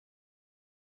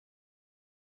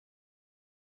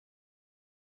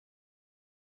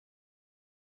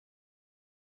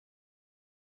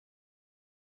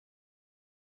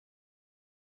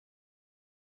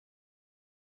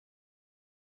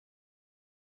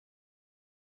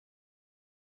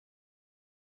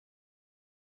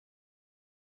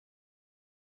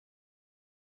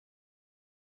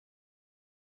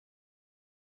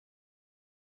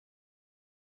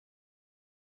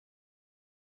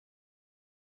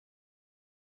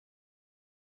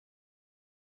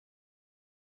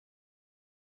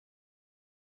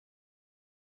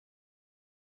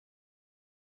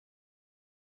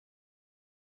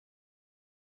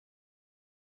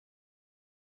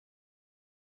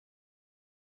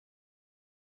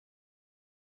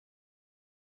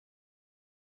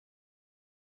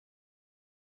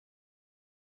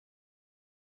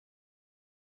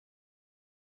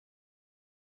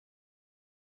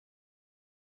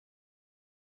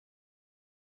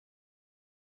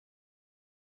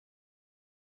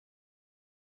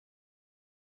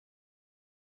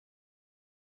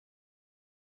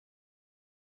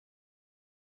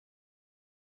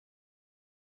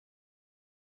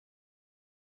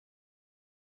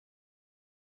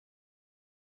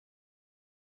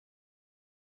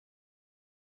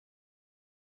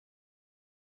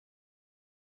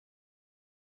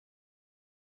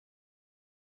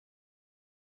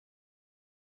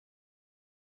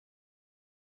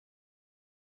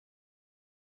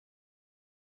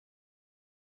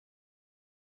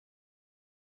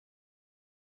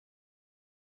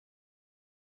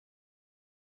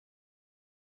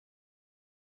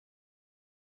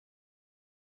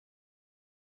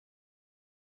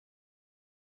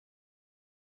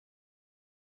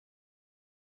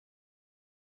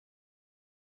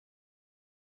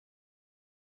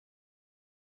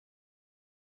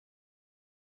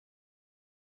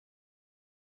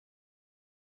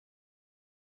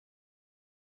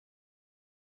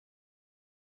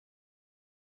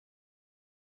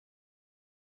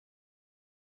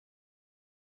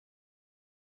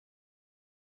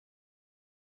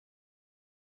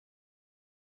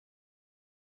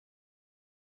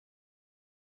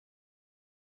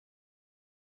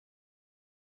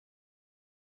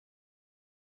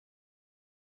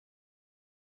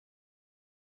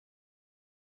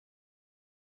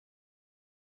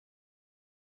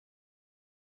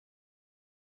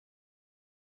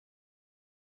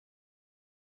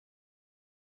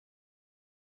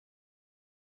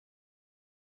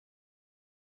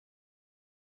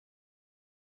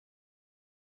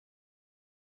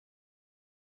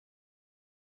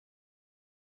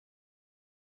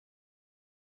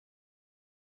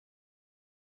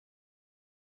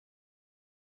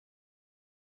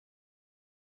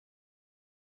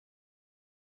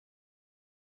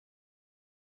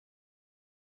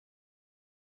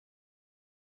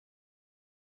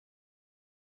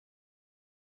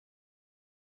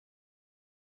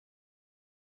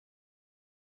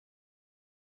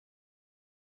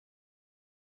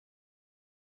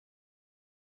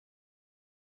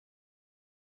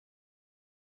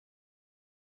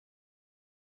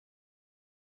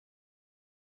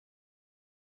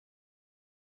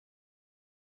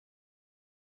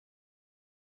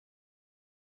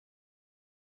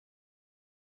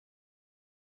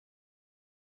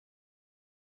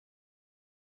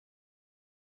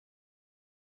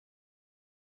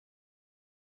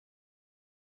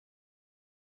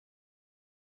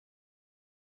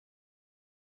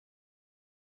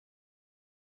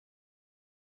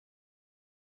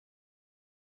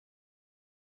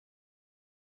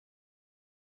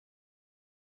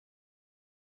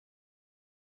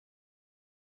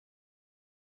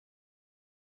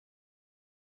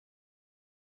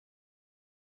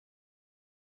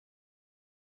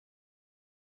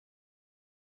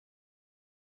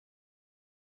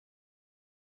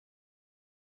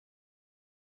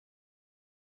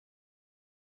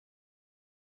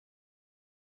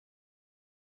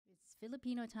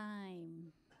Filipino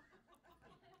time.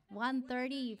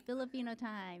 1:30 Filipino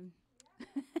time.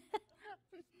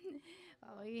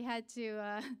 Oh, we had to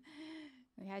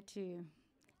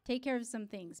take care of some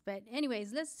things. But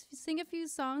anyways, let's sing a few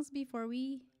songs before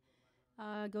we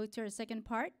go to our second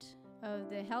part of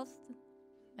the health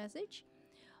message.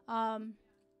 Um,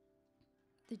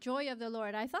 the joy of the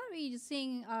Lord. I thought we'd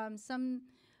sing some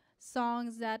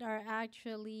songs that are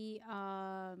actually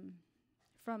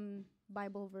from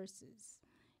Bible verses.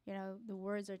 You know, the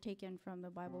words are taken from the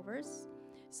Bible verse.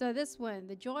 So this one,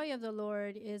 the joy of the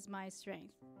Lord is my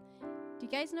strength. Do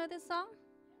you guys know this song? Is it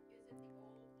the old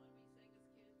one we sang as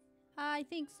kids? I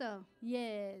think so.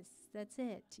 Yes, that's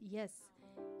it. Yes.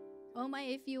 Oh my,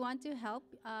 if you want to help,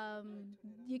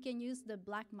 you can use the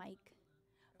black mic.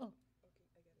 Oh, Okay, I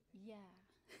got it. yeah.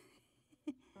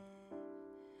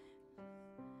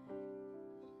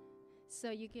 So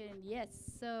you can, yes.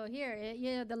 So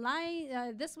here, the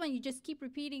line, this one, you just keep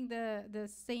repeating the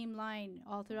same line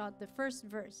all throughout the first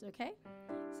verse, okay?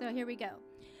 So here we go.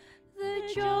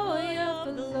 The joy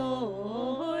of the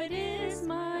Lord is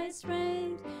my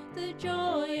strength. The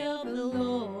joy of the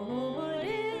Lord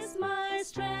is my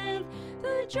strength.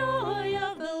 The joy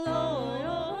of the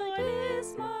Lord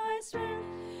is my strength.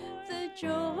 The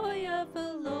joy of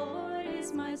the Lord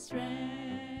is my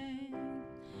strength.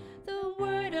 The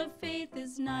word of faith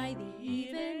is nigh thee,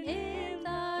 even in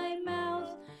thy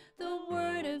mouth. The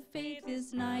word of faith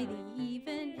is nigh thee,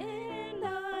 even in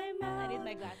thy mouth. I need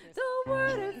my glasses. The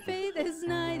word of faith is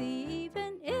nigh thee,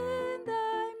 even in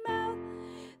thy mouth.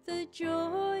 The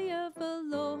joy of the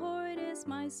Lord is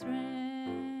my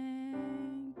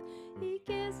strength. He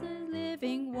gives me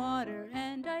living water,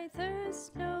 and I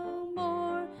thirst no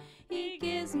more. He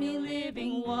gives me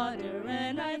living water,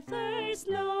 and I thirst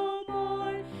no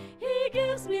more. He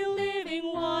gives me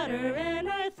living water, and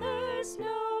I thirst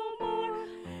no more.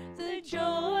 The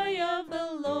joy of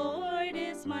the Lord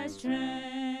is my strength.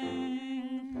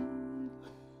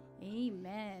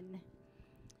 Amen.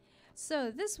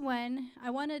 So this one, I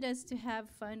wanted us to have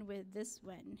fun with this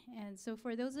one. And so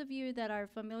for those of you that are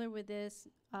familiar with this,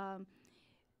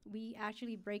 we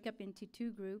actually break up into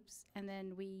two groups, and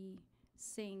then we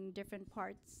sing different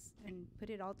parts and put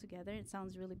it all together. It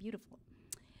sounds really beautiful.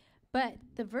 But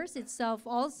the verse itself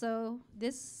also,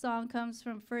 this song comes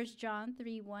from 1 John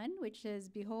 3:1, which says,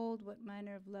 "Behold, what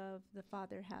manner of love the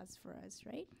Father has for us,"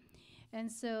 right? And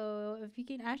so if you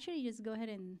can actually just go ahead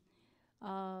and,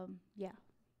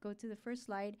 go to the first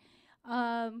slide.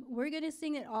 We're going to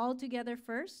sing it all together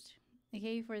first,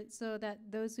 okay, so that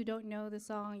those who don't know the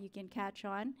song, you can catch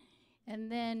on.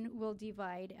 And then we'll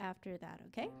divide after that,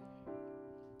 okay?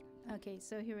 Okay,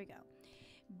 so here we go.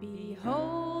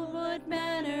 Behold, what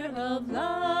manner of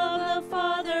love the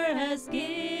Father has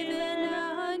given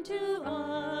unto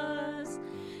us.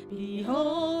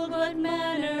 Behold, what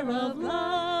manner of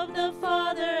love the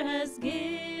Father has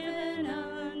given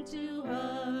unto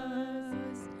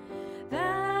us,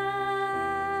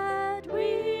 that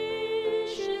we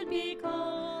should be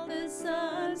called the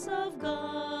sons of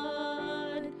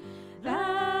God,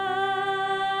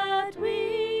 that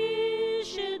we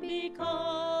should be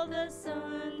called the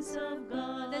sons of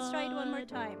God. Let's try it one more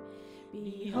time.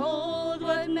 Behold,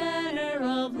 what manner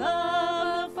of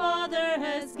love the Father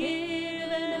has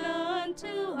given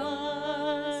unto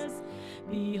us.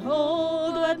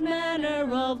 Behold, what manner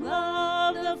of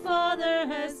love the Father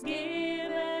has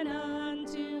given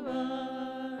unto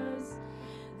us,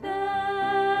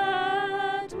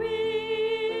 that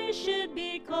we should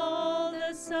be called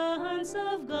the sons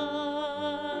of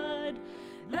God,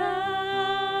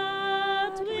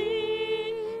 that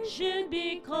we should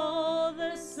be called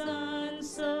the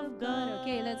sons of God.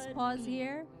 Okay, let's pause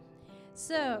here.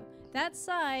 So that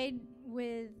side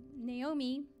with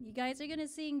Naomi, you guys are gonna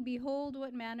sing "Behold,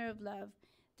 what manner of love."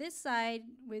 This side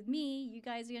with me,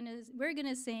 we're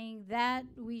gonna sing "That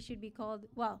we should be called."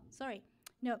 Well, sorry,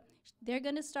 no, they're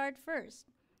gonna start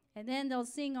first, and then they'll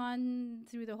sing on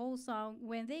through the whole song.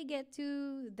 When they get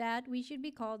to "That we should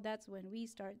be called," that's when we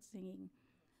start singing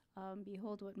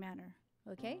 "Behold, what manner."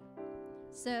 Okay,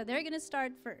 so they're gonna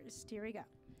start first. Here we go.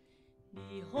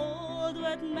 Behold,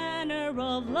 what manner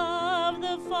of love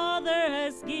the Father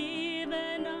has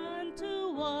given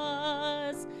unto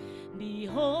us.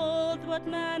 Behold, what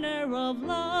manner of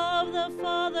love the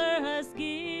Father has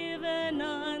given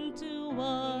unto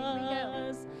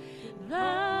us,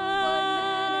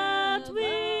 that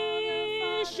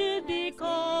we should be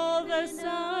called the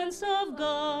sons of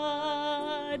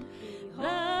God,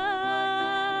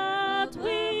 that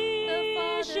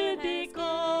we should be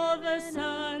called the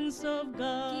sons of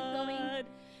God. Keep going.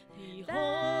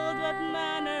 Behold, what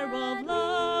manner of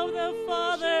love the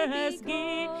Father has has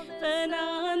given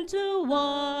unto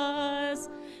us.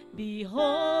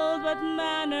 Behold, what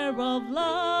manner of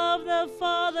love the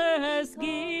Father has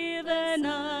given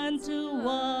unto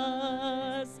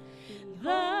us,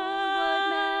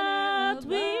 that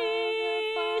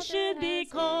we should be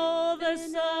called the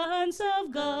sons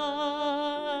of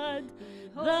God,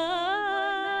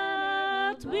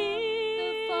 that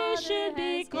we should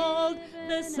be called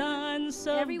the sons of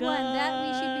God. Everyone, that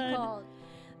we should be called.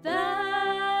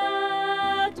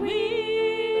 That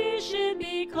we should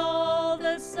be called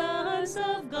the sons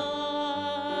of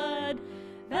God.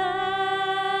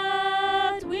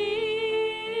 That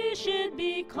we should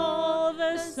be called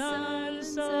the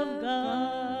sons of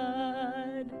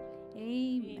God.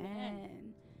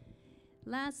 Amen.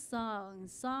 Last song,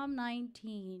 Psalm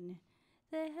 19.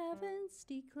 The heavens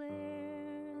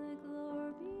declare the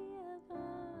glory of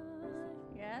God.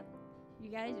 Yep. You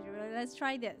guys, let's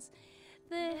try this.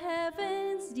 The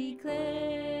heavens declare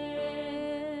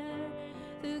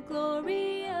the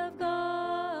glory of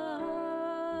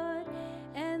God,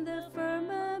 and the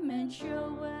firmament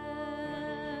showeth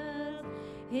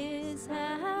his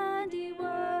handiwork.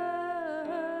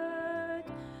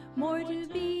 More to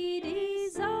be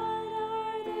desired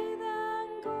are they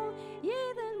than gold,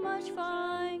 yea, than much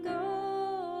fine gold,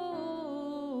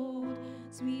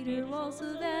 sweeter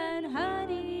also than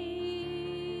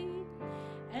honey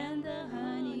and the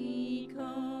honeycomb.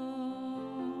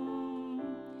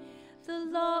 The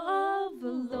law of the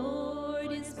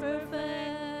Lord is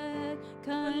perfect,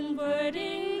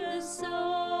 converting the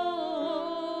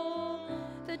soul.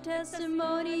 The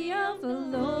testimony of the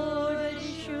Lord is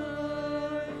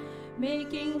sure,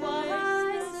 making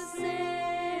wise the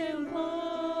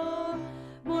simple.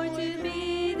 More to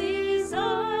be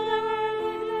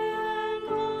desired than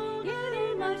gold,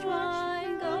 yea, much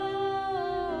fine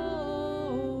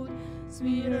gold,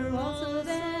 sweeter also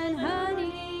than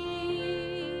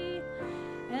honey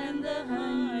and the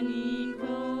honeycomb.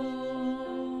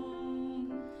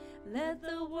 Let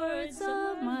the words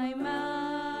of my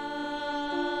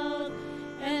mouth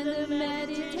and the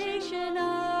meditation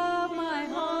of my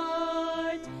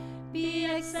heart be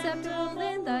acceptable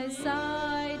in thy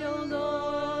sight, O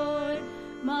Lord,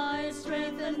 my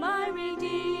strength and my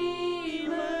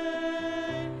redeemer.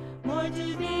 More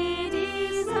to be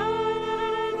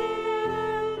desired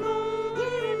than gold,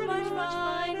 yea, much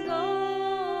fine gold,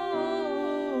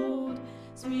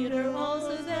 sweeter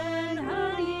also than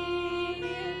honey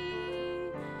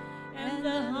and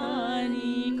the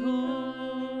honeycomb.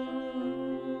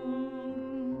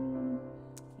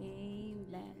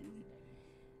 Amen.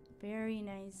 Very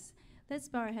nice. Let's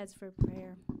bow our heads for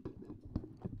prayer.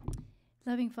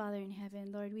 Loving Father in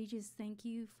heaven, Lord, we just thank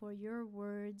you for your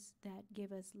words that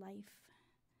give us life.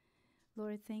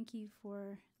 Lord, thank you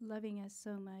for loving us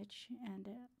so much. And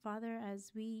Father,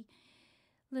 as we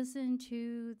listen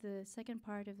to the second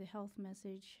part of the health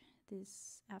message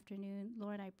this afternoon,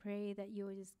 Lord, I pray that you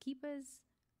will just keep us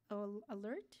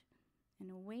alert and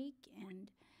awake.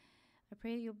 And I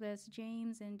pray that you'll bless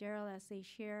James and Daryl as they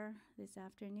share this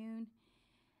afternoon.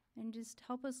 And just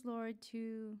help us, Lord,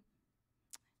 to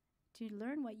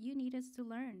learn what you need us to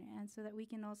learn, and so that we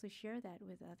can also share that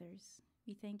with others.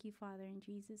 We thank you, Father, in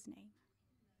Jesus' name.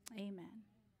 Amen.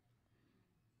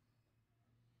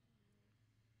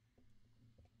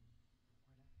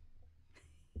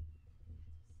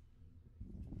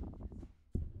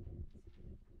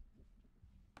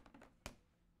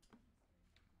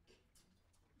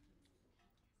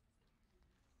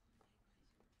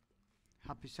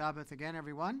 Happy Sabbath again,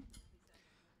 everyone.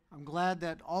 I'm glad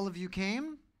that all of you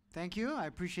came. Thank you. I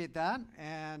appreciate that.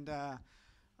 And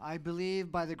I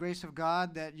believe by the grace of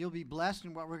God that you'll be blessed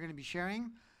in what we're going to be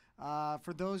sharing.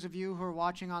 For those of you who are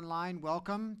watching online,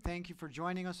 welcome. Thank you for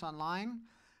joining us online.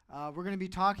 We're going to be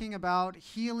talking about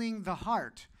healing the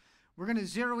heart. We're going to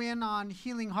zero in on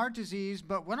healing heart disease,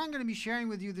 but what I'm going to be sharing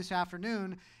with you this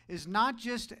afternoon is not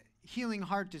just healing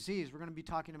heart disease. We're going to be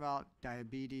talking about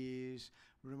diabetes,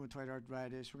 rheumatoid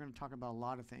arthritis. We're going to talk about a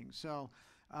lot of things. So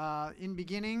in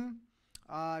beginning,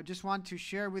 I just want to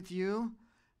share with you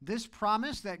this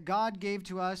promise that God gave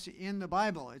to us in the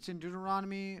Bible. It's in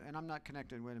Deuteronomy, and I'm not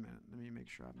connected. Wait a minute. Let me make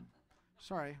sure I'm...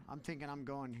 Sorry, I'm thinking I'm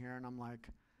going here, and I'm like...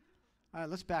 All right,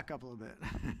 let's back up a little bit.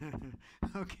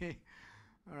 Okay.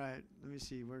 All right, let me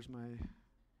see. Where's my...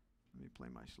 Let me play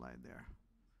my slide there.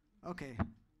 Okay,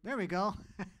 there we go.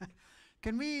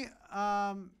 Can we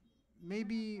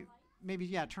maybe,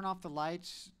 yeah, turn off the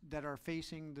lights that are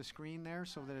facing the screen there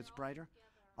so that it's brighter?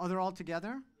 Oh, they're all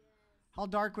together? How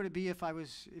dark would it be if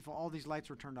all these lights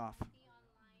were turned off?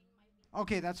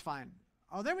 Okay, that's fine.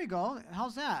 Oh, there we go.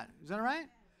 How's that? Is that all right?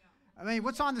 I mean,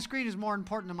 what's on the screen is more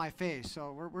important than my face,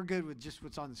 so we're good with just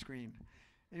what's on the screen.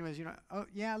 Anyways, you know, oh,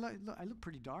 yeah, look, I look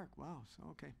pretty dark. Wow, so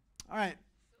okay. All right.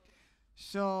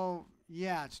 So,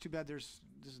 yeah, it's too bad this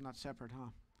is not separate, huh?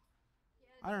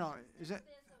 I don't know. Is it?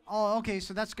 Oh, okay,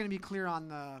 so that's going to be clear on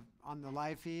the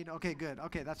live feed. Okay, good.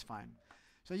 Okay, that's fine.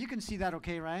 So you can see that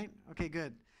okay, right? Okay,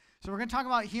 good. So we're going to talk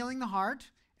about healing the heart,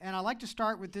 and I'd like to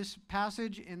start with this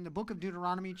passage in the book of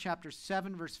Deuteronomy chapter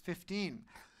 7, verse 15.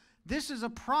 This is a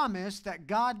promise that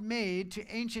God made to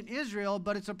ancient Israel,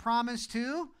 but it's a promise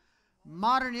to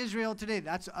modern Israel today.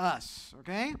 That's us,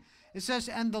 okay? It says,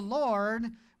 and the Lord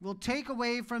will take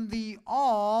away from thee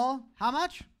all, how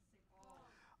much?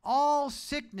 All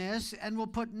sickness, and will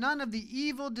put none of the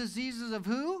evil diseases of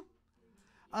who?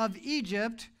 Of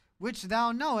Egypt, which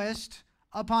thou knowest,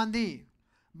 upon thee,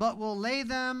 but will lay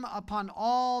them upon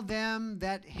all them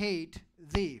that hate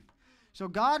thee. So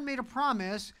God made a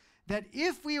promise that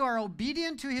if we are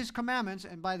obedient to his commandments,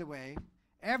 and by the way,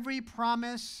 every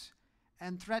promise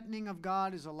and threatening of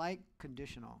God is alike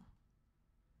conditional.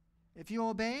 If you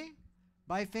obey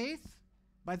by faith,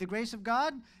 by the grace of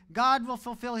God, God will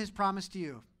fulfill his promise to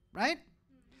you, right?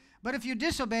 But if you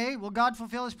disobey, will God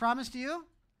fulfill his promise to you?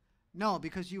 No,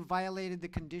 because you violated the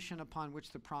condition upon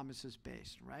which the promise is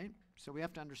based, right? So we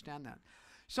have to understand that.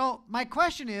 So my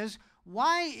question is,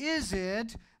 why is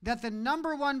it that the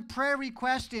number one prayer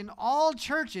request in all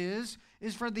churches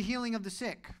is for the healing of the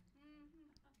sick?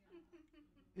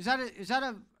 Is that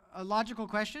a logical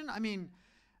question? I mean,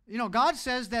 you know, God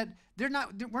says that we're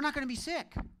not going to be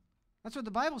sick. That's what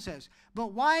the Bible says.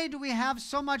 But why do we have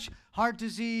so much heart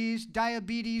disease,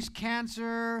 diabetes,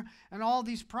 cancer, and all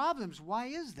these problems? Why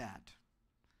is that?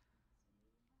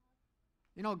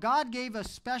 You know, God gave a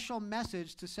special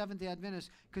message to Seventh-day Adventists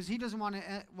because he doesn't want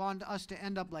us to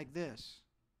end up like this.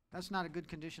 That's not a good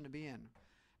condition to be in.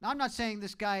 Now, I'm not saying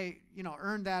this guy, you know,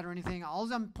 earned that or anything.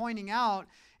 All I'm pointing out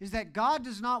is that God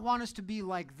does not want us to be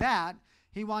like that.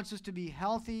 He wants us to be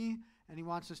healthy, and he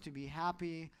wants us to be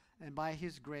happy, and by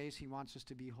his grace, he wants us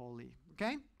to be holy.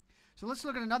 Okay? So let's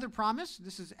look at another promise.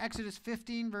 This is Exodus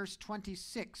 15, verse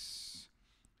 26.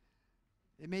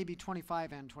 It may be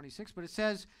 25 and 26, but it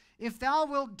says, if thou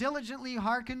wilt diligently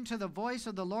hearken to the voice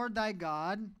of the Lord thy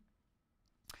God,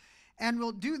 and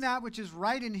wilt do that which is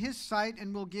right in his sight,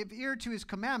 and will give ear to his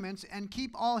commandments, and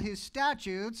keep all his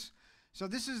statutes. So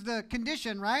this is the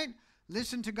condition, right?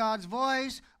 Listen to God's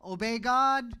voice, obey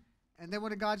God. And then what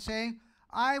did God say?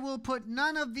 I will put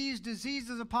none of these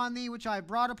diseases upon thee, which I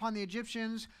brought upon the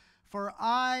Egyptians, for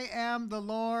I am the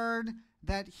Lord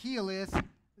that healeth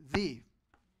thee.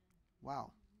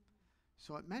 Wow.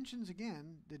 So it mentions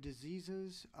again the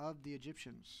diseases of the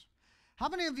Egyptians. How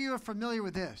many of you are familiar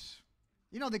with this?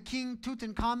 You know the King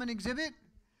Tutankhamun exhibit?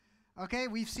 Okay,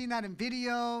 we've seen that in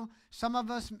video. Some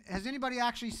of us, has anybody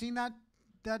actually seen that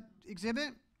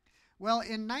exhibit? Well,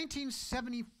 in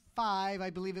 1975, I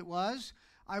believe it was,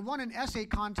 I won an essay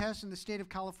contest in the state of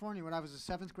California when I was a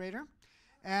 7th grader.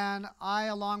 And I,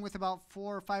 along with about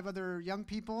 4 or 5 other young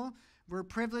people, were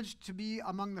privileged to be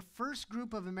among the first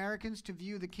group of Americans to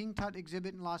view the King Tut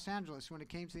exhibit in Los Angeles when it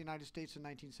came to the United States in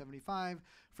 1975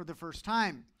 for the first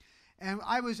time. And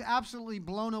I was absolutely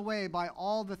blown away by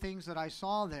all the things that I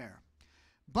saw there.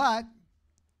 But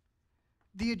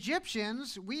the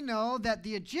Egyptians, we know that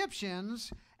the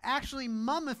Egyptians actually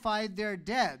mummified their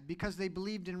dead because they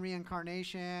believed in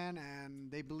reincarnation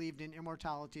and they believed in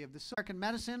immortality of the soul. American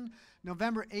Medicine,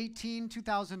 November 18,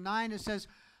 2009, it says,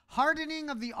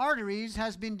 hardening of the arteries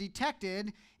has been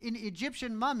detected in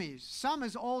Egyptian mummies, some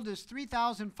as old as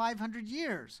 3,500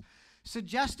 years,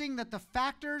 suggesting that the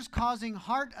factors causing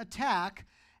heart attack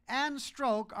and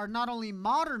stroke are not only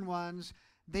modern ones,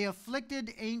 they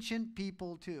afflicted ancient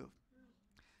people too.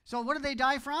 So what did they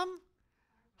die from?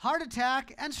 Heart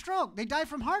attack and stroke. They died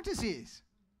from heart disease.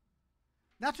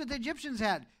 That's what the Egyptians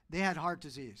had. They had heart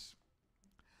disease.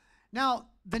 Now,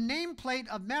 the nameplate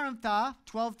of Merenptah,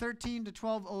 1213 to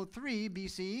 1203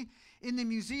 BC, in the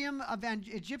Museum of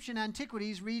Egyptian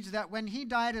Antiquities reads that when he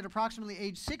died at approximately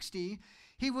age 60,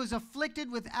 he was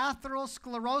afflicted with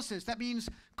atherosclerosis. That means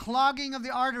clogging of the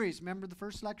arteries. Remember the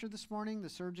first lecture this morning? The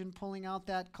surgeon pulling out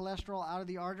that cholesterol out of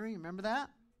the artery. Remember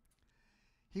that?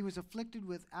 He was afflicted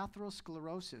with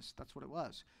atherosclerosis. That's what it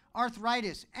was.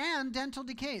 Arthritis and dental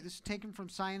decay. This is taken from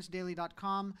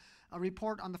ScienceDaily.com, a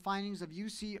report on the findings of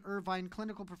UC Irvine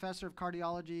clinical professor of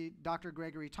cardiology, Dr.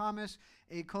 Gregory Thomas,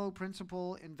 a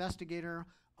co-principal investigator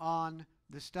on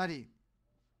the study.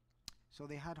 So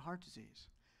they had heart disease,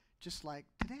 just like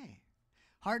today.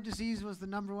 Heart disease was the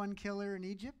 #1 killer in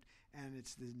Egypt, and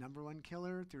it's the #1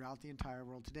 killer throughout the entire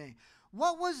world today.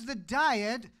 What was the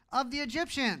diet of the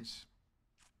Egyptians?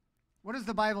 What does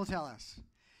the Bible tell us?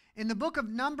 In the book of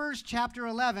Numbers chapter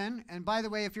 11, and by the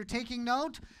way, if you're taking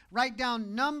note, write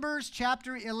down Numbers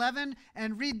chapter 11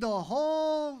 and read the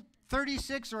whole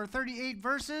 36 or 38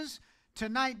 verses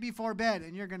tonight before bed,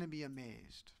 and you're going to be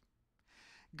amazed.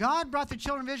 God brought the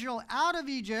children of Israel out of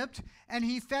Egypt, and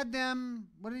he fed them,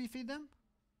 what did he feed them?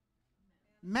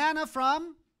 Manna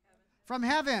from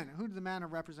heaven. Who did the manna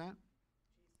represent?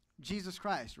 Jesus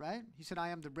Christ, right? He said, I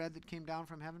am the bread that came down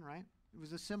from heaven, right? It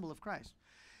was a symbol of Christ.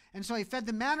 And so he fed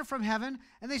the manna from heaven,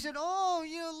 and they said, oh,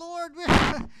 Lord,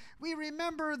 we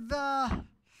remember the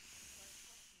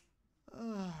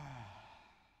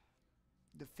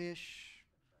fish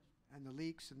and the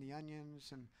leeks and the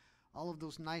onions and all of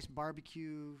those nice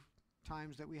barbecue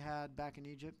times that we had back in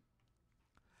Egypt.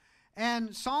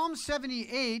 And Psalm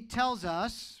 78 tells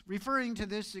us, referring to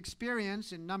this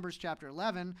experience in Numbers chapter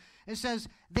 11, it says,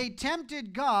 they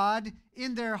tempted God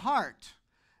in their heart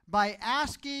by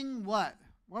asking what?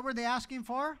 What were they asking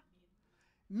for?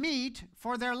 Meat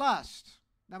for their lust.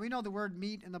 Now we know the word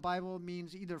meat in the Bible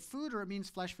means either food or it means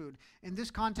flesh food. In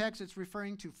this context, it's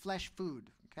referring to flesh food,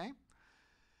 okay?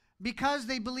 Because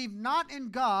they believed not in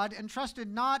God and trusted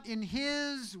not in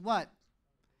his what?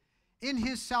 In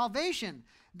his salvation.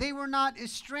 They were not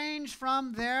estranged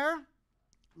from their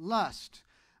lust.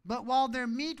 But while their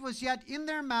meat was yet in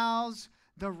their mouths,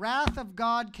 the wrath of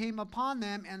God came upon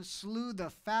them and slew the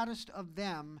fattest of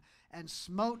them and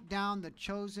smote down the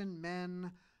chosen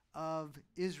men of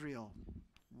Israel.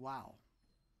 Wow.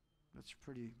 That's a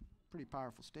pretty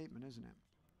powerful statement, isn't it?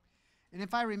 And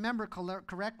if I remember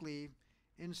correctly,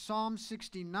 in Psalm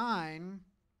 69,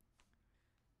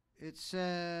 it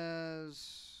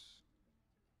says,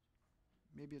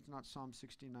 maybe it's not Psalm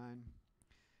 69.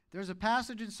 There's a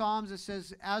passage in Psalms that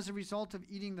says, as a result of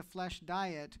eating the flesh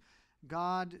diet,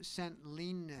 God sent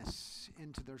leanness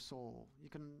into their soul. You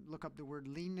can look up the word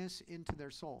leanness into their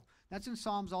soul. That's in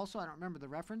Psalms also. I don't remember the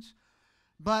reference.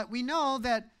 But we know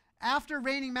that after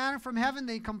raining manna from heaven,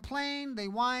 they complained, they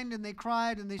whined, and they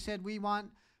cried, and they said, we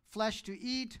want flesh to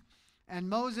eat. And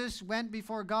Moses went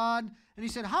before God, and he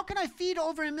said, how can I feed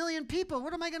over 1 million people?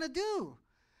 What am I going to do?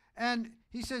 And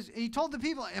he says, he told the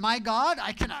people, am I God?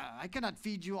 I cannot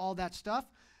feed you all that stuff.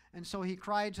 And so he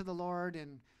cried to the Lord,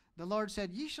 and the Lord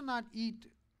said, ye shall not eat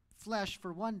flesh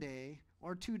for 1 day,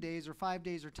 or 2 days, or 5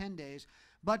 days, or 10 days,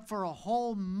 but for a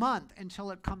whole month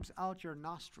until it comes out your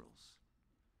nostrils.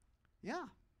 Yeah.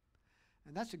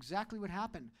 And that's exactly what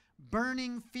happened.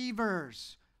 Burning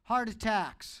fevers, heart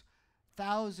attacks.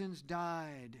 Thousands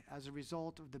died as a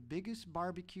result of the biggest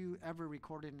barbecue ever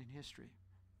recorded in history.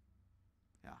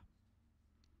 Yeah.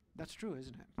 That's true,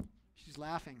 isn't it? She's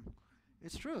laughing.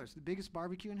 It's true. It's the biggest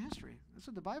barbecue in history. That's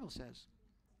what the Bible says.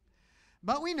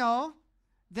 But we know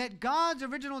that God's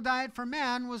original diet for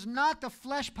man was not the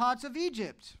flesh pots of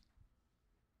Egypt.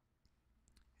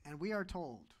 And we are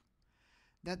told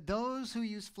that those who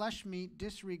use flesh meat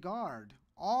disregard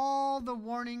all the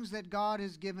warnings that God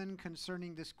has given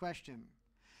concerning this question.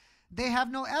 They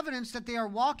have no evidence that they are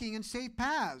walking in safe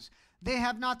paths. They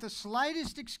have not the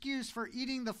slightest excuse for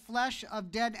eating the flesh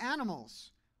of dead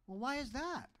animals. Well, why is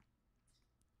that?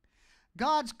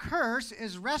 God's curse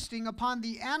is resting upon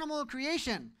the animal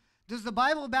creation. Does the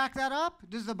Bible back that up?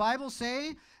 Does the Bible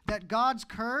say that God's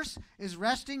curse is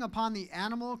resting upon the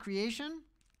animal creation?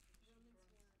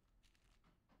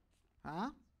 Huh?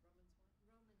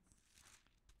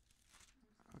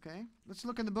 Okay, let's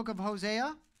look in the book of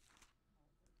Hosea.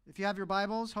 If you have your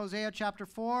Bibles, Hosea chapter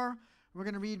 4, we're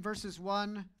going to read verses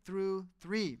 1 through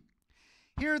 3.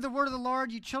 Hear the word of the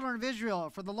Lord, ye children of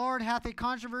Israel, for the Lord hath a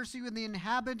controversy with the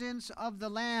inhabitants of the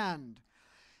land,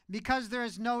 because there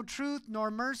is no truth,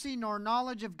 nor mercy, nor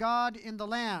knowledge of God in the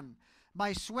land.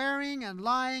 By swearing and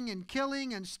lying and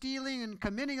killing and stealing and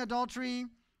committing adultery.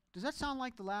 Does that sound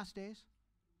like the last days?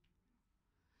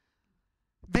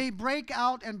 They break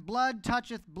out, and blood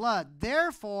toucheth blood.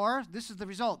 Therefore, this is the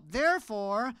result,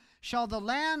 therefore shall the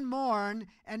land mourn,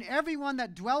 and everyone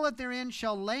that dwelleth therein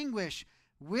shall languish,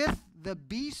 with the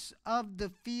beasts of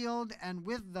the field and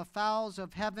with the fowls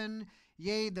of heaven,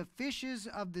 yea, the fishes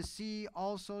of the sea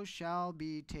also shall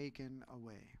be taken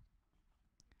away.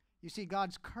 You see,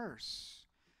 God's curse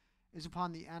is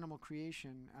upon the animal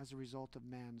creation as a result of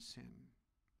man's sin,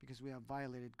 because we have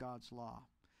violated God's law.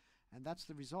 And that's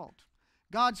the result.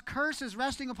 God's curse is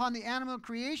resting upon the animal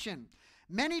creation.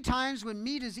 Many times when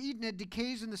meat is eaten, it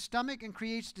decays in the stomach and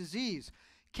creates disease.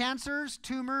 Cancers,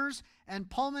 tumors, and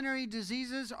pulmonary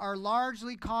diseases are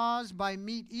largely caused by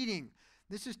meat eating.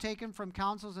 This is taken from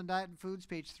Counsels on Diet and Foods,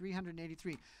 page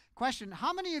 383. Question,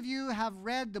 how many of you have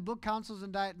read the book Counsels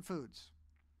on Diet and Foods?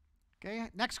 Okay,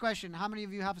 next question, how many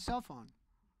of you have a cell phone?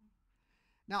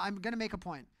 Now, I'm going to make a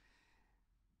point.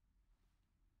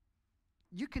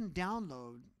 You can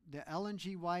download the Ellen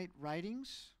G. White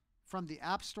writings from the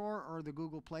App Store or the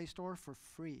Google Play Store for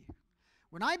free.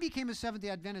 When I became a Seventh-day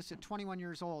Adventist at 21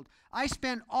 years old, I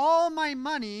spent all my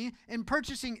money in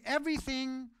purchasing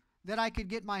everything that I could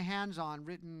get my hands on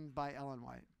written by Ellen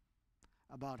White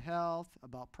about health,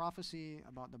 about prophecy,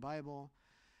 about the Bible.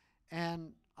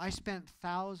 And I spent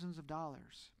thousands of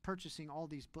dollars purchasing all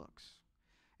these books.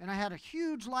 And I had a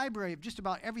huge library of just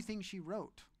about everything she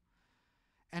wrote.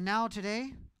 And now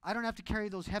today, I don't have to carry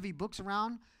those heavy books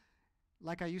around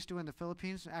like I used to in the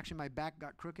Philippines. Actually, my back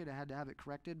got crooked. I had to have it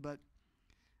corrected, but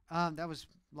that was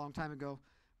a long time ago.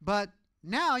 But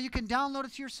now you can download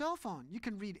it to your cell phone. You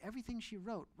can read everything she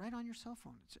wrote right on your cell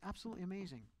phone. It's absolutely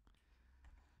amazing.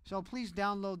 So please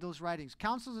download those writings.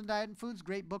 Counsels in Diet and Foods,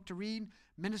 great book to read.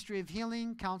 Ministry of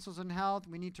Healing, Counsels in Health.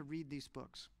 We need to read these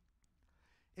books.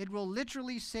 It will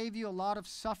literally save you a lot of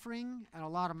suffering and a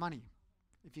lot of money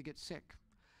if you get sick.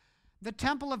 The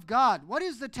temple of God. What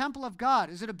is the temple of God?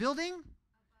 Is it a building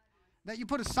that you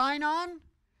put a sign on?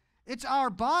 It's our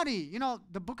body. You know,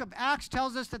 the book of Acts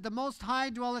tells us that the Most High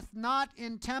dwelleth not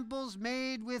in temples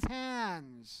made with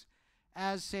hands,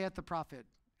 as saith the prophet.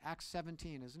 Acts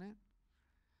 17, isn't it?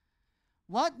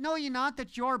 What? Know ye not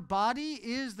that your body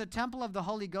is the temple of the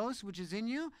Holy Ghost, which is in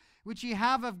you, which ye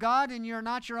have of God, and ye are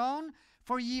not your own?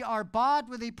 For ye are bought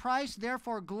with a price,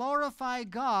 therefore glorify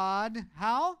God.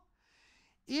 How?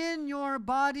 In your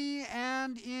body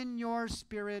and in your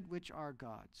spirit, which are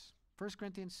God's. 1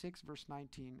 Corinthians 6, verse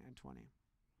 19 and 20.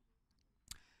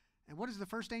 And what is the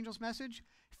first angel's message?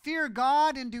 Fear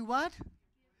God and do what?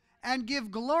 And give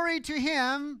glory to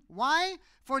him. Why?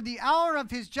 For the hour of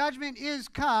his judgment is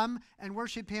come, and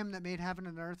worship him that made heaven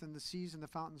and earth and the seas and the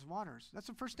fountains of waters. That's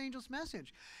the first angel's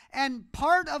message. And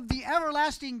part of the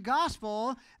everlasting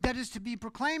gospel that is to be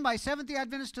proclaimed by Seventh-day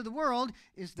Adventists to the world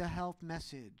is the health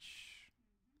message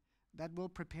that will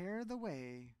prepare the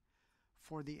way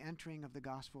for the entering of the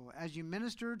gospel. As you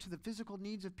minister to the physical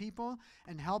needs of people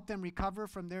and help them recover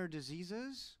from their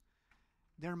diseases,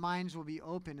 their minds will be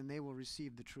open and they will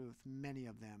receive the truth, many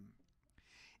of them.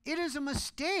 It is a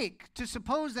mistake to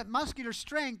suppose that muscular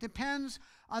strength depends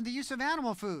on the use of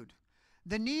animal food.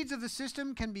 The needs of the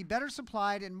system can be better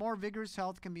supplied and more vigorous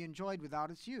health can be enjoyed without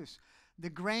its use.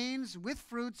 The grains with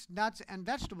fruits, nuts, and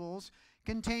vegetables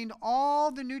contain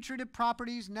all the nutritive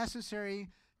properties necessary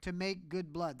to make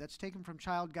good blood. That's taken from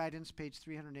Child Guidance, page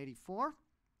 384.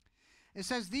 It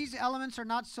says, these elements are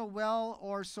not so well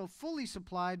or so fully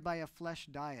supplied by a flesh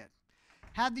diet.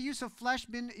 Had the use of flesh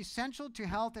been essential to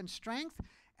health and strength,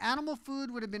 animal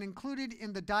food would have been included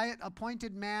in the diet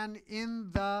appointed man in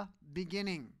the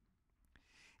beginning.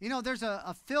 You know, there's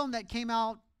a film that came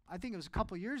out, I think it was a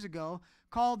couple years ago,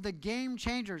 called The Game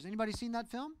Changers. Anybody seen that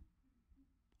film?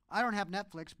 I don't have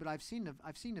Netflix, but I've seen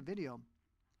the video.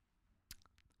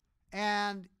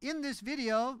 And in this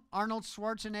video, Arnold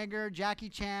Schwarzenegger, Jackie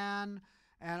Chan,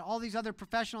 and all these other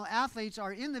professional athletes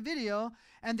are in the video,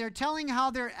 and they're telling how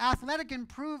their athletic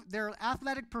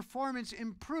performance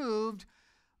improved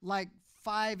like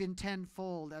 5 and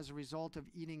 10-fold as a result of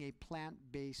eating a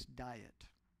plant-based diet.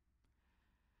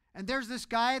 And there's this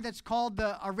guy that's called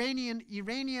the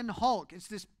Iranian Hulk. It's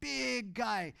this big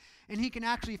guy, and he can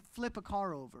actually flip a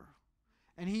car over.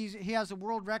 And he has a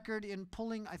world record in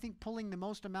pulling the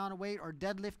most amount of weight or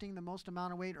deadlifting the most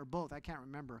amount of weight or both. I can't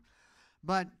remember.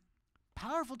 But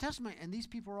powerful testimony. And these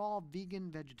people are all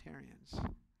vegan vegetarians.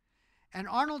 And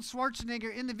Arnold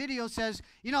Schwarzenegger in the video says,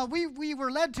 you know, we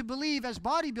were led to believe as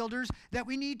bodybuilders that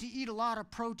we need to eat a lot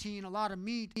of protein, a lot of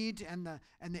meat, and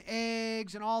the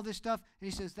eggs and all this stuff.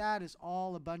 And he says that is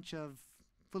all a bunch of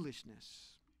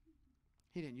foolishness.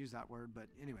 He didn't use that word, but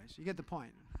anyways, you get the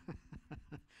point.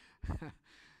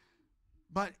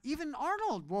 But even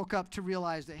Arnold woke up to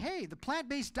realize that, hey, the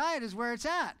plant-based diet is where it's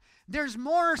at. There's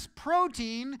more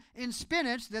protein in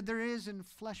spinach than there is in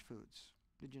flesh foods.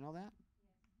 Did you know that?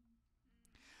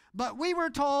 But we were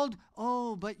told,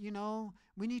 oh, but you know,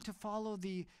 we need to follow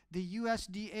the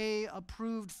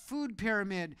USDA-approved food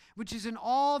pyramid, which is in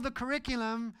all the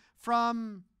curriculum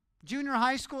from junior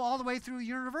high school all the way through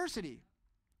university.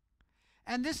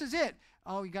 And this is it.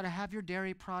 Oh, you got to have your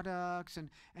dairy products and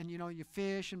you know, your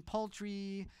fish and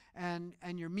poultry and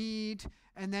your meat.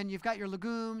 And then you've got your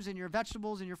legumes and your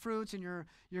vegetables and your fruits and your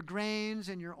grains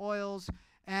and your oils.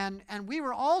 And we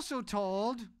were also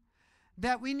told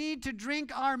that we need to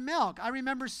drink our milk. I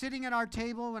remember sitting at our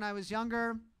table when I was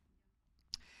younger,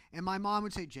 and my mom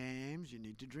would say, James, you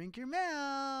need to drink your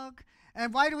milk.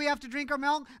 And why do we have to drink our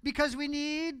milk? Because we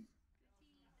need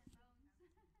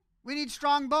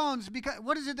strong bones. Because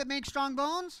what is it that makes strong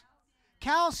bones?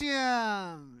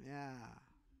 Calcium. Yeah.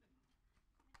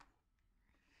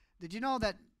 Did you know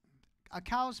that a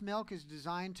cow's milk is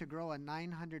designed to grow a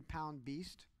 900-pound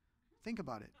beast? Think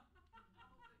about it.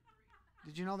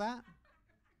 Did you know that?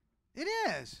 It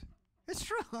is. It's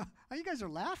true. Oh, you guys are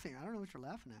laughing. I don't know what you're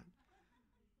laughing at.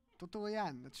 Totoo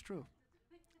yan. That's true.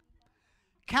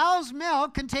 Cow's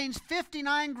milk contains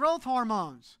 59 growth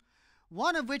hormones,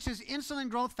 one of which is insulin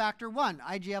growth factor 1.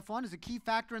 IGF-1 is a key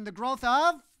factor in the growth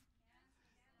of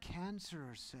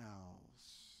cancer cells.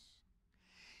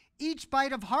 Each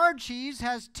bite of hard cheese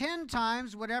has 10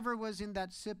 times whatever was in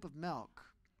that sip of milk,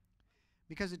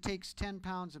 because it takes 10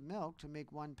 pounds of milk to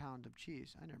make 1 pound of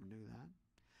cheese. I never knew that.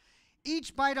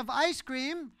 Each bite of ice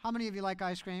cream, how many of you like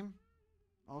ice cream?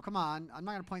 Oh, come on. I'm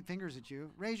not going to point fingers at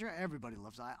you. Everybody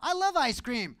loves ice. I love ice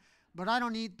cream, but I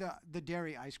don't eat the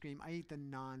dairy ice cream. I eat the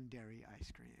non-dairy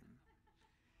ice cream.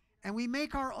 And we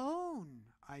make our own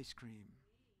ice cream.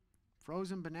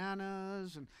 Frozen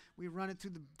bananas, and we run it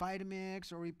through the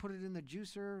Vitamix, or we put it in the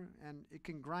juicer, and it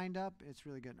can grind up. It's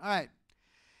really good. All right.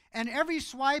 And every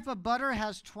swipe of butter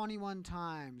has 21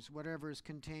 times whatever is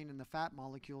contained in the fat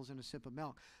molecules in a sip of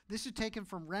milk. This is taken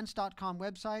from Rense.com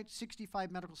website.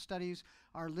 65 medical studies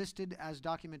are listed as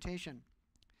documentation.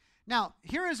 Now,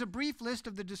 here is a brief list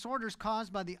of the disorders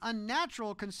caused by the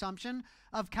unnatural consumption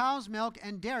of cow's milk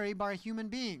and dairy by human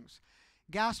beings.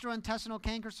 Gastrointestinal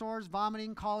canker sores,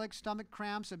 vomiting, colic, stomach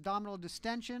cramps, abdominal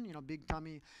distension, big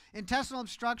tummy, intestinal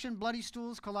obstruction, bloody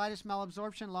stools, colitis,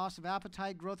 malabsorption, loss of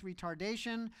appetite, growth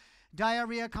retardation,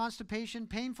 diarrhea, constipation,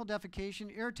 painful defecation,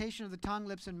 irritation of the tongue,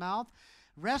 lips, and mouth,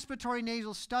 respiratory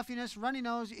nasal stuffiness, runny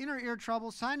nose, inner ear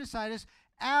trouble, sinusitis,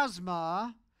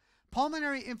 asthma,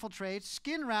 pulmonary infiltrates,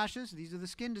 skin rashes, these are the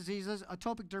skin diseases,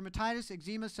 atopic dermatitis,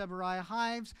 eczema, seborrhea,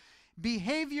 hives,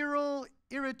 behavioral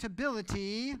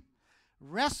irritability,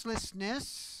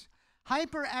 restlessness,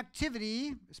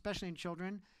 hyperactivity, especially in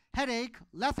children, headache,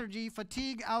 lethargy,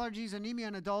 fatigue, allergies, anemia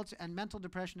in adults, and mental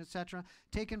depression, etc.,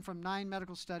 taken from 9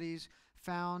 medical studies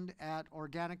found at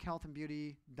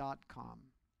organichealthandbeauty.com.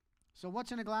 So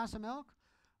what's in a glass of milk?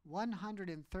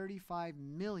 135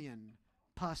 million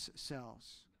pus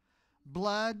cells.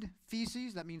 Blood,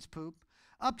 feces, that means poop,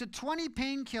 up to 20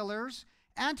 painkillers,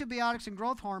 antibiotics and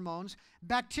growth hormones,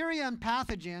 bacteria and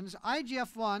pathogens,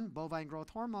 IGF-1, bovine growth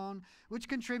hormone, which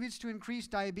contributes to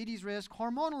increased diabetes risk,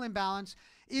 hormonal imbalance,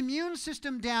 immune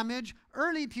system damage,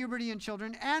 early puberty in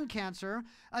children, and cancer,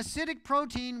 acidic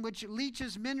protein, which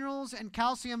leaches minerals and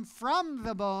calcium from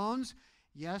the bones.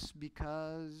 Yes,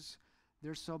 because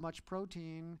there's so much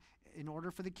protein. In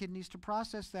order for the kidneys to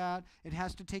process that, it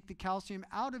has to take the calcium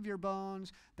out of your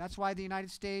bones. That's why the United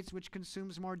States, which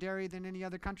consumes more dairy than any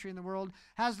other country in the world,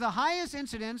 has the highest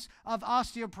incidence of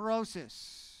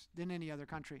osteoporosis than any other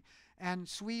country. And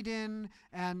Sweden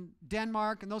and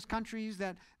Denmark and those countries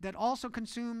that also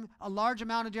consume a large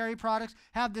amount of dairy products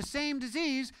have the same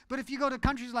disease. But if you go to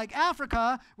countries like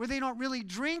Africa, where they don't really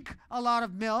drink a lot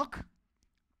of milk,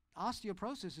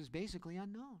 osteoporosis is basically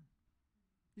unknown.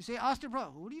 You say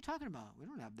osteoporosis, what are you talking about? We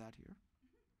don't have that here.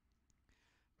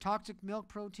 Toxic milk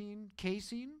protein,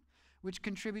 casein, which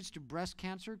contributes to breast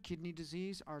cancer, kidney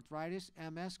disease, arthritis,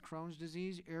 MS, Crohn's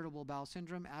disease, irritable bowel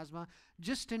syndrome, asthma,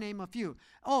 just to name a few.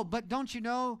 Oh, but don't you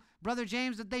know, Brother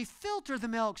James, that they filter the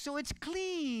milk so it's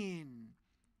clean?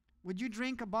 Would you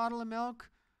drink a bottle of milk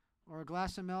or a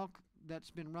glass of milk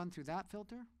that's been run through that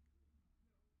filter?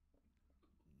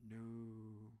 No.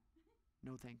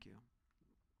 No, thank you.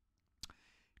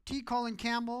 T. Colin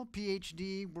Campbell,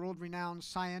 PhD, world-renowned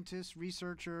scientist,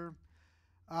 researcher,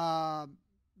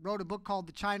 wrote a book called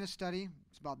The China Study.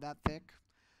 It's about that thick.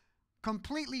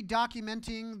 Completely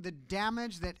documenting the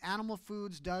damage that animal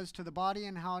foods does to the body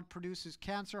and how it produces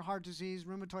cancer, heart disease,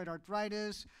 rheumatoid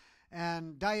arthritis,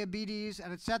 and diabetes,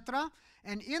 and etc.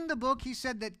 And in the book, he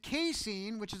said that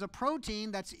casein, which is a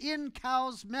protein that's in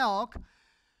cow's milk,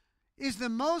 is the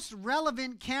most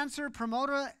relevant cancer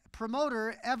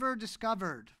promoter ever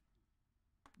discovered.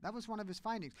 That was one of his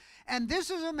findings. And this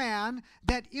is a man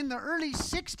that in the early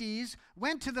 60s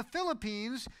went to the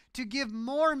Philippines to give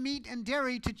more meat and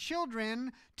dairy to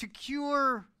children to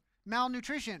cure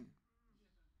malnutrition.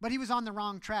 But he was on the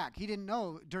wrong track. He didn't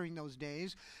know during those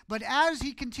days. But as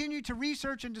he continued to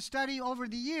research and to study over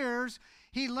the years,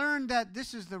 he learned that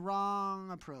this is the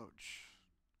wrong approach.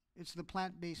 It's the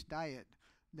plant-based diet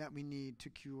that we need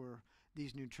to cure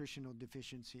these nutritional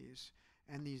deficiencies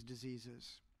and these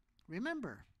diseases.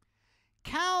 Remember,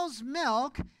 cow's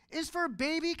milk is for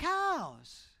baby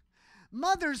cows.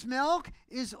 Mother's milk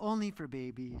is only for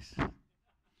babies.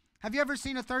 Have you ever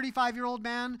seen a 35-year-old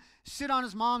man sit on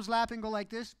his mom's lap and go like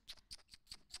this?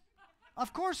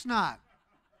 Of course not.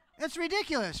 It's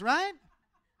ridiculous, right?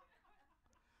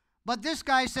 But this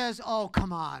guy says, oh,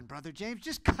 come on, Brother James,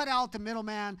 just cut out the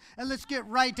middleman and let's get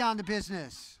right down to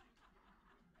business.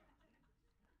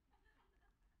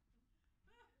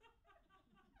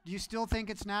 Do you still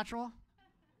think it's natural?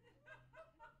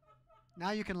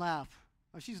 Now you can laugh.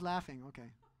 Oh, she's laughing. Okay.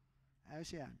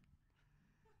 Ayos yan.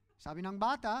 Sabi ng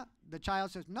bata, the child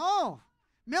says, no,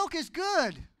 milk is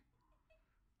good.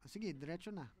 Sige,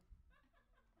 diretso na.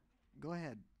 Go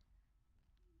ahead.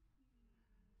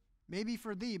 Maybe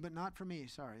for thee, but not for me.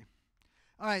 Sorry.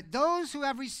 All right. Those who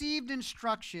have received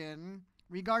instruction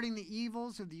regarding the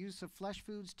evils of the use of flesh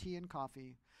foods, tea, and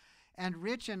coffee, and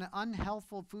rich and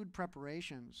unhealthful food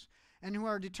preparations, and who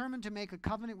are determined to make a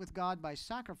covenant with God by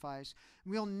sacrifice,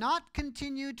 will not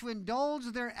continue to indulge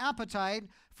their appetite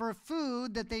for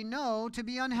food that they know to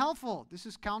be unhealthful. This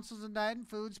is Counsels on Diet and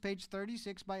Foods, page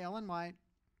 36 by Ellen White.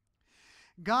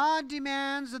 God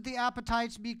demands that the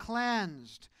appetites be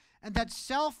cleansed, and that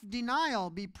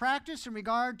self-denial be practiced in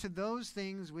regard to those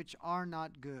things which are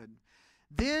not good.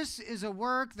 This is a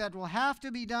work that will have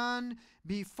to be done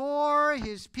before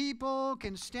his people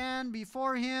can stand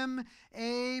before him,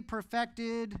 a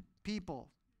perfected people.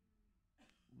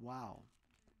 Wow.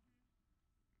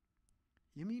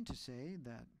 You mean to say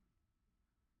that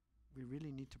we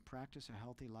really need to practice a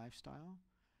healthy lifestyle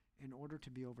in order to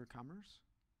be overcomers?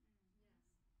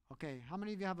 Okay, how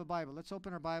many of you have a Bible? Let's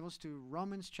open our Bibles to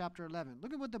Romans chapter 11.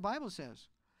 Look at what the Bible says.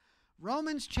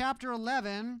 Romans chapter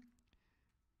 11,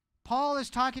 Paul is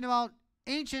talking about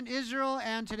ancient Israel,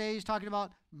 and today he's talking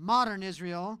about modern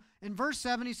Israel. In verse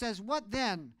 7, he says, what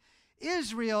then?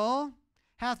 Israel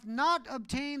hath not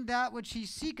obtained that which he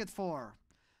seeketh for,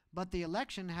 but the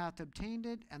election hath obtained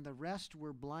it, and the rest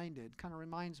were blinded. Kind of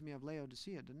reminds me of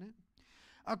Laodicea, doesn't it?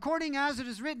 According as it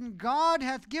is written, God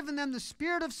hath given them the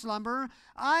spirit of slumber,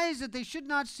 eyes that they should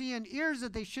not see, and ears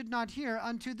that they should not hear,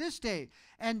 unto this day.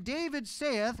 And David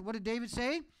saith, what did David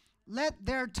say? Let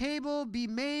their table be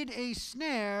made a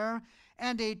snare,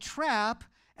 and a trap,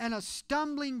 and a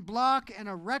stumbling block, and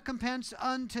a recompense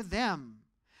unto them.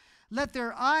 Let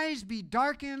their eyes be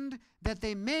darkened, that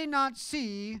they may not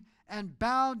see, and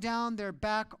bow down their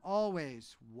back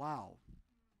always. Wow.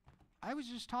 I was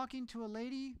just talking to a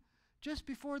lady just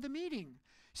before the meeting.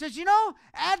 Says, you know,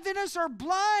 Adventists are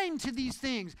blind to these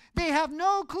things. They have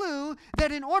no clue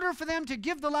that in order for them to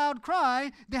give the loud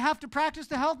cry, they have to practice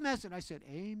the health message. I said,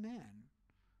 amen.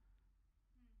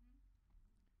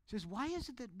 Says, why is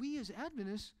it that we as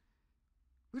Adventists,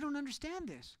 we don't understand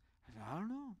this? I said, I don't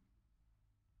know.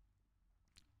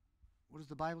 What does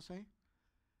the Bible say?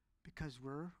 Because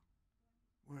we're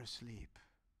asleep.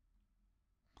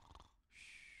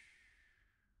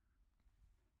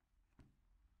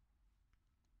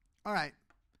 All right,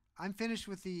 I'm finished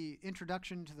with the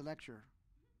introduction to the lecture.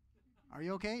 Are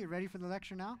you okay? You ready for the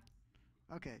lecture now?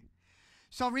 Okay.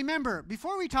 So remember,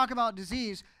 before we talk about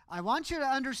disease, I want you to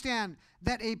understand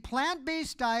that a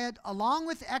plant-based diet, along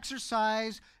with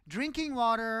exercise, drinking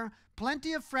water,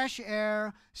 plenty of fresh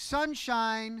air,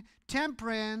 sunshine,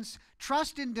 temperance,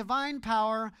 trust in divine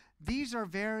power, these are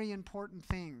very important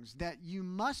things that you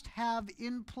must have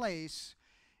in place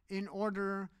in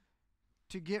order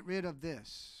to get rid of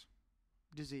this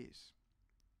disease.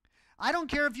 I don't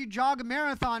care if you jog a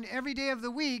marathon every day of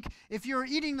the week. If you're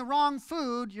eating the wrong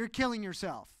food, you're killing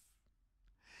yourself.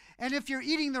 And if you're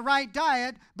eating the right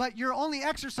diet, but your only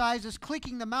exercise is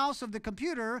clicking the mouse of the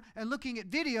computer and looking at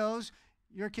videos,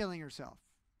 you're killing yourself.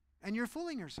 And you're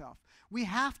fooling yourself. We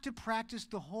have to practice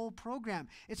the whole program.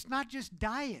 It's not just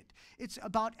diet. It's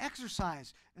about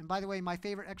exercise. And by the way, my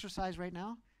favorite exercise right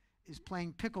now is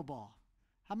playing pickleball.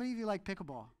 How many of you like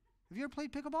pickleball? Have you ever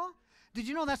played pickleball? Did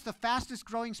you know that's the fastest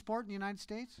growing sport in the United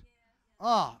States?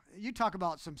 Oh, you talk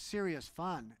about some serious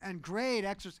fun and great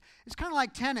exercise. It's kind of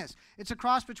like tennis. It's a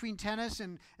cross between tennis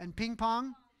and ping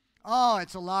pong. Oh,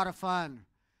 it's a lot of fun.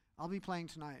 I'll be playing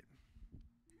tonight.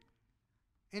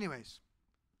 Anyways,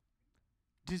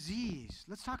 disease.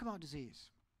 Let's talk about disease.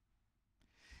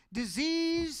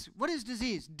 Disease, what is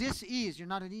disease? Dis-ease. You're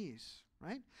not at ease,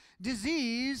 right?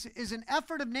 Disease is an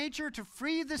effort of nature to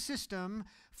free the system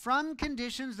from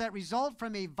conditions that result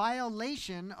from a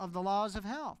violation of the laws of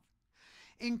health.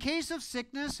 In case of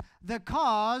sickness, the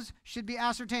cause should be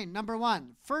ascertained. Number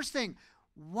one, first thing,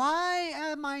 why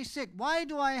am I sick? Why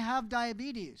do I have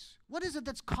diabetes? What is it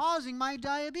that's causing my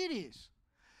diabetes?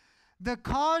 The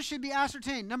cause should be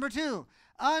ascertained. Number two,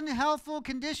 unhealthful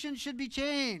conditions should be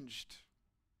changed.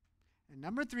 And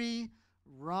number three,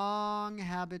 wrong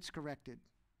habits corrected.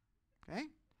 Okay?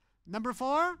 Number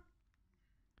four,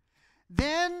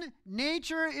 then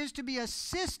nature is to be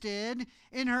assisted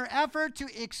in her effort to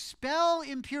expel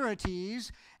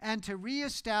impurities and to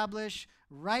reestablish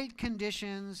right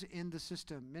conditions in the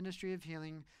system. Ministry of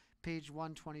Healing, page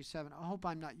 127. I hope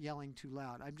I'm not yelling too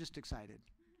loud. I'm just excited.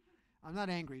 I'm not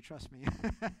angry, trust me.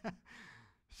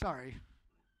 Sorry.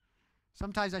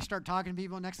 Sometimes I start talking to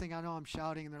people, next thing I know I'm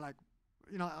shouting, and they're like,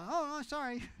 oh,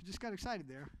 sorry, just got excited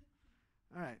there.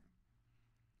 All right.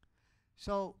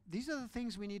 So these are the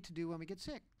things we need to do when we get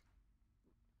sick.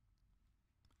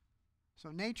 So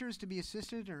nature is to be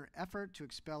assisted in her effort to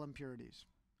expel impurities.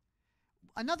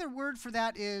 Another word for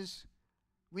that is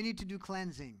we need to do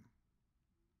cleansing.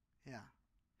 Yeah.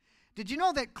 Did you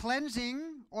know that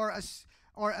cleansing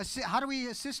how do we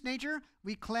assist nature?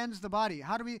 We cleanse the body.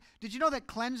 Did you know that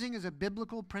cleansing is a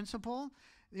biblical principle?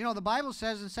 You know, the Bible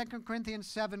says in 2 Corinthians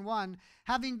 7:1,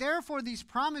 having therefore these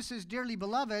promises, dearly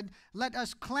beloved, let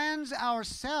us cleanse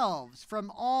ourselves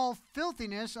from all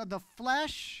filthiness of the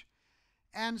flesh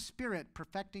and spirit,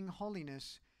 perfecting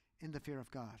holiness in the fear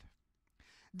of God.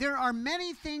 There are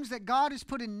many things that God has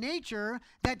put in nature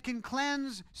that can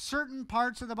cleanse certain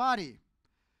parts of the body.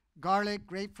 Garlic,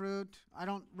 grapefruit. I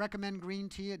don't recommend green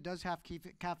tea. It does have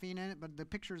caffeine in it, but the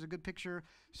picture is a good picture,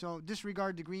 so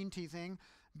disregard the green tea thing.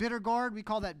 Bitter gourd, we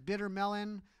call that bitter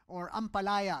melon, or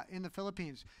ampalaya in the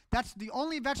Philippines. That's the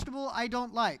only vegetable I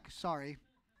don't like, sorry.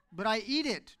 But I eat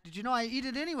it. Did you know I eat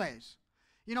it anyways?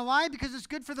 You know why? Because it's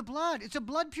good for the blood. It's a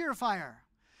blood purifier.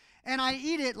 And I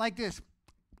eat it like this.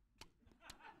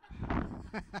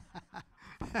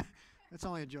 That's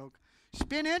only a joke.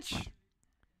 Spinach,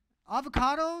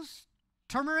 avocados,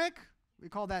 turmeric. We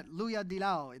call that luya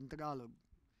dilaw in Tagalog.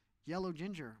 Yellow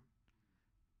ginger.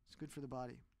 It's good for the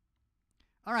body.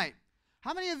 All right.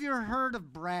 How many of you have heard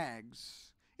of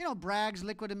Bragg's? You know, Bragg's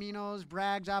liquid aminos,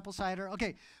 Bragg's apple cider.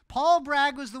 Okay, Paul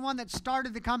Bragg was the one that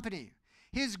started the company.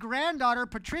 His granddaughter,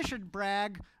 Patricia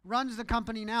Bragg, runs the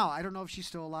company now. I don't know if she's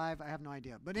still alive. I have no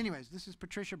idea. But anyways, this is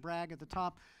Patricia Bragg at the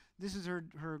top. This is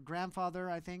her grandfather,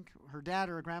 I think. Her dad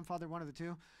or her grandfather, one of the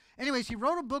two. Anyways, he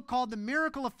wrote a book called The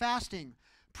Miracle of Fasting,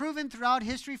 proven throughout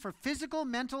history for physical,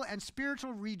 mental, and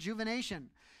spiritual rejuvenation.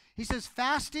 He says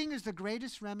fasting is the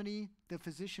greatest remedy, the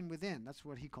physician within. That's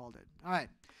what he called it. All right.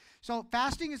 So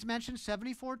fasting is mentioned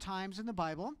 74 times in the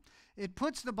Bible. It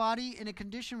puts the body in a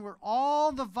condition where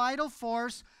all the vital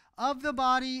force of the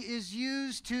body is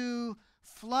used to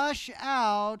flush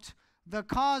out the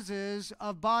causes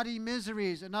of body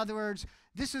miseries. In other words,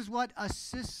 this is what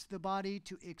assists the body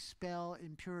to expel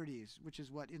impurities, which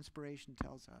is what inspiration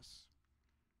tells us.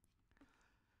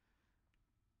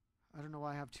 I don't know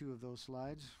why I have two of those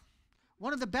slides.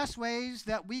 One of the best ways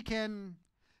that we can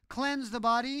cleanse the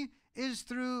body is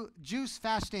through juice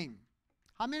fasting.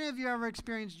 How many of you ever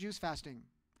experienced juice fasting?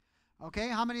 Okay,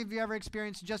 how many of you ever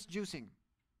experienced just juicing?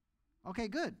 Okay,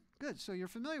 good. So you're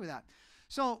familiar with that.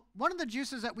 So one of the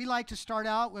juices that we like to start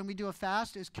out when we do a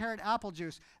fast is carrot apple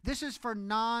juice. This is for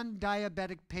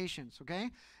non-diabetic patients,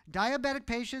 okay? Diabetic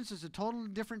patients is a totally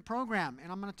different program,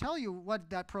 and I'm going to tell you what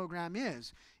that program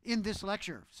is in this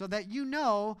lecture so that you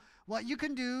know what you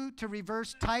can do to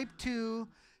reverse type 2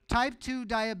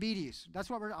 diabetes. That's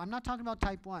what I'm not talking about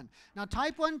type 1. Now,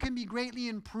 type 1 can be greatly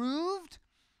improved,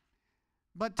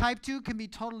 but type 2 can be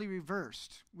totally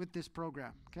reversed with this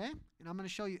program, okay? And I'm going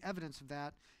to show you evidence of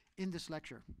that in this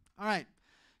lecture. All right.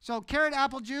 So carrot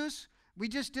apple juice, we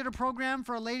just did a program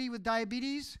for a lady with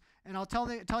diabetes, and I'll tell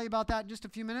you about that in just a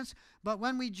few minutes. But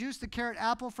when we juiced the carrot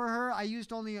apple for her, I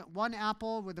used only one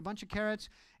apple with a bunch of carrots,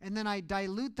 and then I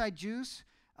dilute that juice,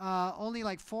 only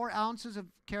like 4 ounces of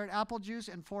carrot apple juice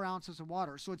and 4 ounces of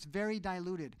water. So it's very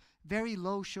diluted, very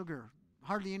low sugar,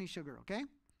 hardly any sugar, okay?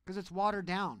 Because it's watered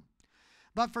down.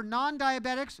 But for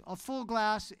non-diabetics, a full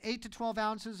glass, 8 to 12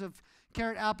 ounces of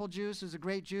carrot apple juice is a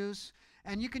great juice.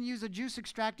 And you can use a juice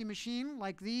extracting machine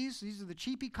like these. These are the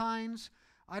cheapy kinds.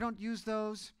 I don't use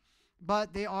those,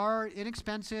 but they are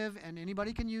inexpensive and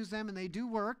anybody can use them and they do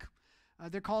work.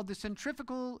 They're called the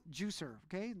centrifugal juicer,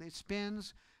 okay? It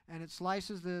spins and it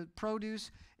slices the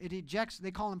produce. It ejects,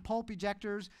 they call them pulp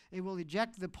ejectors. It will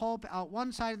eject the pulp out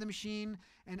one side of the machine,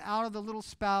 and out of the little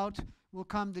spout will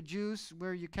come the juice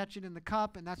where you catch it in the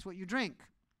cup, and that's what you drink.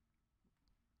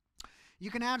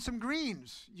 You can add some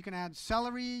greens. You can add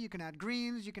celery, you can add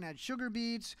greens, you can add sugar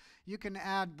beets, you can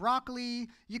add broccoli,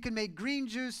 you can make green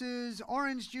juices,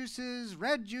 orange juices,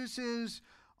 red juices,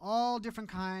 all different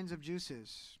kinds of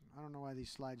juices. I don't know why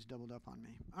these slides doubled up on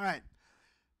me. All right.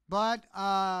 But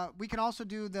we can also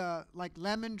do the like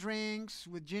lemon drinks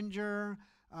with ginger.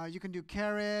 You can do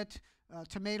carrot,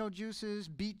 tomato juices,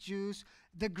 beet juice.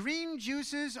 The green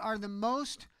juices are the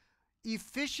most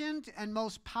efficient and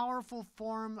most powerful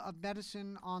form of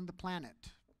medicine on the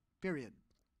planet, period.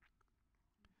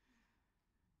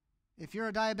 If you're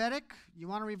a diabetic, you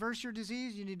want to reverse your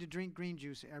disease, you need to drink green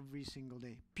juice every single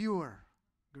day. Pure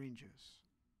green juice.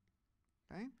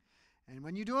 Okay? And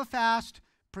when you do a fast,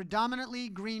 predominantly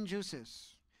green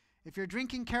juices. If you're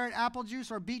drinking carrot apple juice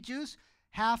or beet juice,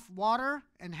 half water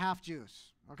and half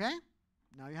juice. Okay?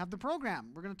 Now you have the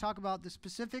program. We're going to talk about the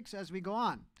specifics as we go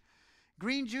on.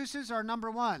 Green juices are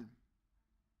number one.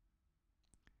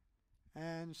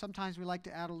 And sometimes we like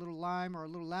to add a little lime or a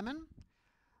little lemon.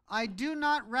 I do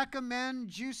not recommend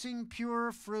juicing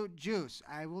pure fruit juice.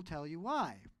 I will tell you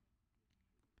why.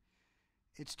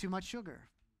 It's too much sugar.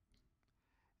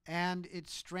 And it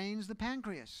strains the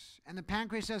pancreas. And the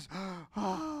pancreas says,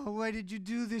 oh, why did you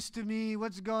do this to me?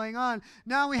 What's going on?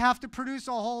 Now we have to produce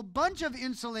a whole bunch of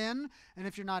insulin. And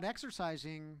if you're not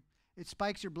exercising, it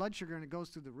spikes your blood sugar and it goes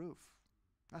through the roof.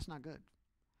 That's not good.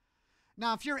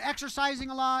 Now, if you're exercising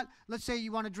a lot, let's say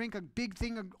you want to drink a big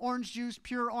thing of orange juice,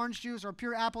 pure orange juice or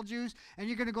pure apple juice, and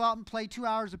you're going to go out and play 2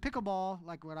 hours of pickleball,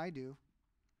 like what I do,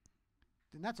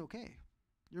 then that's okay.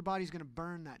 Your body's going to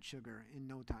burn that sugar in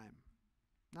no time.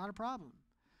 Not a problem.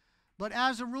 But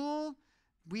as a rule,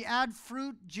 we add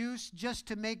fruit juice just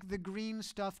to make the green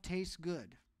stuff taste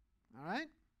good. All right?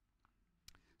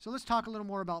 So let's talk a little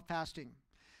more about fasting.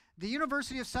 The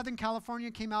University of Southern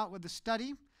California came out with a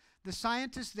study. The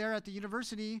scientists there at the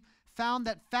university found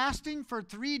that fasting for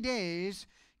 3 days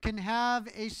can have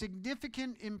a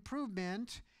significant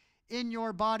improvement in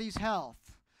your body's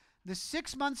health. The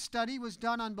 6-month study was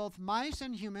done on both mice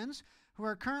and humans who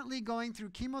are currently going through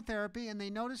chemotherapy, and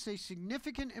they noticed a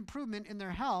significant improvement in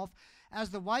their health as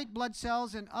the white blood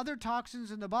cells and other toxins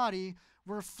in the body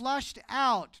were flushed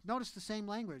out. Notice the same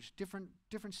language, different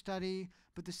study,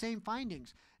 but the same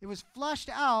findings. It was flushed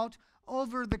out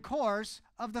over the course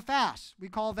of the fast. We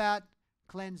call that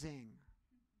cleansing.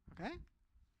 Okay?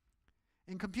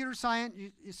 In computer science,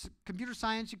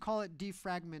 you call it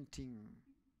defragmenting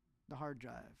the hard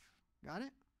drive. Got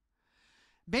it?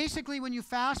 Basically, when you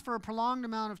fast for a prolonged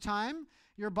amount of time,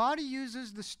 your body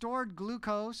uses the stored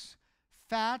glucose,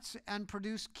 fats, and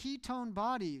produce ketone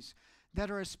bodies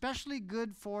that are especially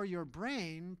good for your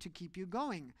brain to keep you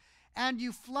going. And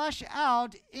you flush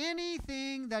out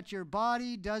anything that your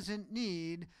body doesn't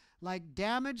need, like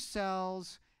damaged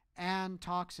cells and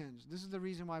toxins. This is the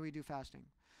reason why we do fasting.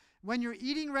 When you're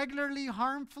eating regularly,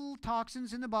 harmful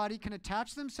toxins in the body can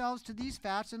attach themselves to these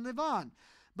fats and live on.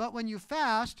 But when you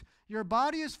fast, your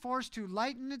body is forced to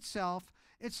lighten itself.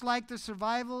 It's like the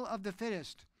survival of the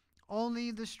fittest.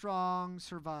 Only the strong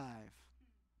survive.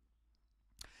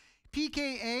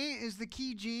 PKA is the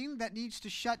key gene that needs to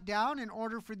shut down in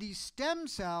order for these stem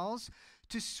cells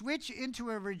to switch into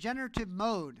a regenerative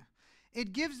mode.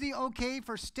 It gives the okay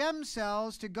for stem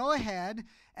cells to go ahead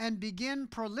and begin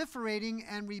proliferating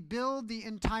and rebuild the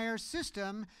entire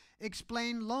system,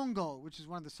 explained Longo, which is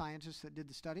one of the scientists that did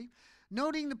the study,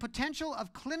 noting the potential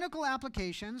of clinical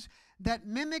applications that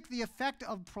mimic the effect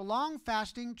of prolonged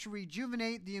fasting to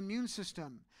rejuvenate the immune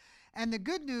system. And the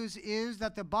good news is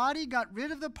that the body got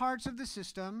rid of the parts of the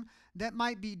system that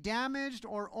might be damaged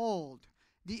or old,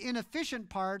 the inefficient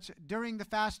parts during the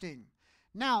fasting.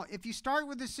 Now, if you start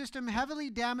with a system heavily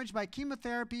damaged by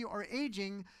chemotherapy or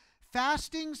aging,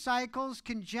 fasting cycles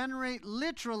can generate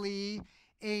literally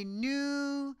a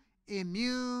new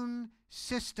immune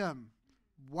system.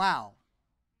 Wow.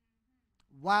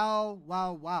 Wow,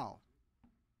 wow, wow.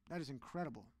 That is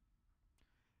incredible.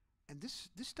 And this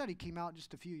study came out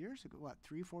just a few years ago, what,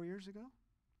 3 or 4 years ago?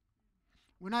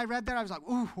 When I read that, I was like,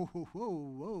 ooh, whoa, whoa, whoa,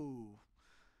 whoa.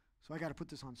 So I got to put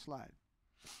this on slide.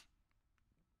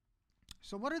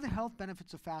 So what are the health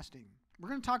benefits of fasting? We're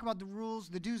going to talk about the rules,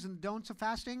 the do's and don'ts of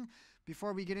fasting.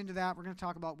 Before we get into that, we're going to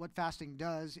talk about what fasting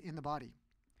does in the body.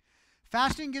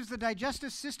 Fasting gives the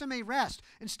digestive system a rest.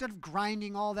 Instead of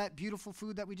grinding all that beautiful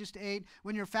food that we just ate,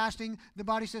 when you're fasting, the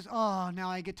body says, oh, now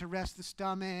I get to rest the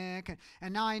stomach,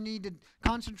 and now I need to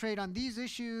concentrate on these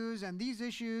issues and these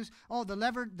issues. Oh, the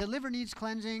liver needs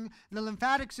cleansing. The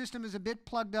lymphatic system is a bit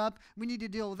plugged up. We need to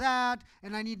deal with that,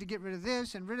 and I need to get rid of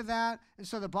this and rid of that. And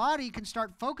so the body can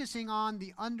start focusing on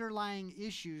the underlying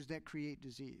issues that create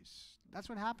disease. That's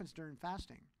what happens during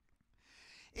fasting.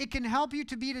 It can help you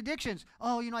to beat addictions.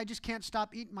 Oh, I just can't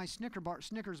stop eating my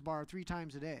Snickers bar 3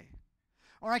 times a day.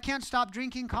 Or I can't stop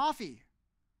drinking coffee.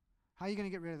 How are you going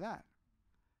to get rid of that?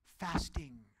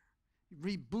 Fasting.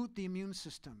 Reboot the immune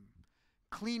system.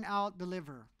 Clean out the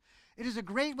liver. It is a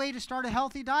great way to start a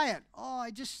healthy diet. Oh,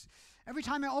 every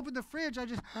time I open the fridge, I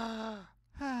just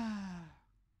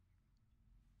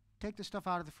take the stuff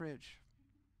out of the fridge.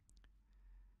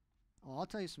 Oh, I'll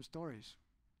tell you some stories.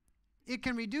 It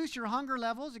can reduce your hunger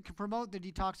levels. It can promote the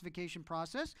detoxification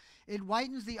process. It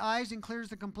whitens the eyes and clears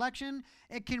the complexion.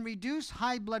 It can reduce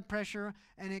high blood pressure,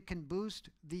 and it can boost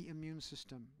the immune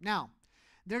system. Now,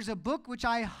 there's a book which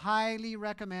I highly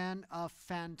recommend, a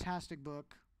fantastic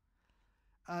book,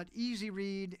 an easy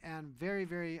read and very,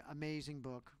 very amazing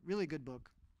book, really good book.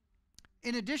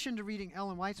 In addition to reading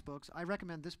Ellen White's books, I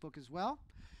recommend this book as well.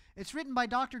 It's written by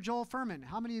Dr. Joel Fuhrman.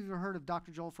 How many of you have heard of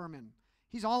Dr. Joel Fuhrman?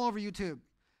 He's all over YouTube.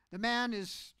 The man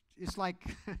is like,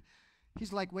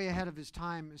 he's like way ahead of his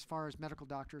time as far as medical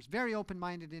doctors. Very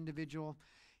open-minded individual.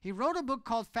 He wrote a book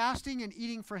called Fasting and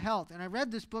Eating for Health. And I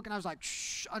read this book and I was like,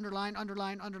 shh, underline,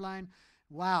 underline, underline.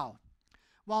 Wow.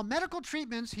 While medical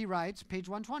treatments, he writes, page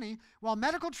 120, while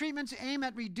medical treatments aim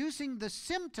at reducing the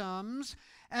symptoms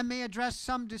and may address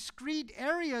some discrete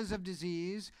areas of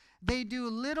disease, they do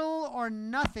little or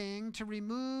nothing to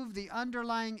remove the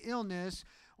underlying illness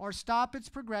or stop its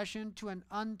progression to an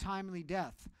untimely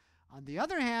death. On the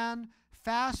other hand,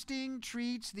 fasting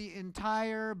treats the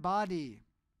entire body.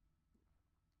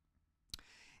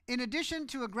 In addition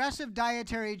to aggressive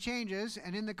dietary changes,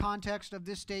 and in the context of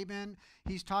this statement,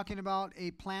 he's talking about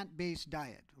a plant-based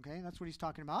diet. Okay, that's what he's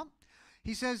talking about.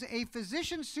 He says a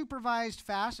physician-supervised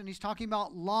fast, and he's talking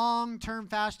about long-term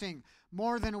fasting,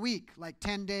 more than a week, like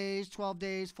 10 days, 12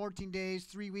 days, 14 days,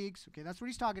 3 weeks. Okay, that's what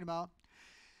he's talking about.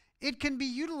 It can be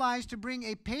utilized to bring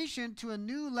a patient to a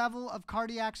new level of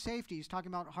cardiac safety. He's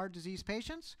talking about heart disease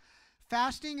patients.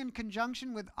 Fasting in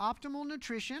conjunction with optimal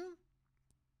nutrition.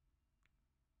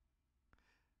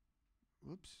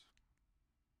 Whoops.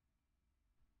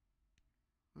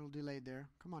 A little delayed there.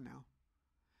 Come on now.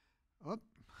 Oh.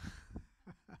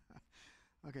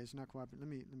 Okay, it's not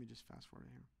cooperating. Let me just fast forward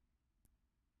here.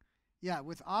 Yeah,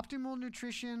 with optimal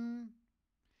nutrition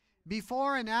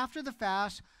before and after the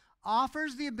fast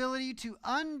offers the ability to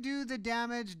undo the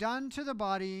damage done to the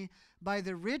body by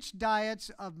the rich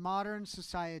diets of modern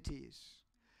societies.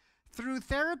 Through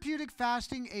therapeutic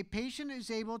fasting, a patient is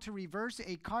able to reverse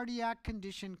a cardiac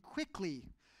condition quickly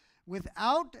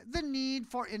without the need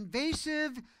for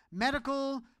invasive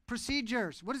medical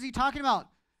procedures. What is he talking about?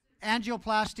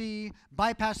 Angioplasty,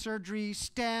 bypass surgery,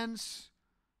 stents.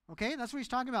 Okay, that's what he's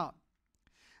talking about.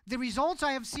 The results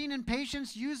I have seen in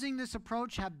patients using this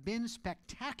approach have been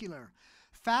spectacular.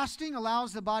 Fasting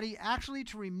allows the body actually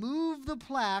to remove the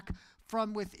plaque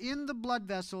from within the blood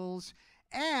vessels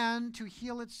and to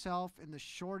heal itself in the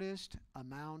shortest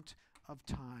amount of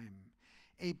time.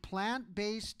 A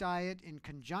plant-based diet in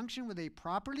conjunction with a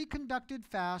properly conducted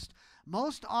fast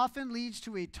most often leads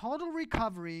to a total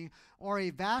recovery or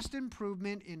a vast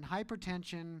improvement in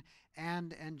hypertension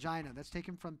and angina. That's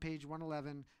taken from page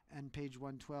 111 and page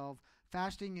 112.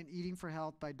 Fasting and Eating for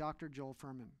Health by Dr. Joel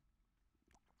Fuhrman.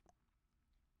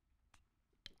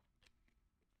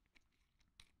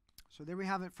 So there we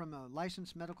have it from a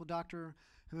licensed medical doctor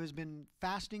who has been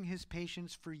fasting his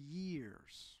patients for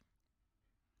years.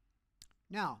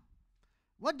 Now,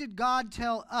 what did God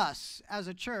tell us as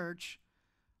a church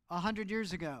 100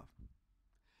 years ago?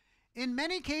 In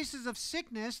many cases of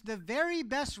sickness, the very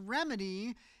best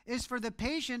remedy is for the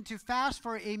patient to fast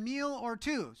for a meal or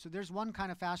two. So there's one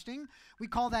kind of fasting. We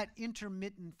call that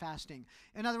intermittent fasting.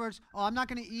 In other words, I'm not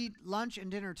going to eat lunch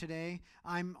and dinner today.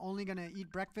 I'm only going to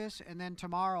eat breakfast, and then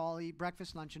tomorrow I'll eat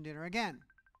breakfast, lunch, and dinner again.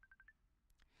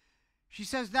 She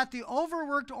says that the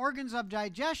overworked organs of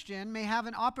digestion may have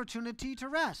an opportunity to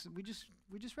rest. We just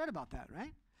read about that,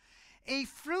 right? A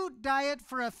fruit diet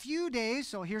for a few days.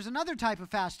 So here's another type of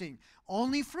fasting.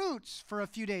 Only fruits for a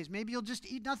few days. Maybe you'll just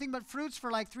eat nothing but fruits for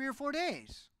like 3 or 4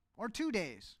 days or 2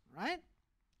 days, right?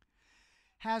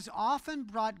 Has often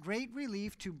brought great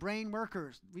relief to brain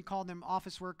workers. We call them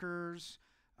office workers,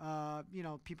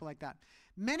 people like that.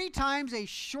 Many times a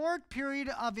short period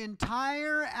of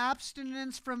entire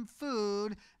abstinence from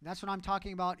food, that's what I'm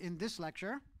talking about in this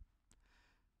lecture.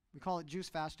 We call it juice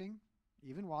fasting,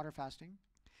 even water fasting.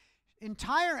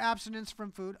 Entire abstinence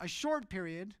from food, a short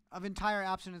period of entire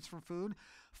abstinence from food,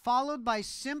 followed by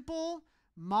simple,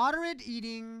 moderate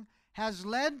eating, has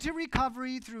led to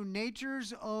recovery through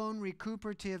nature's own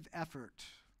recuperative effort.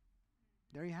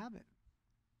 There you have it.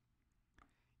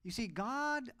 You see,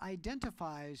 God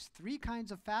identifies 3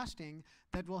 kinds of fasting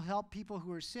that will help people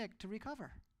who are sick to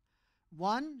recover.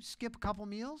 1, skip a couple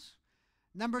meals.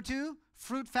 Number 2,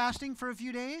 fruit fasting for a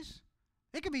few days.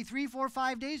 It could be 3, 4,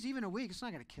 5 days, even a week. It's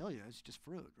not going to kill you. It's just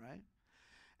fruit, right?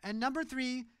 And number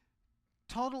 3,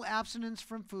 total abstinence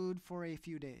from food for a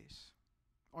few days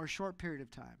or a short period of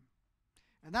time.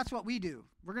 And that's what we do.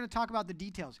 We're going to talk about the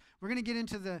details. We're going to get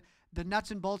into the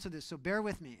nuts and bolts of this, so bear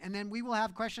with me. And then we will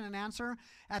have question and answer.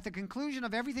 At the conclusion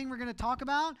of everything we're going to talk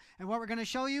about and what we're going to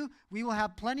show you, we will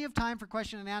have plenty of time for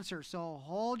question and answer. So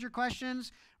hold your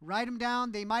questions, write them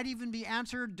down. They might even be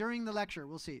answered during the lecture.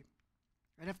 We'll see.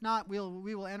 And if not, we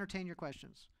will entertain your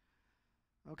questions.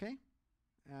 Okay?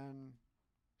 And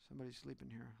somebody's sleeping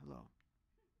here. Hello.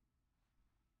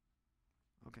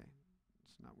 Okay.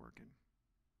 It's not working.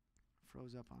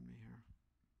 Froze up on me here.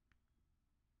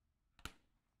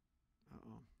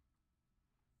 Uh-oh.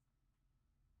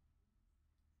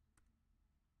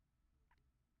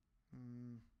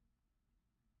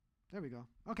 There we go.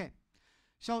 Okay.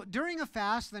 So during a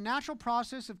fast, the natural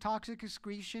process of toxic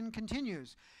excretion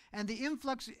continues, and the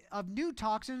influx of new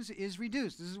toxins is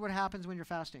reduced. This is what happens when you're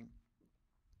fasting.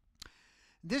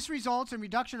 This results in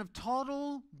reduction of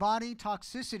total body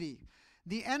toxicity.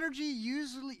 The energy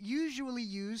usually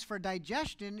used for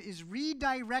digestion is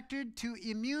redirected to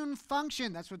immune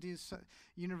function. That's what the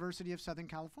University of Southern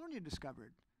California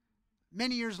discovered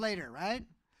many years later, right?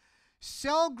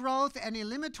 Cell growth and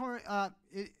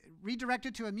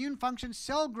redirected to immune function,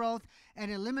 cell growth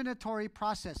and eliminatory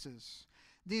processes.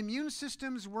 The immune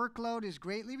system's workload is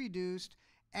greatly reduced,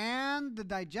 and the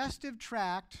digestive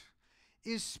tract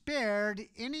is spared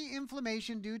any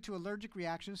inflammation due to allergic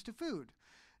reactions to food.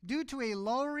 Due to a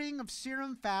lowering of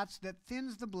serum fats that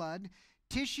thins the blood,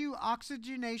 tissue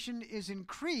oxygenation is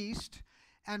increased,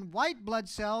 and white blood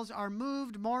cells are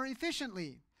moved more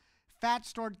efficiently.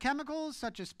 Fat-stored chemicals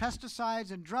such as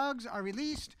pesticides and drugs are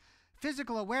released.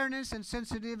 Physical awareness and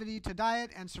sensitivity to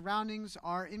diet and surroundings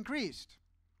are increased.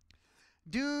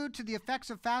 Due to the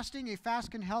effects of fasting, a fast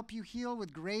can help you heal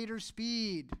with greater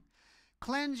speed.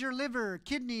 Cleanse your liver,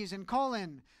 kidneys, and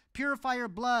colon. Purify your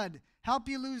blood. Help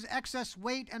you lose excess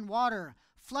weight and water.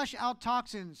 Flush out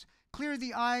toxins. Clear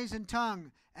the eyes and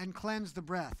tongue. And cleanse the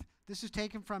breath. This is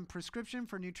taken from Prescription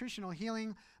for Nutritional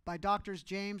Healing by Drs.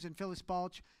 James and Phyllis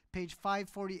Balch, page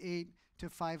 548 to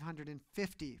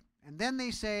 550. And then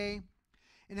they say,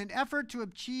 in an effort to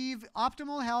achieve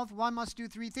optimal health, one must do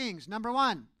three things. Number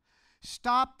one,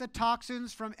 stop the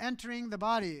toxins from entering the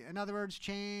body. In other words,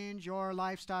 change your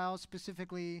lifestyle,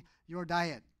 specifically your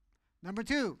diet. Number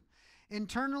two,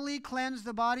 internally cleanse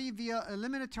the body via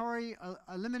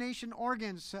elimination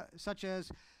organs such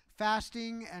as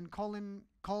fasting and colon,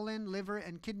 liver,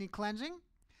 and kidney cleansing.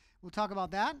 We'll talk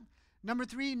about that. Number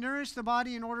three, nourish the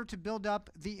body in order to build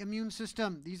up the immune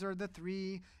system. These are the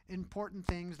three important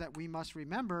things that we must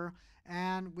remember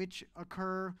and which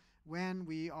occur when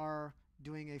we are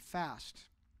doing a fast.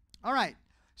 All right,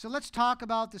 so let's talk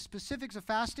about the specifics of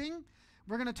fasting.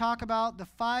 We're going to talk about the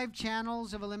 5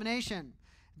 channels of elimination.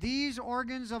 These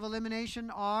organs of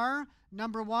elimination are,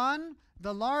 number one,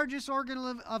 the largest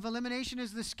organ of elimination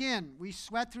is the skin. We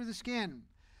sweat through the skin.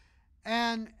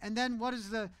 And then what is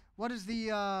the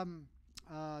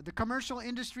commercial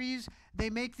industries? They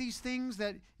make these things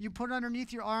that you put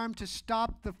underneath your arm to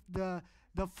stop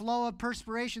the flow of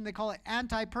perspiration. They call it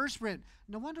antiperspirant.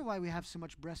 No wonder why we have so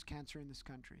much breast cancer in this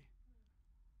country.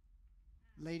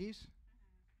 Ladies?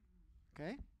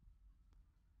 Okay?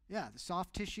 Yeah, the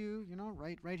soft tissue, you know,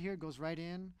 right here goes right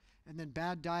in. And then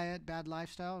bad diet, bad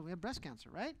lifestyle, we have breast cancer,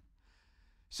 right?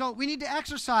 So we need to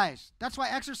exercise. That's why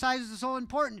exercise is so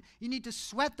important. You need to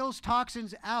sweat those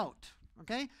toxins out,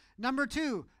 okay? Number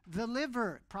two, the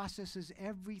liver processes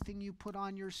everything you put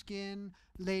on your skin,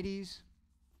 ladies.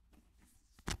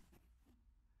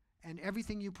 And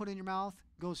everything you put in your mouth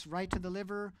goes right to the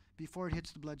liver before it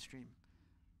hits the bloodstream.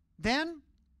 Then,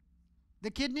 the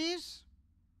kidneys,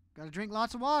 got to drink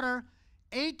lots of water,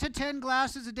 8 to 10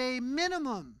 glasses a day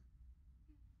minimum.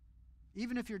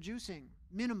 Even if you're juicing,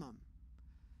 minimum.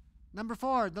 Number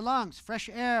 4, the lungs, fresh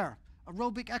air,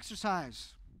 aerobic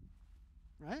exercise,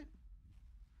 right?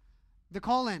 The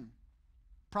colon,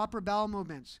 proper bowel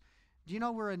movements. Do you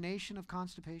know we're a nation of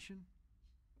constipation?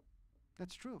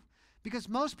 That's true. Because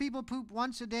most people poop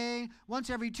once a day, once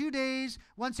every 2 days,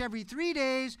 once every 3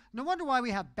 days. No wonder why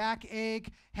we have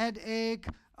backache, headache,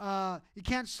 you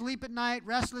can't sleep at night,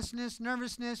 restlessness,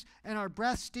 nervousness, and our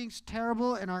breath stinks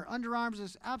terrible, and our underarms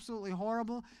is absolutely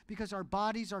horrible because our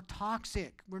bodies are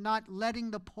toxic. We're not letting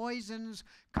the poisons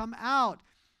come out.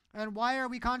 And why are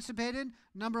we constipated?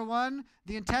 Number one,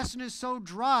 the intestine is so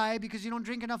dry because you don't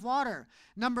drink enough water.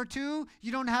 Number two,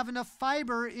 you don't have enough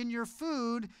fiber in your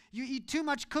food. You eat too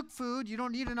much cooked food. You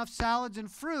don't eat enough salads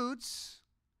and fruits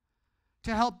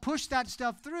to help push that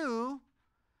stuff through.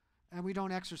 And we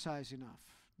don't exercise enough.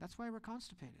 That's why we're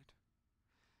constipated.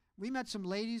 We met some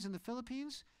ladies in the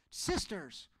Philippines,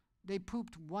 sisters. They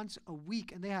pooped once a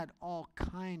week, and they had all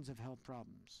kinds of health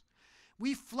problems.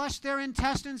 We flushed their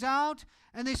intestines out,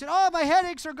 and they said, oh, my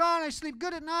headaches are gone. I sleep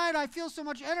good at night. I feel so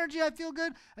much energy. I feel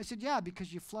good. I said, yeah,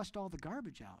 because you flushed all the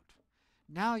garbage out.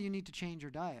 Now you need to change your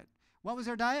diet. What was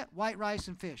their diet? White rice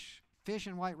and fish. Fish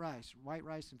and white rice. White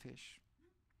rice and fish.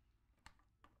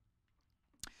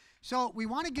 So we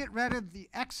want to get rid of the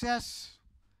excess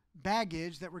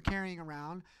baggage that we're carrying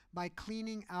around by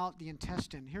cleaning out the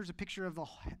intestine. Here's a picture of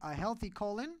a healthy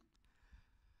colon.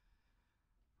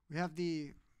 We have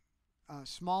the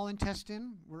small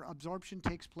intestine where absorption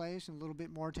takes place and a little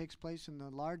bit more takes place in the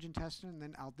large intestine and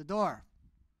then out the door.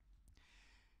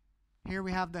 Here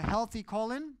we have the healthy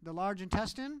colon, the large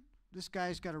intestine. This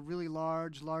guy's got a really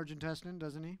large intestine,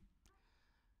 doesn't he?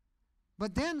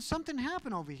 But then something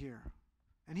happened over here.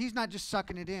 And he's not just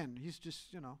sucking it in. He's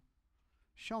just,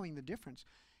 showing the difference.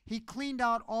 He cleaned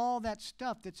out all that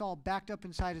stuff that's all backed up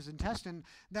inside his intestine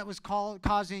that was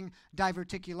causing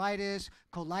diverticulitis,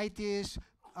 colitis,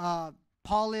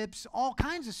 polyps, all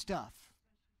kinds of stuff.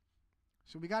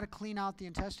 So we got to clean out the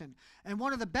intestine. And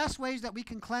one of the best ways that we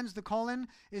can cleanse the colon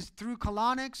is through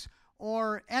colonics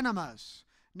or enemas.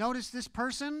 Notice this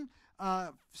person,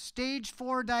 stage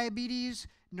 4 diabetes,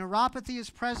 neuropathy is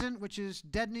present, which is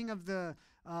deadening of the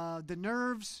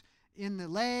nerves in the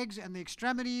legs and the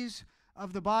extremities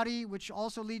of the body, which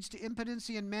also leads to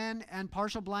impotency in men and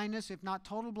partial blindness, if not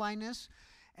total blindness.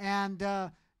 And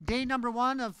day number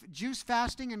 1 of juice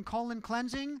fasting and colon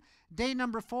cleansing. Day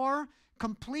number 4,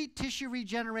 complete tissue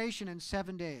regeneration in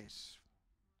 7 days.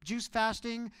 Juice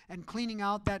fasting and cleaning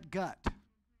out that gut.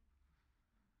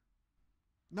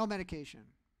 No medication.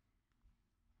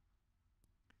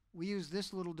 We use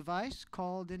this little device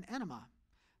called an enema.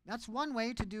 That's one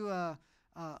way to do a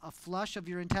flush of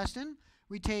your intestine.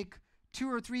 We take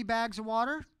 2 or 3 bags of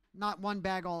water, not one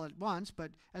bag all at once,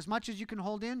 but as much as you can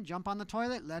hold in, jump on the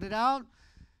toilet, let it out,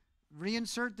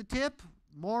 reinsert the tip,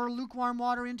 more lukewarm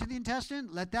water into the intestine,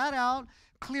 let that out,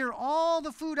 clear all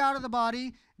the food out of the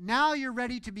body. Now you're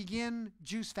ready to begin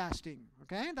juice fasting.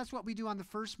 Okay? That's what we do on the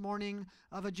first morning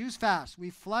of a juice fast. We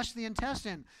flush the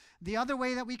intestine. The other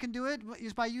way that we can do it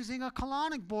is by using a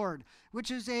colonic board,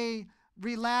 which is a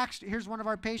relaxed, here's one of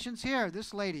our patients here,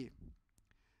 this lady.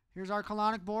 Here's our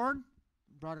colonic board.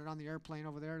 Brought it on the airplane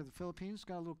over there to the Philippines. It's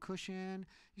got a little cushion.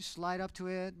 You slide up to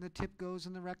it, and the tip goes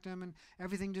in the rectum, and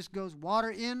everything just goes water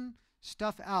in,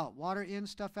 stuff out. Water in,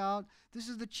 stuff out. This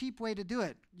is the cheap way to do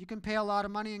it. You can pay a lot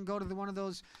of money and go to one of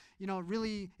those,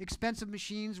 really expensive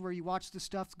machines where you watch the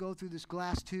stuff go through this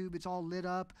glass tube. It's all lit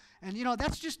up. And,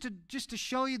 that's just to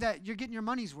show you that you're getting your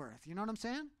money's worth. You know what I'm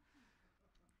saying?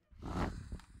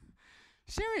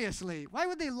 Seriously, why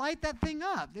would they light that thing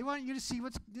up? They want you to see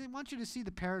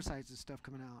the parasites and stuff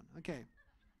coming out. Okay.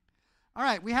 All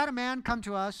right, we had a man come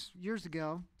to us years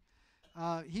ago.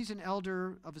 He's an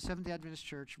elder of a Seventh-day Adventist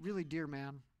church, really dear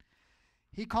man.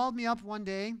 He called me up one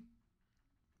day,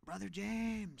 Brother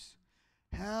James,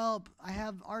 help, I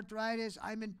have arthritis,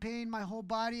 I'm in pain, my whole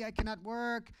body, I cannot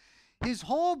work. His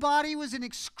whole body was in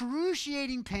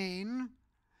excruciating pain.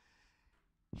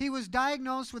 He was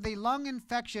diagnosed with a lung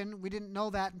infection. We didn't know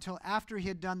that until after he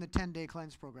had done the 10-day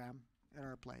cleanse program at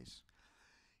our place.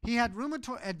 He had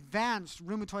advanced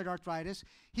rheumatoid arthritis.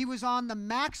 He was on the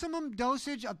maximum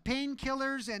dosage of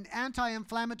painkillers and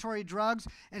anti-inflammatory drugs,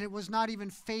 and it was not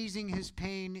even phasing his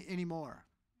pain anymore.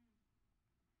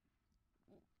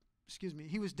 Excuse me.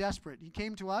 He was desperate. He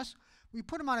came to us. We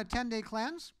put him on a 10-day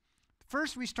cleanse.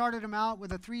 First, we started him out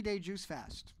with a 3-day juice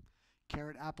fast.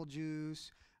 Carrot apple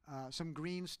juice, some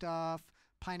green stuff,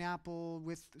 pineapple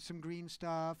with some green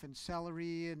stuff, and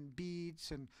celery and beets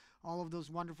and all of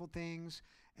those wonderful things.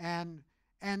 And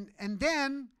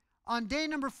then on day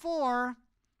number 4,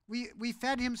 we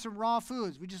fed him some raw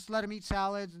foods. We just let him eat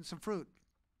salads and some fruit.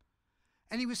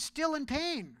 And he was still in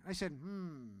pain. I said,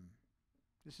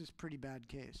 this is a pretty bad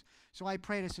case. So I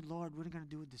prayed. I said, Lord, what are you going to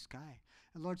do with this guy?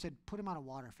 And the Lord said, put him on a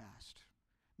water fast.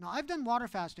 Now, I've done water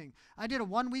fasting. I did a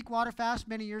 1-week water fast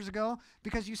many years ago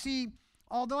because, you see,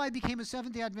 although I became a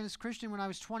Seventh-day Adventist Christian when I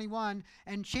was 21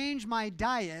 and changed my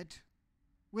diet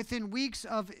within weeks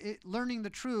of learning the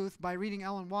truth by reading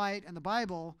Ellen White and the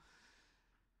Bible,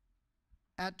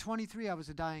 at 23 I was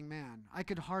a dying man. I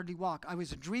could hardly walk. I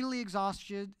was adrenally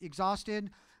exhausted.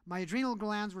 My adrenal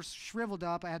glands were shriveled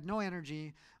up. I had no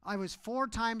energy. I was 4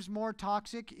 times more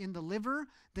toxic in the liver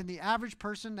than the average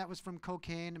person that was from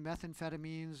cocaine and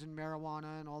methamphetamines and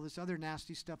marijuana and all this other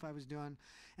nasty stuff I was doing.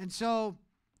 And so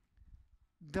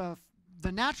the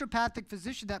naturopathic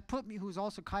physician that put me, who was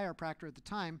also a chiropractor at the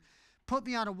time, put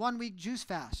me on a 1-week juice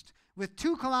fast with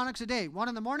 2 colonics a day, 1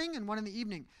 in the morning and 1 in the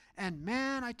evening. And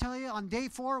man, I tell you, on day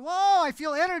 4, whoa, I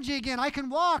feel energy again. I can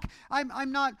walk. I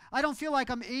don't feel like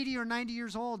I'm 80 or 90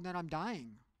 years old and that I'm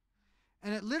dying.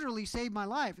 And it literally saved my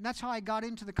life. And that's how I got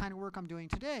into the kind of work I'm doing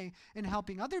today in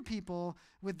helping other people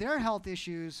with their health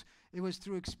issues. It was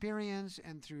through experience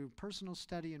and through personal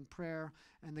study and prayer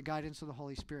and the guidance of the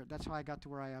Holy Spirit. That's how I got to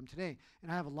where I am today.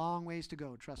 And I have a long ways to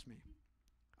go, trust me.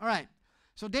 All right.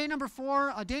 So day number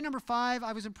 5,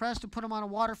 I was impressed to put him on a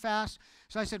water fast.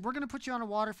 So I said, we're going to put you on a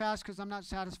water fast because I'm not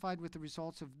satisfied with the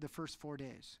results of the first 4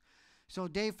 days. So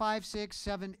day 5, 6,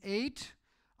 7, 8,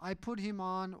 I put him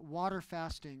on water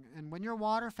fasting. And when you're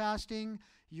water fasting,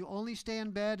 you only stay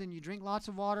in bed and you drink lots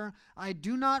of water. I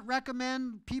do not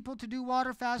recommend people to do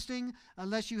water fasting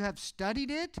unless you have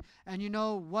studied it and you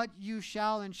know what you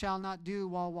shall and shall not do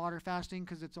while water fasting,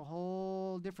 because it's a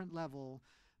whole different level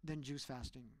than juice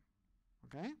fasting.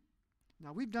 Okay?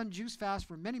 Now, we've done juice fast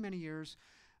for many, many years.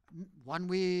 1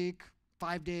 week,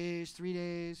 5 days, 3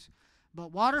 days.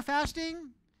 But water fasting,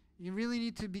 you really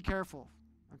need to be careful.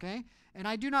 Okay? And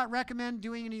I do not recommend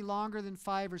doing any longer than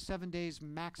 5 or 7 days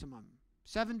maximum.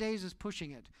 7 days is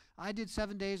pushing it. I did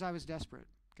 7 days. I was desperate.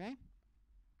 Okay?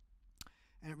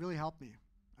 And it really helped me.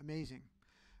 Amazing.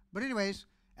 But anyways,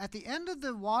 at the end of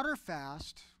the water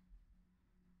fast,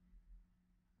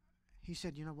 he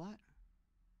said, you know what?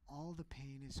 All the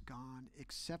pain is gone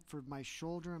except for my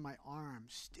shoulder and my arm.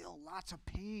 Still lots of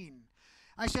pain.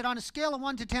 I said, on a scale of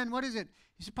 1 to 10, what is it?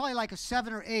 He said, probably like a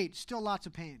 7 or 8. Still lots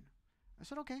of pain. I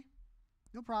said, okay,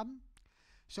 no problem.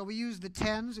 So we use the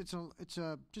TENS. It's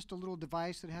just a little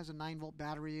device that has a 9-volt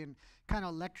battery and kind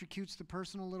of electrocutes the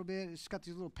person a little bit. It's got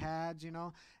these little pads, you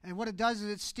know. And what it does is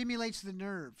it stimulates the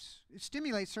nerves. It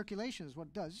stimulates circulation is what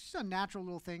it does. It's just a natural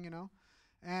little thing, you know.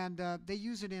 And they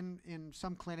use it in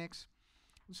some clinics.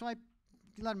 And so I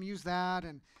let them use that.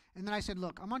 And then I said,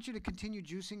 look, I want you to continue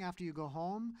juicing after you go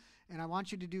home. And I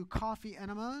want you to do coffee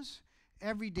enemas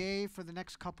every day for the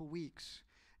next couple weeks.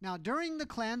 Now, during the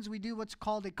cleanse, we do what's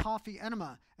called a coffee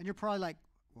enema. And you're probably like,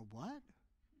 well, what?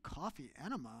 Coffee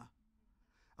enema?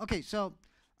 Okay, so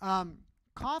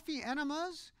coffee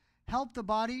enemas help the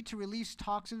body to release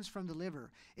toxins from the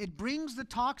liver. It brings the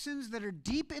toxins that are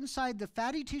deep inside the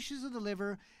fatty tissues of the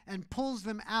liver and pulls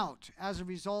them out as a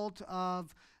result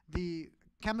of the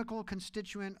chemical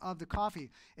constituent of the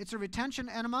coffee. It's a retention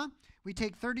enema. We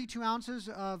take 32 ounces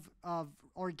of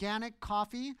organic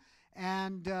coffee,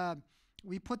 and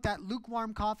we put that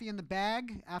lukewarm coffee in the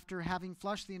bag after having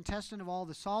flushed the intestine of all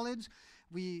the solids.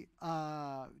 We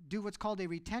do what's called a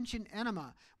retention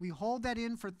enema. We hold that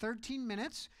in for 13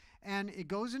 minutes, and it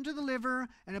goes into the liver,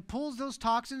 and it pulls those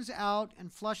toxins out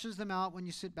and flushes them out when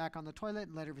you sit back on the toilet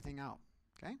and let everything out.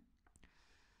 Okay?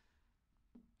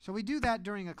 So we do that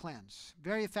during a cleanse.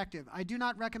 Very effective. I do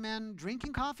not recommend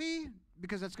drinking coffee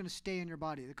because that's going to stay in your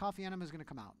body. The coffee enema is going to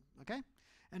come out. Okay?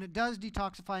 And it does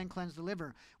detoxify and cleanse the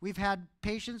liver. We've had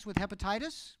patients with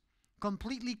hepatitis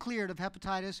completely cleared of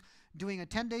hepatitis doing a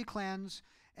 10-day cleanse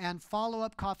and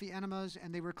follow-up coffee enemas,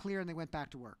 and they were clear and they went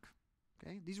back to work.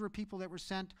 Okay? These were people that were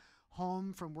sent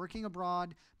home from working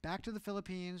abroad back to the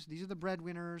Philippines. These are the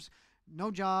breadwinners, no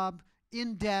job,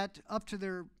 in debt, up to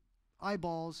their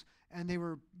eyeballs, and they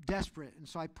were desperate. And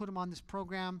so I put them on this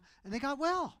program, and they got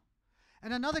well.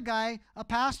 And another guy, a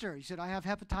pastor, he said, I have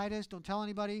hepatitis, don't tell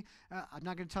anybody. I'm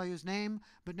not going to tell you his name,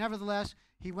 but nevertheless,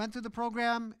 he went through the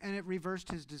program, and it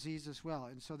reversed his disease as well.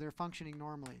 And so they're functioning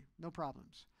normally, no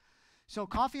problems. So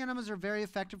coffee enemas are very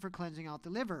effective for cleansing out the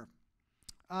liver.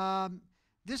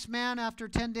 This man, after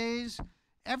 10 days,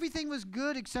 everything was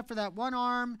good except for that one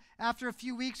arm. After a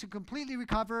few weeks, he completely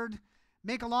recovered.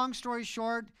 Make a long story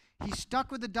short, he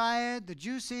stuck with the diet, the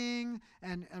juicing,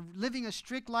 and living a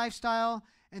strict lifestyle.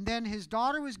 And then his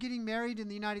daughter was getting married in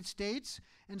the United States.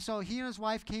 And so he and his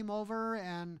wife came over,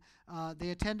 and they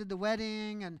attended the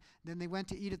wedding. And then they went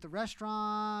to eat at the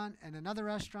restaurant, and another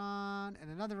restaurant,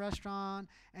 and another restaurant.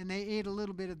 And they ate a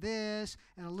little bit of this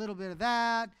and a little bit of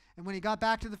that. And when he got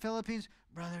back to the Philippines,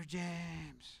 Brother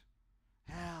James,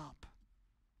 help.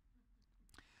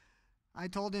 I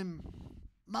told him,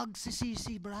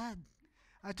 magsisisi, Brad.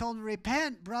 I told him,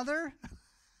 repent, brother.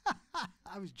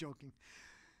 I was joking.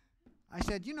 I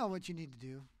said, you know what you need to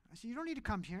do. I said, you don't need to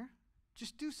come here.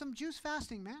 Just do some juice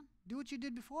fasting, man. Do what you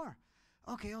did before.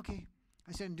 Okay.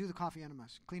 I said, and do the coffee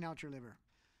enemas. Clean out your liver.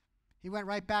 He went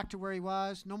right back to where he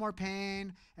was. No more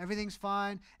pain. Everything's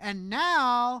fine. And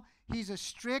now he's a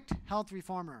strict health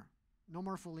reformer. No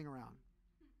more fooling around.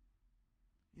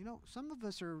 You know, some of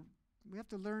us we have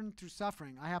to learn through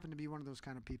suffering. I happen to be one of those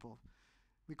kind of people.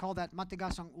 We call that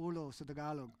matigas ang ulo sa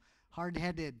Tagalog.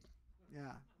 Hard-headed.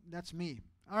 Yeah, that's me.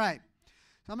 All right.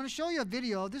 So I'm going to show you a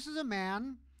video. This is a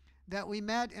man that we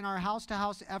met in our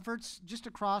house-to-house efforts just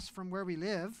across from where we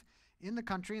live in the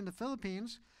country, in the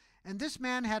Philippines. And this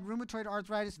man had rheumatoid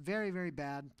arthritis, very, very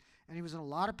bad, and he was in a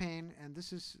lot of pain. And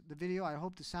this is the video. I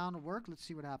hope the sound will work. Let's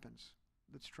see what happens.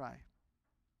 Let's try.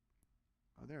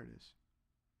 Oh, there it is.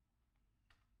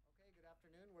 Okay, good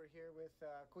afternoon. We're here with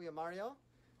Kuya Mario.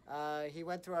 He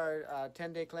went through our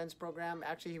 10-day cleanse program.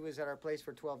 Actually, he was at our place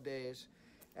for 12 days.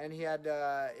 And he had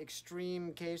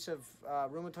extreme case of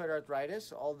rheumatoid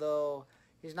arthritis, although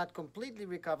he's not completely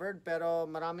recovered, pero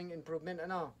maraming improvement.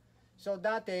 Ano? So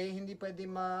dati, hindi pwede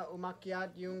umakyat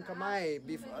yung kamay.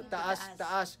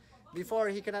 Taas. Before,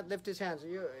 he cannot lift his hands.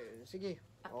 Sige.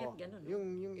 Oh,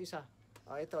 yung isa.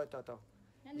 Oh, ito.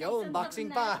 Yung boxing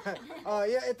pa. Oh,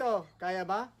 ito. Kaya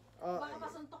ba?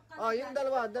 Oh, yung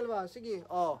dalawa. Sige.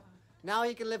 Oh. Now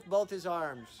he can lift both his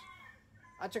arms.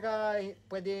 At saka,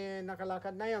 pwede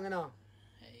nakalakad na yung ano?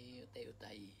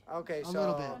 Okay, so... A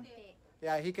little bit.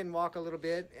 Yeah, he can walk a little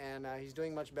bit and he's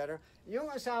doing much better. Yung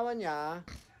asawa niya,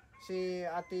 si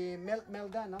Ate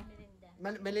Melda, no?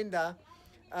 Melinda,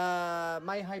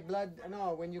 may high blood,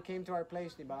 when you came to our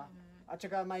place, di ba? At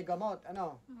saka may gamot,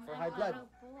 for high blood.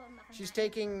 She's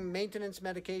taking maintenance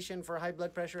medication for high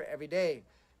blood pressure every day.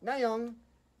 Ngayon,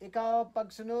 ikaw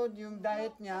pagsunod yung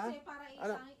diet niya,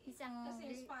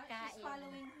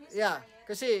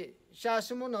 kasi siya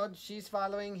sumunod, she's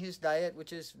following his diet,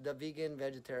 which is the vegan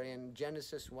vegetarian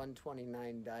Genesis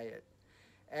 129 diet.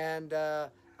 And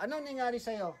ano nangyari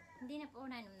sa'yo? Hindi na po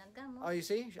nainom ng gamot. Oh, you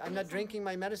see? I'm not drinking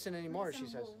my medicine anymore, she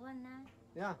says.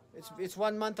 Yeah, it's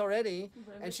 1 month already,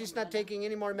 and she's not taking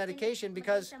any more medication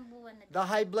because the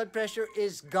high blood pressure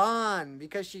is gone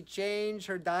because she changed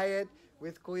her diet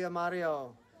with Kuya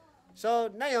Mario.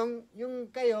 So, na yung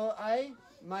kayo ay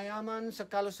mayaman sa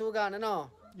kalusugan,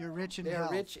 ano? You're rich in They health.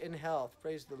 are rich in health.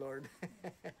 Praise the Lord.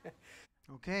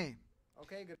 Okay.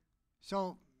 Okay, good.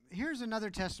 So here's another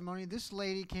testimony. This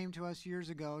lady came to us years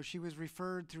ago. She was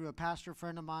referred through a pastor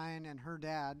friend of mine and her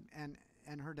dad and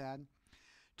her dad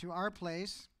to our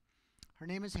place. Her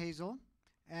name is Hazel,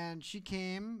 and she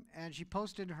came and she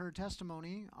posted her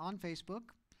testimony on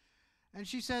Facebook. And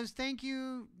she says, "Thank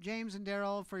you, James and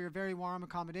Daryl, for your very warm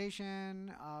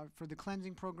accommodation, for the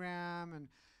cleansing program, and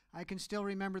I can still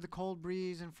remember the cold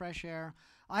breeze and fresh air.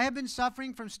 I have been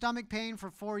suffering from stomach pain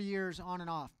for 4 years on and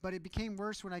off, but it became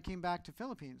worse when I came back to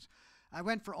Philippines. I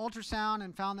went for ultrasound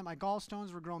and found that my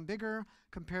gallstones were growing bigger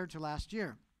compared to last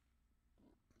year.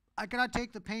 I cannot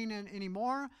take the pain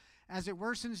anymore as it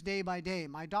worsens day by day.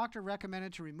 My doctor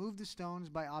recommended to remove the stones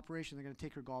by operation." They're going to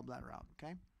take her gallbladder out,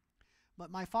 okay? "But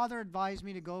my father advised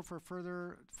me to go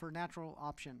for natural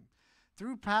option.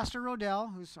 Through Pastor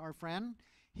Rodell, who's our friend,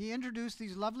 he introduced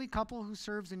these lovely couple who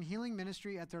serves in healing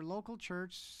ministry at their local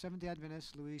church, Seventh-day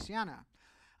Adventist, Louisiana.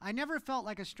 I never felt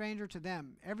like a stranger to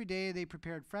them. Every day they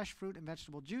prepared fresh fruit and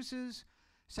vegetable juices.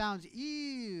 Sounds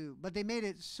ew, but they made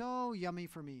it so yummy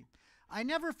for me. I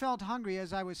never felt hungry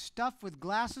as I was stuffed with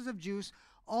glasses of juice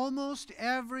almost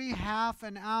every half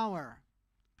an hour.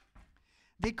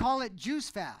 They call it juice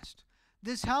fast.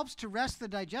 This helps to rest the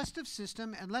digestive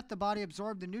system and let the body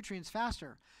absorb the nutrients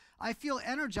faster. I feel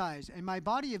energized and my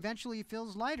body eventually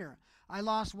feels lighter. I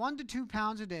lost 1 to 2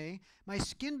 pounds a day. My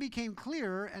skin became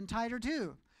clearer and tighter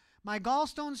too. My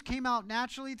gallstones came out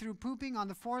naturally through pooping on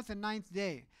the 4th and 9th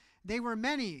day. They were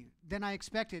many than I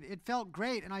expected. It felt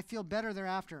great and I feel better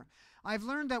thereafter. I've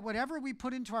learned that whatever we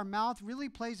put into our mouth really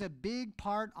plays a big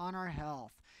part on our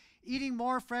health. Eating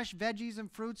more fresh veggies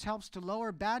and fruits helps to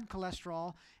lower bad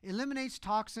cholesterol, eliminates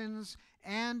toxins,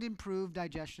 and improve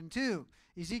digestion too.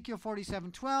 Ezekiel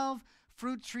 47:12,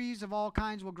 fruit trees of all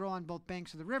kinds will grow on both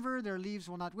banks of the river. Their leaves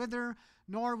will not wither,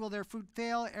 nor will their fruit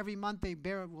fail. Every month they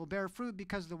will bear fruit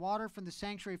because the water from the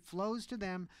sanctuary flows to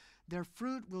them. Their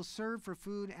fruit will serve for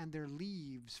food and their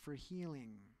leaves for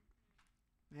healing."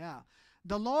 Yeah.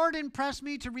 The Lord impressed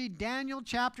me to read Daniel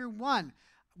chapter 1.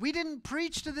 We didn't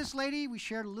preach to this lady. We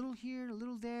shared a little here, a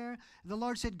little there. The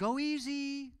Lord said, "Go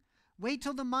easy. Wait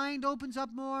till the mind opens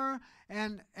up more."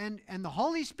 And the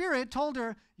Holy Spirit told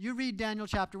her, "You read Daniel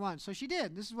chapter 1." So she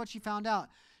did. This is what she found out.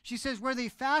 She says, "Where they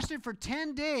fasted for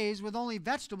 10 days with only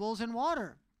vegetables and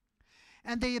water.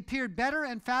 And they appeared better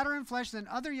and fatter in flesh than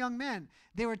other young men.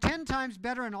 They were 10 times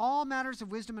better in all matters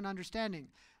of wisdom and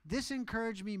understanding. This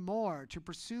encouraged me more to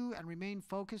pursue and remain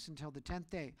focused until the 10th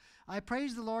day. I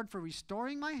praised the Lord for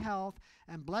restoring my health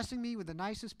and blessing me with the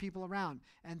nicest people around,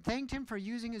 and thanked him for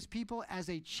using his people as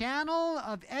a channel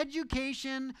of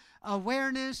education,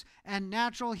 awareness, and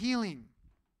natural healing."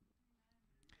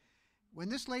 When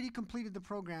this lady completed the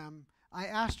program, I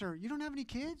asked her, "You don't have any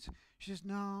kids?" She says,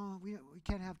 "No, we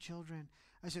can't have children."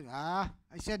 I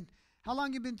said, How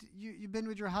long you've been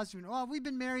with your husband? Oh, we've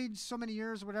been married so many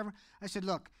years or whatever. I said,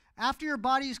 look, after your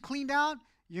body is cleaned out,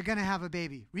 you're going to have a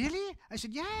baby. Really? I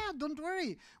said, yeah, don't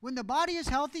worry. When the body is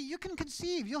healthy, you can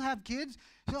conceive. You'll have kids.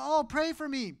 So, oh, pray for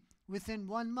me. Within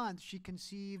 1 month, she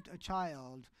conceived a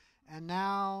child. And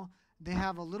now they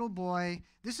have a little boy.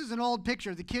 This is an old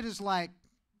picture. The kid is like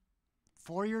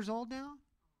 4 years old now.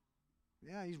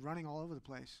 Yeah, he's running all over the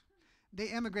place. They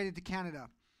emigrated to Canada.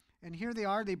 And here they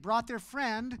are. They brought their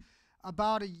friend.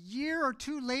 About a year or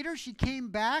two later, she came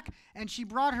back, and she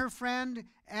brought her friend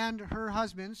and her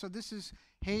husband. So this is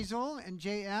Hazel and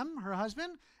J.M., her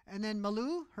husband, and then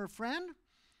Malou, her friend.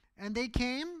 And they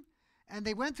came, and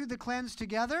they went through the cleanse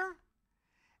together,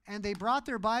 and they brought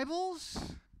their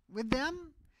Bibles with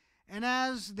them. And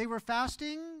as they were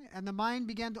fasting and the mind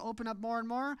began to open up more and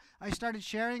more, I started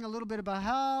sharing a little bit about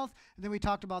health. And then we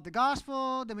talked about the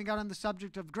gospel. Then we got on the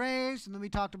subject of grace. And then we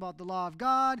talked about the law of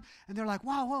God. And they're like,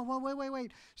 wow, whoa,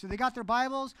 wait. So they got their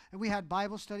Bibles, and we had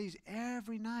Bible studies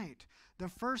every night. The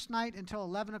first night until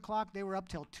 11 o'clock, they were up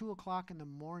till 2 o'clock in the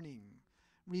morning,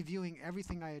 reviewing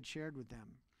everything I had shared with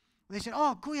them. They said,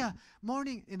 oh, Kuya,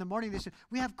 morning. In the morning, they said,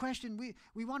 we have a question.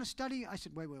 We want to study. I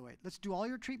said, wait. Let's do all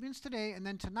your treatments today, and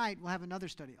then tonight we'll have another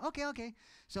study. Okay.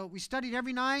 So we studied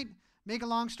every night. Make a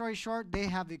long story short, they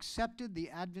have accepted the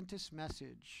Adventist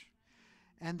message,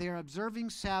 and they're observing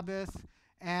Sabbath.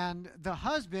 And the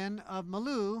husband of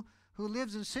Malou, who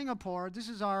lives in Singapore, this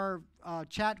is our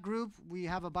chat group. We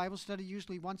have a Bible study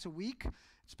usually once a week.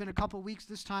 It's been a couple weeks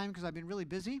this time because I've been really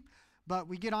busy. But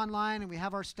we get online and we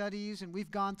have our studies, and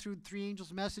we've gone through 3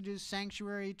 angels' messages,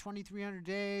 sanctuary, 2,300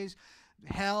 days,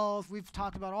 health. We've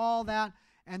talked about all that,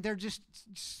 and they're just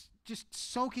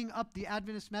soaking up the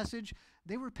Adventist message.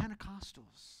 They were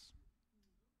Pentecostals.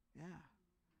 Yeah.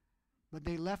 But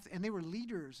they left, and they were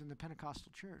leaders in the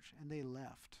Pentecostal church, and they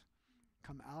left.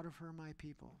 Come out of her, my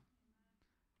people.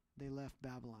 They left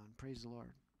Babylon. Praise the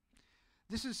Lord.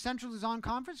 This is Central Luzon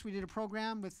Conference. We did a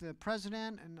program with the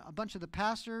president and a bunch of the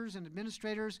pastors and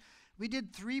administrators. We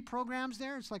did 3 programs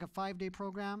there. It's like a 5-day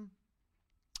program.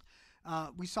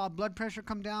 We saw blood pressure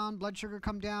come down, blood sugar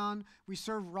come down. We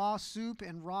serve raw soup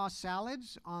and raw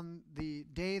salads on the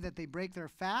day that they break their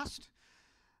fast.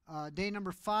 Day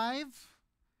number 5.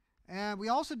 And we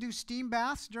also do steam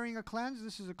baths during a cleanse.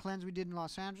 This is a cleanse we did in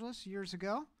Los Angeles years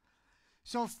ago.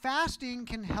 So fasting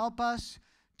can help us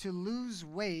to lose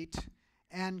weight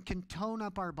and can tone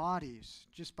up our bodies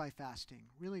just by fasting.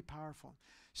 Really powerful.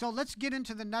 So let's get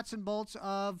into the nuts and bolts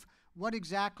of what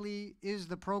exactly is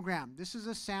the program. This is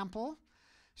a sample.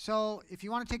 So if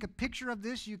you want to take a picture of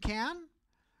this, you can.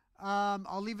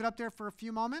 I'll leave it up there for a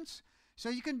few moments. So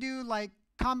you can do like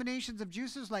combinations of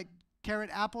juices like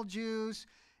carrot apple juice.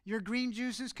 Your green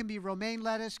juices can be romaine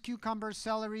lettuce, cucumber,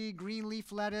 celery, green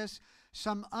leaf lettuce,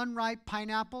 some unripe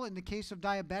pineapple in the case of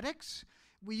diabetics.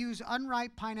 We use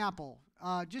unripe pineapple.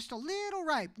 Just a little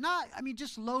ripe,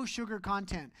 just low sugar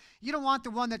content. You don't want the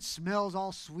one that smells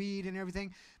all sweet and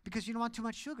everything because you don't want too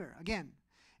much sugar, again.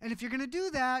 And if you're going to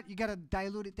do that, you got to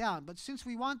dilute it down. But since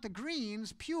we want the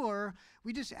greens pure,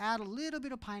 we just add a little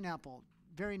bit of pineapple,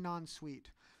 very non-sweet.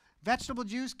 Vegetable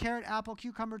juice, carrot, apple,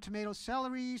 cucumber, tomato,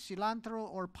 celery, cilantro,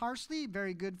 or parsley,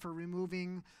 very good for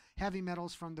removing heavy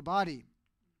metals from the body.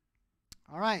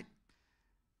 All right.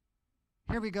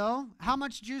 Here we go. How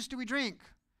much juice do we drink?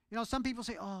 You know, some people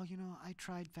say, oh, I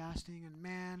tried fasting and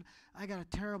man, I got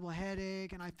a terrible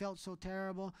headache and I felt so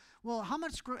terrible. Well, how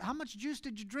much juice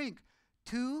did you drink?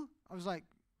 2? I was like,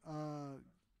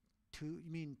 2?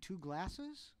 You mean 2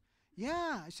 glasses?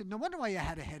 Yeah. I said, no wonder why you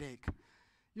had a headache.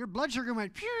 Your blood sugar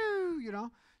went, pew,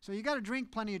 So you got to drink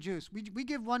plenty of juice. We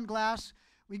give 1 glass.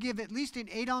 We give at least an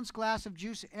 8-ounce glass of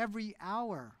juice every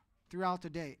hour throughout the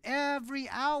day. Every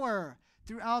hour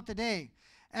throughout the day.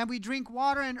 And we drink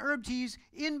water and herb teas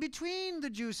in between the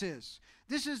juices.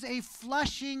 This is a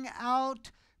flushing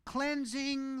out,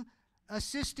 cleansing,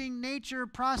 assisting nature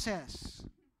process.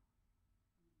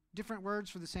 Different words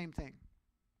for the same thing.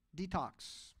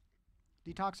 Detox.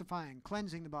 Detoxifying,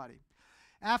 cleansing the body.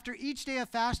 After each day of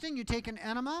fasting, you take an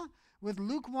enema with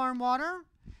lukewarm water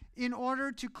in order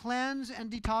to cleanse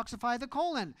and detoxify the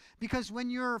colon. Because when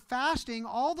you're fasting,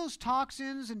 all those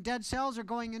toxins and dead cells are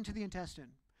going into the intestine.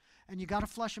 And you got to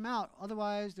flush them out.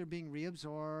 Otherwise, they're being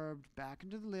reabsorbed back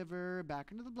into the liver,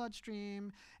 back into the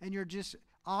bloodstream, and you're just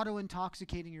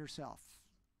auto-intoxicating yourself.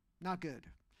 Not good.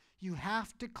 You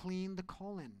have to clean the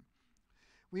colon.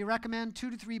 We recommend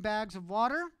 2 to 3 bags of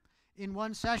water in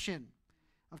one session.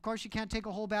 Of course, you can't take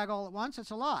a whole bag all at once.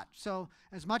 It's a lot. So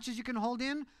as much as you can hold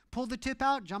in, pull the tip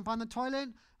out, jump on the toilet,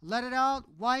 let it out,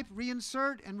 wipe,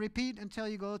 reinsert, and repeat until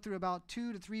you go through about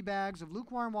 2 to 3 bags of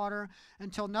lukewarm water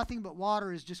until nothing but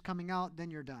water is just coming out. Then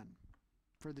you're done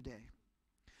for the day.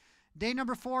 Day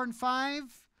number 4 and 5,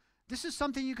 this is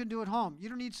something you can do at home. You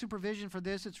don't need supervision for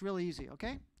this. It's really easy,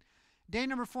 okay? Day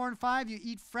number 4 and 5, you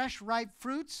eat fresh, ripe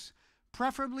fruits,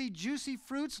 preferably juicy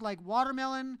fruits like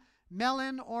watermelon,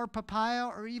 melon, or papaya,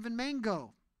 or even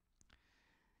mango.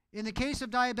 In the case of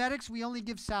diabetics, we only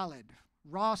give salad,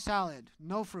 raw salad,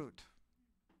 no fruit.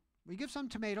 We give some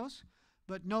tomatoes,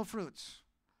 but no fruits.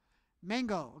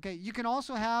 Mango, okay, you can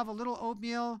also have a little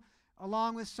oatmeal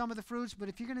along with some of the fruits, but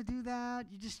if you're going to do that,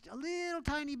 you just a little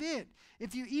tiny bit.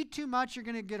 If you eat too much, you're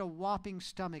going to get a whopping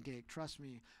stomach ache, trust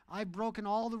me. I've broken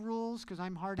all the rules because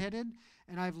I'm hard-headed,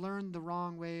 and I've learned the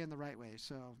wrong way and the right way,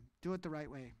 so do it the right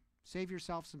way. Save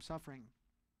yourself some suffering.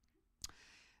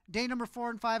 Day number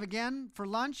 4 and 5 again. For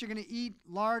lunch, you're going to eat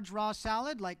large raw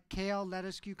salad like kale,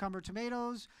 lettuce, cucumber,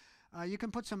 tomatoes. You can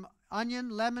put some onion,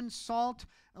 lemon, salt,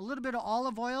 a little bit of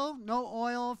olive oil. No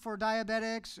oil for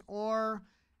diabetics or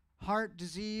heart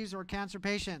disease or cancer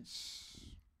patients.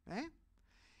 Okay?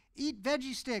 Eat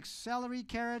veggie sticks, celery,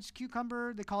 carrots,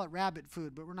 cucumber. They call it rabbit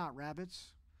food, but we're not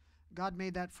rabbits. God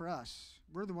made that for us.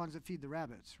 We're the ones that feed the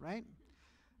rabbits, right?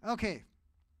 Okay.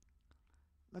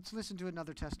 Let's listen to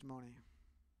another testimony.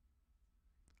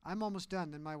 I'm almost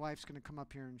done, then my wife's going to come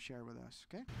up here and share with us,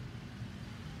 okay?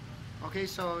 Okay,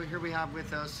 so here we have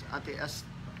with us Ate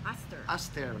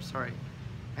Aster, sorry.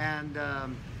 And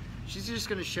she's just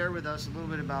going to share with us a little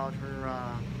bit about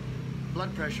her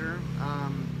blood pressure.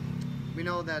 We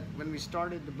know that when we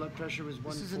started, the blood pressure was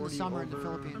 140 This is in the summer in the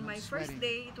Philippines. On my It's first sweating.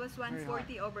 day, it was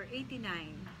 140 over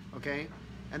 89. Okay,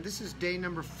 and this is day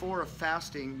number 4 of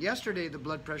fasting. Yesterday, the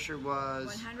blood pressure was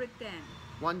 110.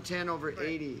 110 over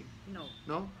 80. No.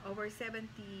 No? Over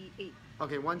 78.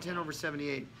 Okay, 110 over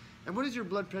 78. And what is your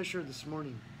blood pressure this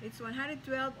morning? It's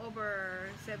 112 over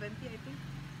 70, I think.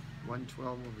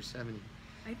 112 over 70.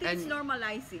 I think it's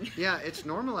normalizing. Yeah, it's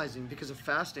normalizing because of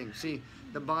fasting. See,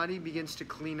 the body begins to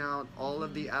clean out all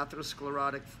of the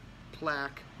atherosclerotic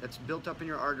plaque that's built up in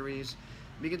your arteries,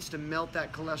 begins to melt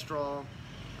that cholesterol,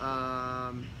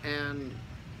 and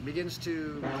begins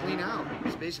to clean out.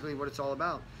 It's basically what it's all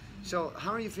about. So,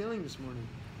 how are you feeling this morning?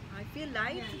 I feel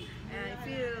light. I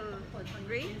feel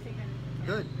great.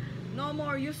 Good. No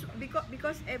more use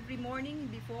because every morning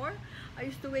before I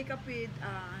used to wake up with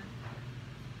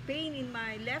pain in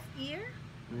my left ear.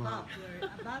 Wow.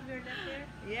 Above your left ear?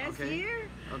 Yes, Okay. here.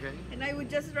 Okay. And I would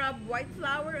just rub white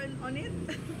flour on it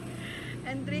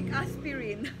and drink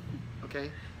aspirin.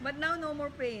 Okay. But now no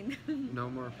more pain. No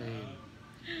more pain.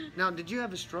 Now, did you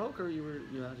have a stroke, or you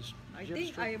had a? I did you have a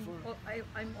think stroke before?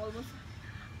 I'm almost.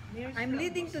 I'm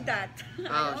leading to that. I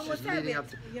Oh, almost she's have leading it. up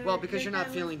to. Well, because you're not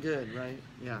feeling good, right?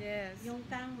 Yeah. Yes. Yung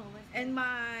tang mo was And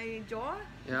my jaw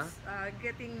Yeah? is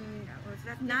getting what's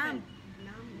that? Numb.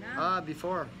 Numb. Ah,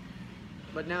 before,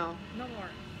 but now, No more.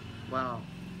 wow.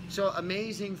 So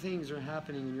amazing things are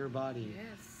happening in your body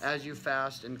Yes. as you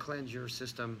fast and cleanse your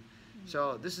system.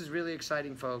 So this is really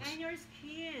exciting, folks. and your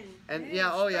skin. And Yes,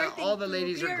 yeah, oh yeah, starting all the to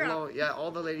ladies are clear up. glowing. Yeah,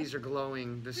 all the ladies are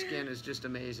glowing. The skin is just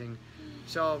amazing.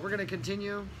 So we're gonna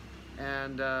continue,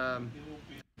 and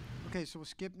Okay, so we'll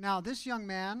skip. Now, this young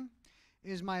man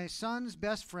is my son's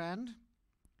best friend,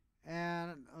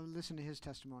 and listen to his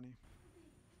testimony.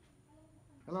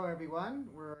 Hello, everyone.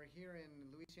 We're here in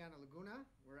Louisiana, Laguna.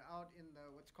 We're out in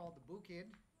what's called the Bukid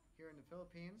here in the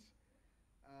Philippines.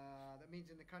 That means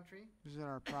in the country. This is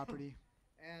our property.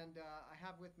 And I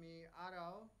have with me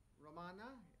Arao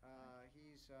Romana.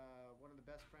 He's one of the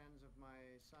best friends of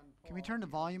my son, Paul. Can we turn the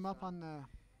volume up on the...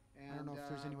 I don't know if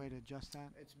there's any way to adjust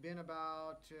that. It's been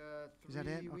about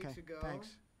 3 weeks ago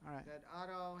thanks. All right. that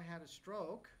Otto had a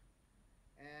stroke,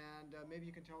 and maybe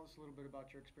you can tell us a little bit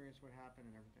about your experience, what happened,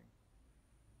 and everything.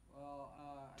 Well,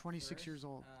 at 26 first, years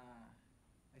old.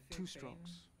 I feel 2 pain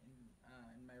strokes.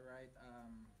 in my right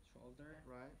shoulder.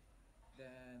 Right.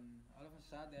 Then all of a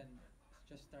sudden, it's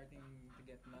just starting to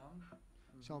get numb.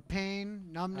 So pain,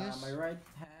 numbness. My right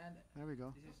hand. There we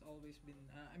go. This has always been.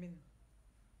 I mean,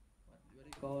 what do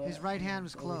you call it? His right hand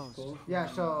was It's always closed. Yeah.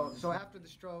 So after the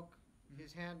stroke,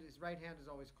 his right hand is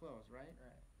always closed, right?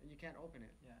 Right. And you can't open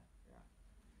it. Yeah.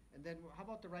 And then how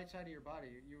about the right side of your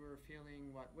body? You were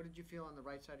feeling what? What did you feel on the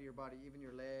right side of your body? Even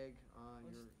your leg,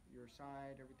 your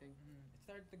side, everything. It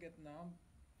started to get numb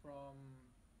from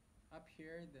up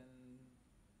here, then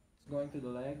it's going to the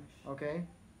legs. Okay.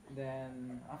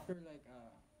 Then after like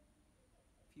a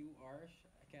few hours,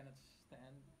 I cannot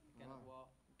stand, cannot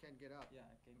walk. You can't get up. Yeah,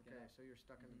 I can't get Okay, up. so you're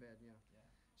stuck in the bed, yeah. Yeah.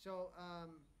 So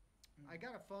I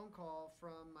got a phone call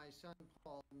from my son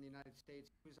Paul in the United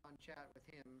States. He was on chat with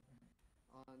him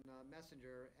on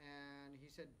Messenger, and he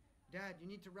said, "Dad, you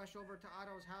need to rush over to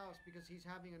Otto's house because he's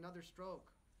having another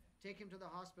stroke. Take him to the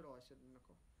hospital." I said, "No."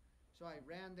 So I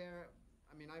ran there.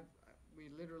 I mean, I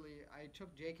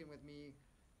took Jakin with me.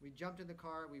 We jumped in the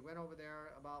car. We went over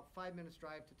there, about 5 minutes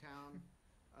drive to town.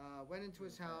 Went into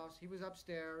his house. He was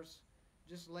upstairs,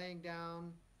 just laying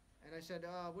down. And I said,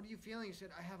 "What are you feeling?" He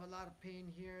said, "I have a lot of pain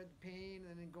here, the pain,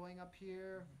 and then going up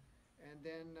here." And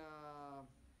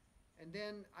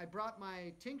then I brought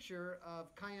my tincture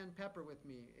of cayenne pepper with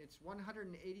me. It's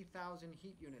 180,000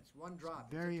 heat units, one drop.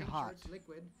 It's very hot. It's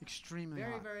liquid. Extremely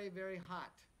very, hot. Very, very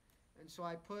hot. And so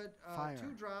I put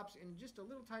 2 drops in just a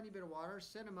little tiny bit of water,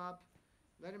 set him up,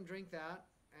 let him drink that.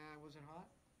 And was it hot?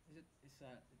 It's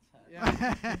hot. Yeah.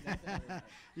 Definitely hot.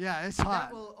 Yeah, it's That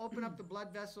hot. will open up the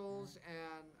blood vessels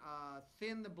and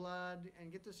thin the blood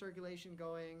and get the circulation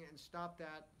going and stop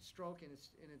that stroke in its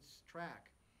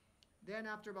track. Then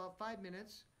after about 5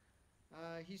 minutes,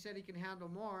 he said he can handle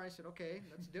more. I said, "Okay,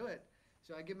 let's do it."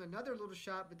 So I give him another little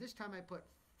shot, but this time I put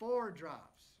 4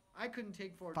 drops. I couldn't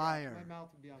take 4 Fire. drops. My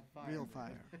mouth would be on fire. Real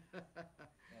fire.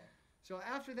 So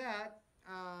after that,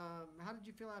 how did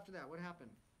you feel after that? What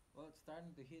happened? Well, it's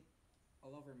starting to hit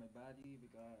all over my body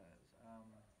because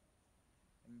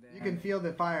and then You can feel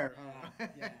the fire.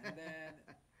 yeah, and then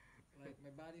like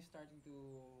my body's starting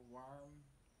to warm,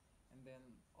 and then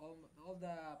all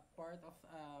the part of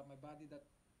my body that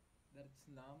it's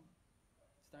numb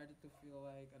started to feel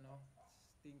like it's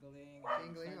tingling.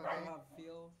 Tingling, starting okay. to have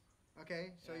feels.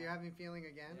 Okay, so Yeah. you're having feeling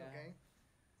again. Yeah. Okay,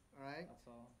 all right. That's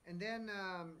all. And then,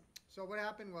 so what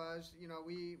happened was,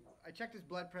 I checked his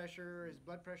blood pressure. His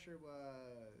blood pressure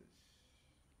was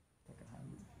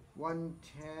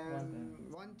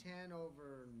 110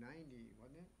 over 90,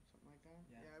 wasn't it? Something like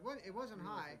that. Yeah. It wasn't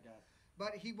Really high, forgot.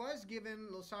 but he was given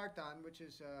losartan, which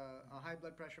is a high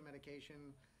blood pressure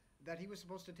medication that he was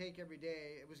supposed to take every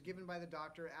day. It was given by the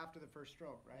doctor after the first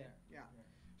stroke, right? Yeah.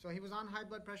 So he was on high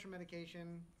blood pressure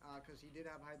medication because he did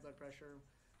have high blood pressure.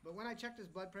 But when I checked his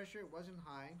blood pressure, it wasn't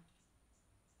high.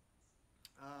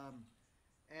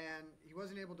 And he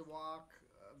wasn't able to walk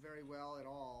very well at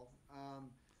all.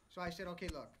 So I said, "Okay,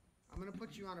 look, I'm going to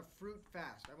put you on a fruit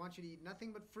fast. I want you to eat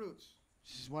nothing but fruits.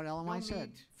 This is what LMI No said.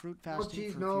 meat, Fruit No fasting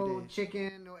cheese, for a no few days.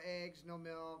 chicken, no eggs, no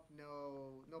milk,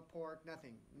 no pork,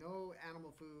 nothing. No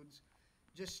animal foods.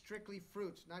 Just strictly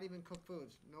fruits, not even cooked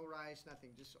foods. No rice,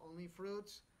 nothing. Just only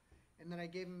fruits." And then I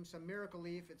gave him some miracle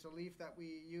leaf. It's a leaf that we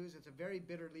use. It's a very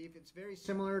bitter leaf. It's very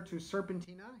similar to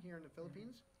serpentina here in the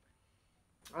Philippines.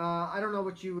 I don't know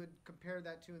what you would compare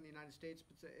that to in the United States,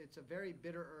 but it's a very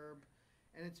bitter herb,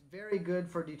 and it's very good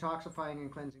for detoxifying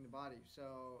and cleansing the body.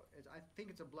 So I think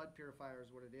it's a blood purifier is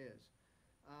what it is.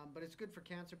 But it's good for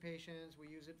cancer patients. We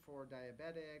use it for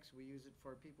diabetics. We use it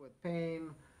for people with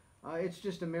pain. It's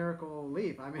just a miracle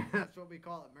leaf. I mean, that's what we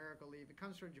call it, miracle leaf. It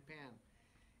comes from Japan.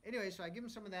 Anyway, so I give him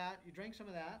some of that. You drank some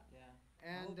of that. Yeah.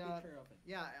 And a whole picture of it.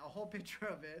 yeah, a whole picture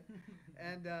of it.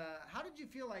 And how did you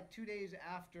feel like 2 days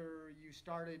after you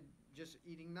started just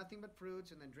eating nothing but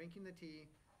fruits and then drinking the tea?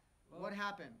 Well, What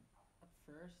happened? At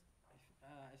first,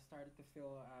 I started to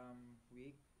feel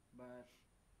weak, but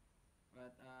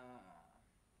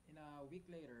in a week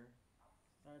later,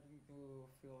 starting to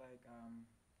feel like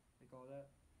they call that.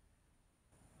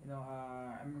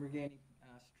 I'm regaining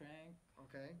strength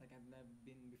Okay. like I've never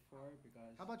been before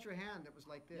because. How about your hand that was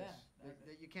like this, Yeah,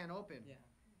 that you can't open? Yeah.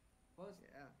 Well, it's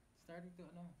Yeah. starting to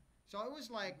So it was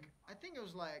like, I think it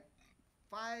was like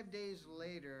 5 days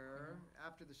later,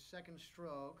 after the second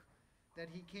stroke, that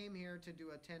he came here to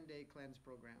do a 10-day cleanse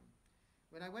program.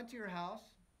 When I went to your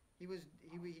house, he was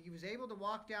able to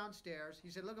walk downstairs.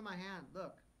 He said, "Look at my hand,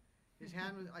 look." His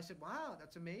hand was, I said, "Wow,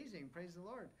 that's amazing, praise the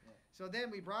Lord." Yeah. So then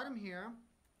we brought him here,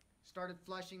 started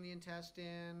flushing the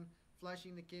intestine,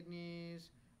 flushing the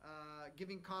kidneys,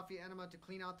 giving coffee enema to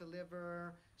clean out the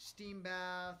liver, steam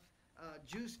bath,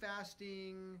 juice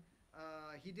fasting.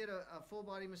 He did a full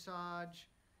body massage.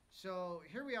 So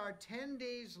here we are 10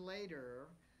 days later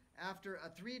after a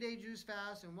 3-day juice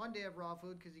fast and 1 day of raw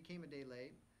food because he came a day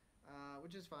late,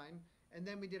 which is fine. And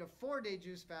then we did a 4-day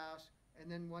juice fast and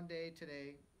then 1 day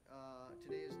today.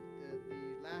 Today is the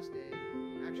last day,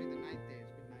 actually the 9th day.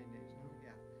 It's been 9 days now,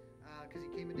 yeah, because he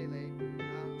came a day late.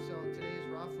 So today is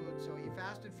raw food. So he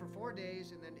fasted for 4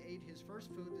 days and then ate his first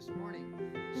food this morning.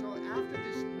 So after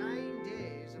this 9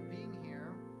 days of being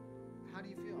here, how do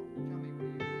you feel? Tell me, what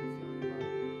are you feeling about I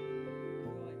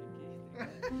feel like a kid.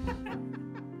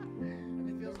 it?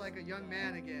 It feels like a young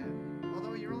man again.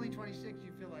 Although you're only 26,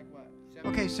 you feel like what?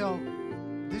 17? Okay, so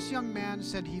This young man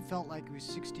said he felt like he was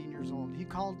 16 years old. He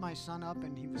called my son up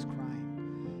and he was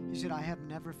crying. He said, I have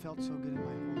never felt so good in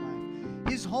my whole life.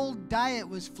 His whole diet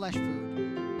was flesh food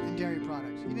and dairy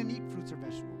products. He didn't eat fruits or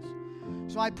vegetables.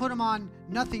 So I put him on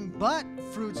nothing but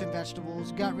fruits and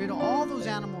vegetables, got rid of all those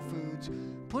animal foods,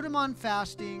 put him on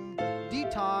fasting,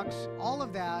 detox, all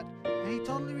of that, and he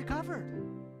totally recovered.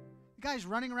 The guy's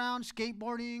running around,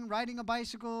 skateboarding, riding a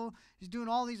bicycle. He's doing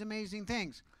all these amazing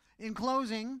things. In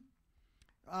closing,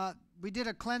 we did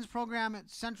a cleanse program at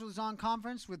Central Luzon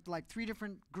Conference with like 3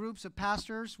 different groups of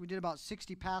pastors. We did about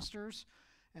 60 pastors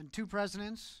and 2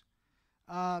 presidents.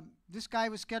 This guy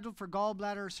was scheduled for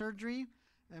gallbladder surgery,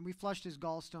 and we flushed his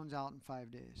gallstones out in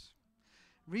 5 days.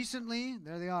 Recently,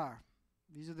 there they are.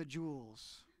 These are the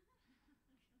jewels.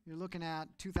 You're looking at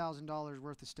 $2,000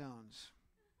 worth of stones.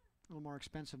 A little more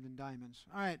expensive than diamonds.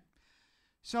 All right.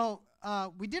 So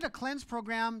we did a cleanse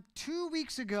program 2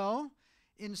 weeks ago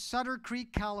in Sutter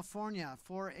Creek, California,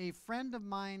 for a friend of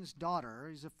mine's daughter.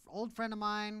 He's an old friend of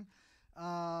mine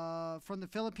from the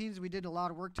Philippines. We did a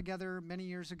lot of work together many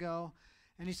years ago.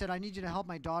 And he said, I need you to help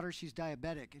my daughter. She's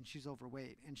diabetic and she's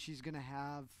overweight. And she's going to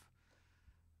have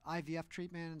IVF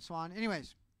treatment and so on.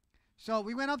 Anyways, so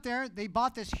we went up there. They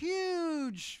bought this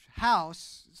huge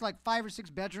house. It's like 5 or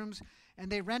 6 bedrooms. And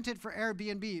they rented for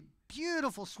Airbnb.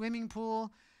 Beautiful swimming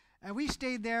pool. And we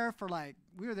stayed there for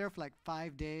we were there for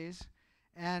 5 days.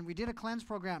 And we did a cleanse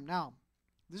program. Now,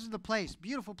 this is the place.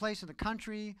 Beautiful place in the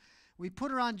country. We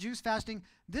put her on juice fasting.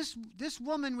 This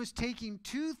woman was taking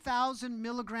 2,000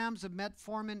 milligrams of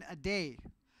metformin a day.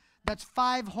 That's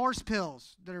 5 horse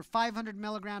pills that are 500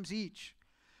 milligrams each.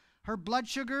 Her blood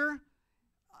sugar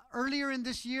earlier in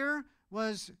this year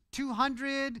was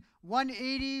 200,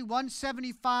 180,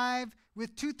 175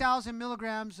 with 2,000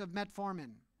 milligrams of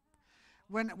metformin.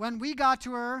 When we got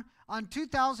to her on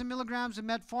 2,000 milligrams of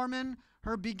metformin,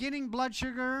 her beginning blood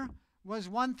sugar was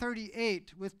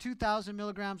 138 with 2,000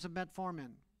 milligrams of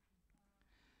metformin.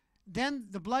 Then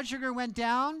the blood sugar went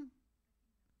down,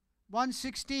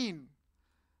 116.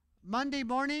 Monday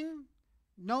morning,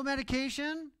 no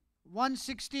medication,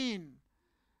 116.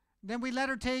 Then we let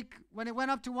her take, when it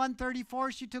went up to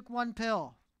 134, she took 1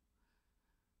 pill.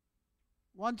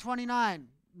 129,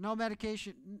 no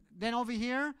medication. Then over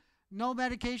here, no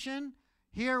medication.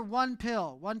 Here, 1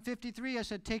 pill. 153, I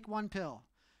said, take 1 pill.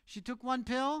 She took 1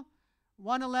 pill.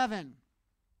 111.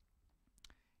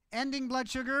 Ending blood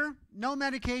sugar, no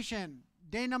medication.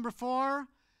 Day number 4,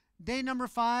 day number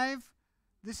 5.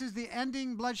 This is the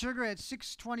ending blood sugar at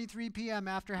 6:23 p.m.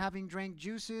 after having drank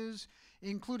juices,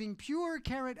 including pure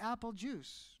carrot apple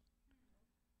juice.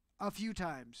 A few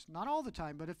times. Not all the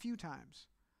time, but a few times.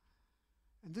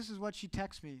 And this is what she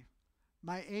texts me.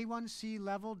 My A1C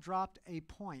level dropped a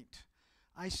point.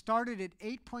 I started at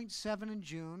 8.7 in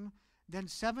June, then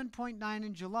 7.9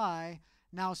 in July,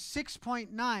 now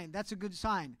 6.9. That's a good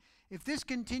sign. If this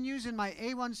continues and my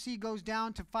A1C goes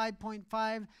down to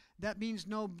 5.5, that means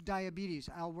no diabetes.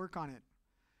 I'll work on it.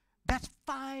 That's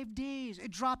 5 days.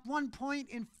 It dropped 1 point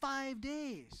in 5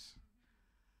 days.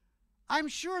 I'm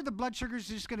sure the blood sugar is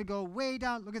just going to go way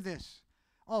down. Look at this.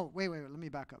 Oh, wait. Let me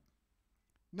back up.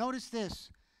 Notice this.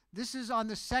 This is on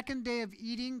the 2nd day of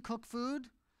eating cooked food.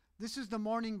 This is the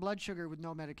morning blood sugar with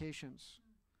no medications.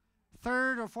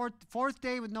 3rd or 4th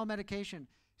day with no medication,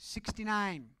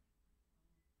 69.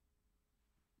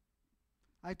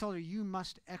 I told her, you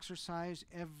must exercise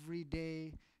every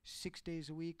day, 6 days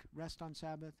a week, rest on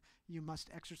Sabbath. You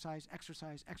must exercise,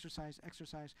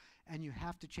 and you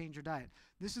have to change your diet.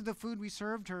 This is the food we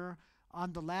served her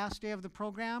on the last day of the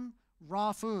program,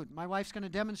 raw food. My wife's going to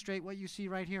demonstrate what you see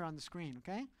right here on the screen,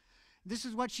 okay? This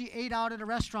is what she ate out at a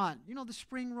restaurant. You know, the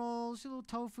spring rolls, a little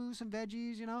tofu, some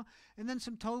veggies, you know, and then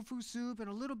some tofu soup and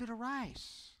a little bit of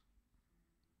rice.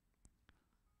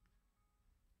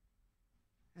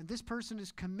 And this person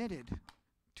is committed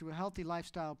to a healthy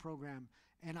lifestyle program,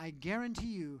 and I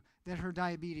guarantee you that her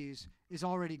diabetes is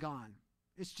already gone.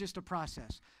 It's just a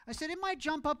process. I said, it might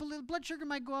jump up a little, blood sugar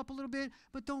might go up a little bit,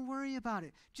 but don't worry about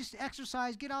it. Just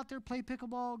exercise, get out there, play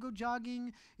pickleball, go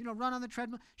jogging, you know, run on the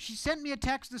treadmill. She sent me a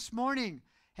text this morning.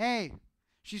 Hey,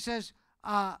 she says,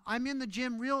 I'm in the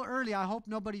gym real early. I hope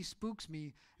nobody spooks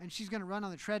me. And she's going to run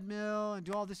on the treadmill and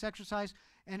do all this exercise.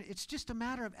 And it's just a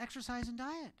matter of exercise and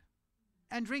diet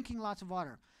and drinking lots of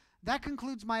water. That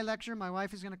concludes my lecture. My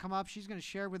wife is going to come up. She's going to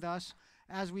share with us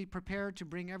as we prepare to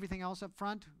bring everything else up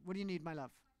front. What do you need, my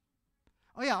love?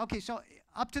 Oh, yeah, okay, so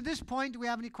up to this point, do we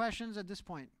have any questions at this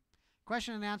point?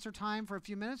 Question and answer time for a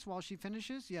few minutes while she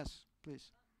finishes? Yes,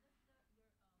 please.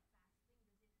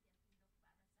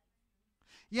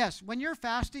 Yes, when you're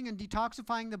fasting and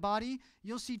detoxifying the body,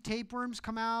 you'll see tapeworms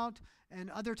come out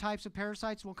and other types of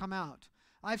parasites will come out.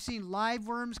 I've seen live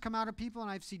worms come out of people,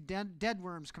 and I've seen dead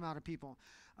worms come out of people.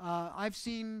 I've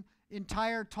seen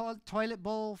entire toilet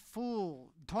bowls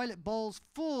full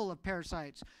of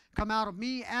parasites come out of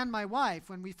me and my wife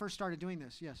when we first started doing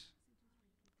this. Yes.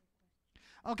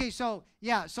 Okay, so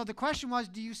the question was,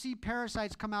 do you see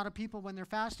parasites come out of people when they're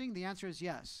fasting? The answer is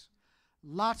yes.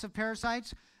 Lots of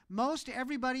parasites. Most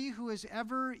everybody who has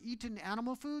ever eaten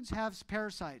animal foods has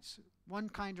parasites, one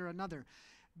kind or another.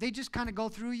 They just kind of go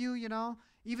through you, you know.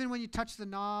 Even when you touch the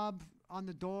knob on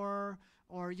the door,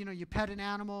 or, you know, you pet an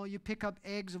animal, you pick up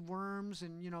eggs of worms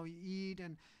and, you know, you eat,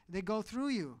 and they go through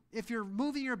you. If you're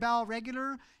moving your bowel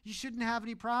regular, you shouldn't have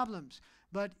any problems.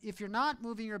 But if you're not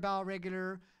moving your bowel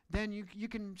regular, then you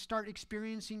can start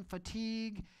experiencing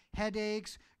fatigue,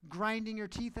 headaches, grinding your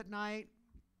teeth at night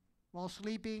while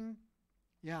sleeping.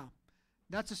 Yeah,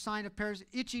 that's a sign of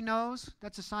itchy nose.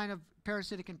 That's a sign of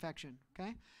parasitic infection,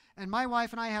 okay? And my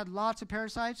wife and I had lots of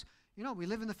parasites. You know, we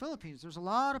live in the Philippines. There's a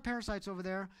lot of parasites over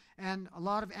there and a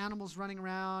lot of animals running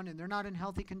around, and they're not in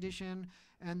healthy condition,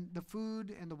 and the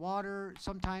food and the water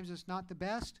sometimes is not the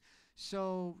best.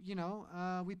 So, you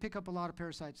know, we pick up a lot of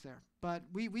parasites there. But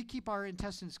we keep our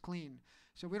intestines clean,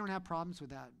 so we don't have problems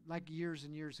with that, like years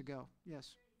and years ago.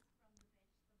 Yes.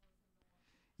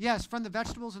 Yes, from the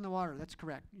vegetables and the water. That's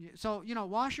correct. So, you know,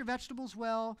 wash your vegetables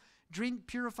well, drink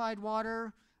purified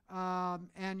water,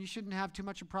 and you shouldn't have too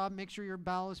much of a problem. Make sure your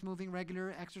bowel is moving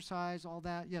regular, exercise, all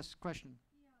that. Yes, question.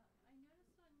 Yeah, I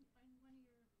noticed on one of your, in here, you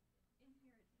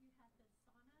had the sauna, the hot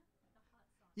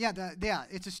sauna. Yeah,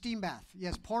 it's a steam bath.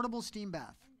 Yes, portable steam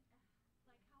bath. And,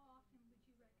 like, how often would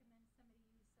you recommend somebody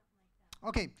use something like that?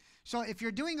 Okay, so if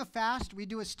you're doing a fast, we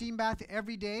do a steam bath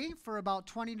every day for about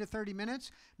 20 to 30 minutes.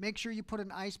 Make sure you put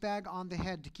an ice bag on the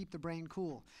head to keep the brain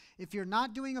cool. If you're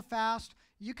not doing a fast,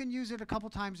 you can use it a couple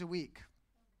times a week. Okay.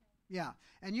 Yeah,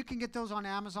 and you can get those on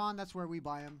Amazon. That's where we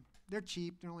buy them. They're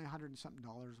cheap. They're only $100 and something,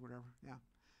 whatever. Yeah.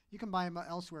 You can buy them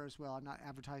elsewhere as well. I'm not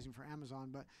advertising for Amazon,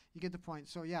 but you get the point.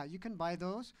 So yeah, you can buy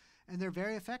those, and they're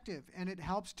very effective, and it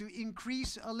helps to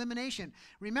increase elimination.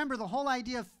 Remember, the whole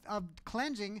idea of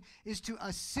cleansing is to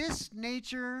assist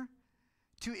nature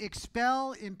to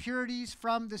expel impurities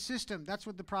from the system. That's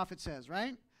what the prophet says,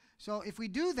 right? So if we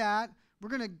do that, we're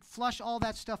going to flush all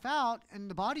that stuff out, and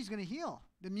the body's going to heal.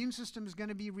 The immune system is going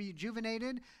to be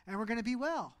rejuvenated, and we're going to be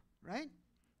well, right?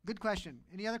 Good question.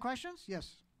 Any other questions?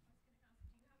 Yes.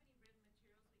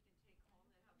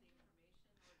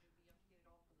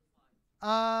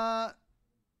 I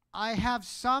have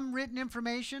some written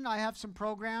information. I have some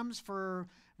programs for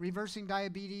reversing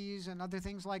diabetes and other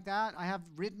things like that. I have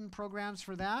written programs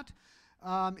for that.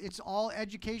 It's all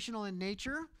educational in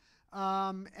nature.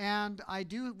 And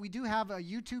we do have a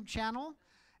YouTube channel,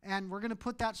 and we're going to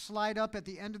put that slide up at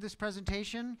the end of this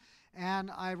presentation. And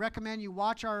I recommend you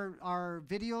watch our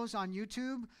videos on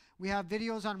YouTube. We have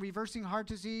videos on reversing heart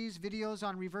disease, videos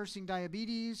on reversing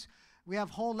diabetes. We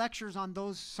have whole lectures on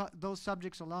those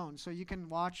subjects alone, so you can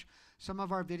watch some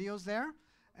of our videos there,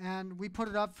 and we put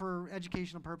it up for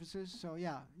educational purposes. So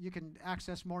yeah, you can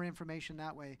access more information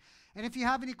that way. And if you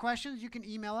have any questions, you can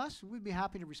email us. We'd be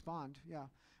happy to respond. Yeah,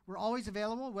 we're always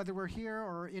available, whether we're here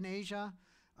or in Asia.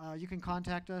 You can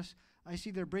contact us. I see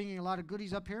they're bringing a lot of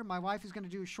goodies up here. My wife is going to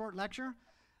do a short lecture.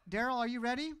 Daryl, are you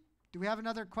ready? Do we have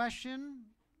another question?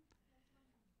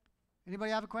 Anybody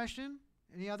have a question?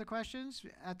 Any other questions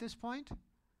at this point?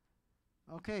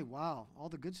 Okay, wow. All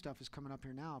the good stuff is coming up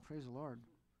here now. Praise the Lord.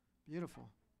 Beautiful.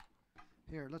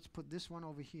 Here, let's put this one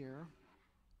over here.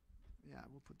 Yeah,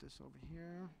 we'll put this over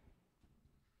here.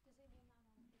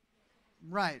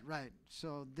 Right.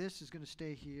 So this is going to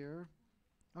stay here.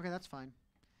 Okay, that's fine.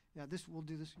 Yeah, we'll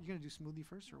do this. You're going to do smoothie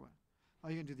first or what? Oh,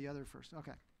 you're going to do the other first.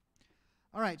 Okay.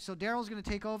 All right, so Daryl's going to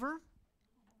take over.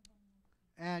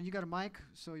 And you got a mic,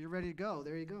 so you're ready to go.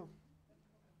 There you go.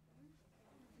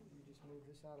 Move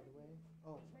this out of the way.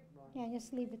 Oh, wrong. Yeah,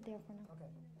 just leave it there for now.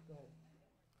 Okay, go ahead.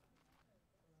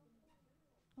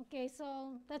 Okay,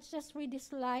 so let's just read this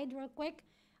slide real quick.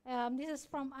 This is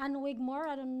from Ann Wigmore.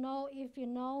 I don't know if you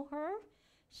know her.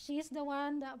 She's the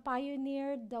one that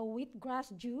pioneered the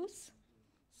wheatgrass juice.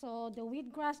 So the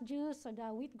wheatgrass juice or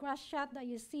the wheatgrass shot that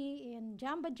you see in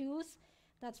Jamba Juice,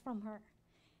 that's from her.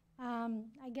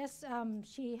 I guess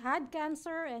she had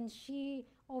cancer and she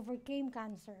overcame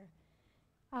cancer.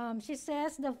 She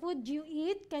says the food you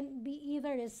eat can be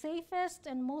either the safest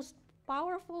and most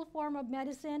powerful form of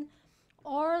medicine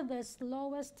or the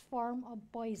slowest form of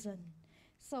poison.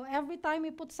 So every time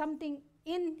we put something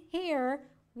in here,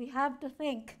 we have to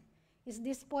think, is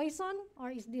this poison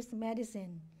or is this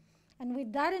medicine? And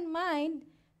with that in mind,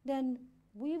 then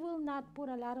we will not put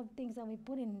a lot of things that we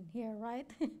put in here, right?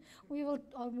 We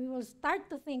will start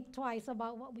to think twice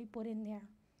about what we put in there.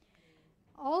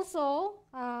 Also,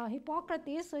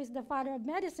 Hippocrates, who is the father of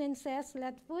medicine, says,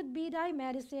 "Let food be thy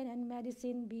medicine, and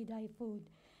medicine be thy food."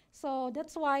 So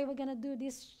that's why we're gonna do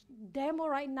this demo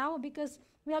right now, because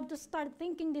we have to start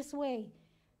thinking this way.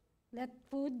 Let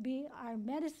food be our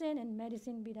medicine, and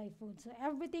medicine be thy food. So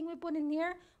everything we put in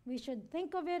here, we should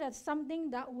think of it as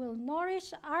something that will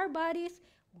nourish our bodies,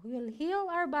 will heal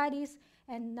our bodies,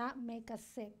 and not make us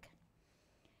sick.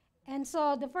 And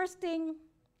so the first thing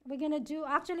we're going to do,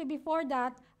 actually before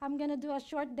that, I'm going to do a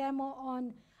short demo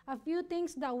on a few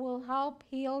things that will help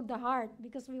heal the heart,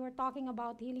 because we were talking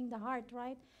about healing the heart,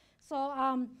 right?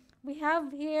 So we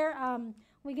have here,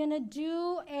 we're going to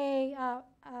do a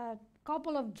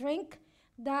couple of drink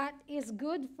that is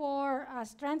good for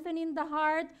strengthening the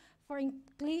heart, for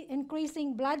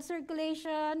increasing blood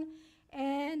circulation,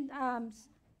 and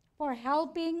for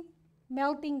helping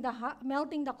melting the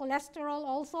cholesterol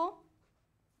also.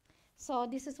 So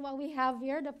this is what we have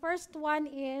here. The first one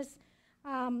is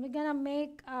we're gonna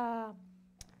make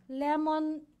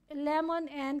lemon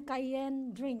and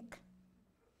cayenne drink.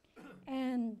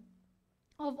 And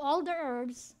of all the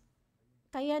herbs,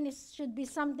 cayenne should be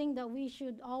something that we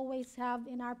should always have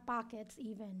in our pockets.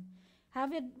 Even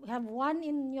have one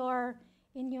in your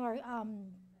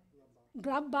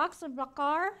glove box of the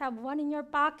car. Have one in your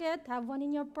pocket. Have one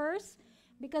in your purse,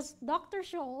 because Dr.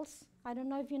 Scholl's, I don't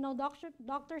know if you know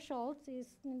Dr. Scholl's,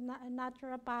 is a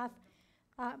naturopath,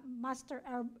 master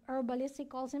herbalist. He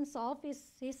calls himself.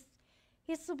 He's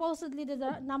supposedly the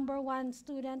 #1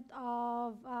 student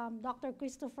of Dr.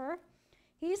 Christopher.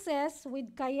 He says,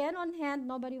 with cayenne on hand,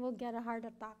 nobody will get a heart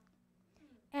attack.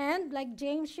 And like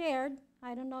James shared,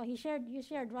 I don't know, you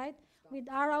shared, right? With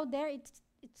arrow there, it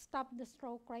stopped the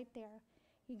stroke right there.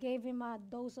 He gave him a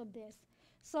dose of this.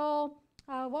 So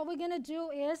what we're going to do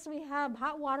is we have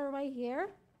hot water right here,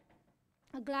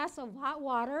 a glass of hot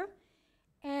water,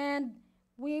 and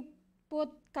we put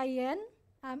cayenne,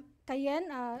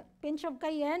 pinch of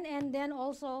cayenne, and then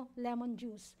also lemon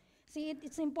juice. See,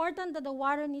 it's important that the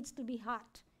water needs to be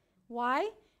hot.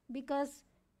 Why? Because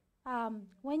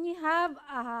when you have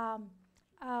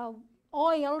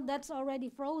oil that's already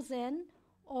frozen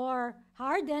or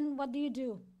hardened, what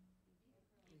do?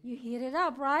 You heat it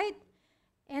up, right?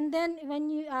 And then when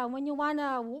you want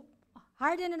to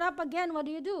harden it up again, what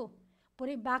do? Put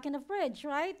it back in the fridge,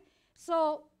 right?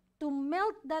 So to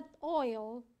melt that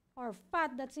oil or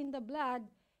fat that's in the blood,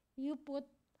 you put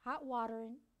hot water,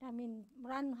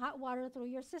 run hot water through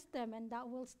your system, and that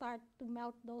will start to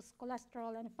melt those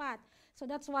cholesterol and fat. So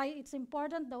that's why it's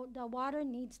important the water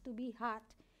needs to be hot.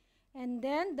 And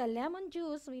then the lemon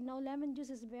juice, we know lemon juice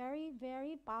is very,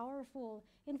 very powerful.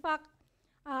 In fact,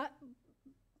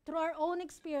 through our own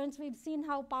experience, we've seen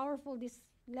how powerful this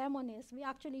lemon is. We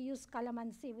actually use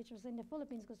calamansi, which was in the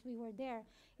Philippines because we were there.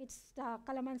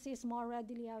 Calamansi is more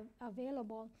readily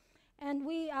available. And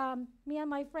me and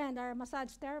my friend, our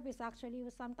massage therapist actually, who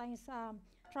sometimes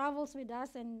travels with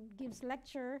us and gives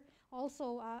lecture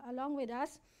also along with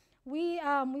us, we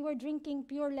were drinking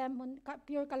pure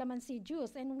calamansi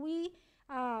juice, and we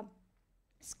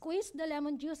squeezed the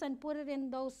lemon juice and put it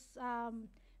in those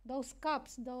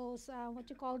cups, what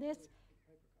you call this?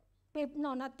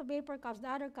 No, not the paper cups, the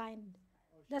other kind.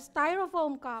 The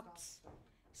styrofoam cups.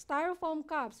 Styrofoam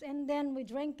cups, and then we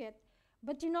drink it.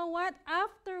 But you know what?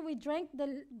 After we drank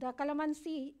the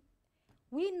calamansi,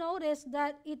 we noticed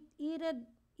that it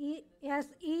has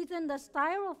eaten the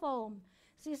styrofoam.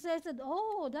 She says that,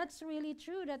 oh, that's really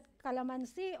true, that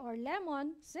calamansi or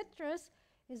lemon, citrus,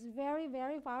 is very,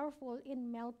 very powerful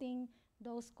in melting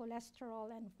those cholesterol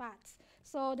and fats.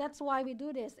 So that's why we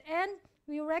do this. And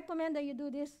we recommend that you do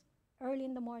this early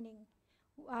in the morning.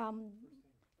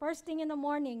 First thing in the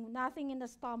morning, nothing in the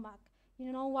stomach.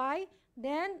 You know why?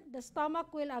 Then the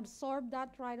stomach will absorb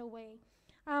that right away.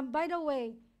 By the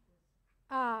way,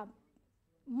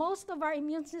 most of our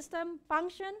immune system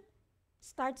function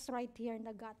starts right here in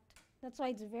the gut. That's why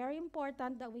it's very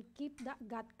important that we keep that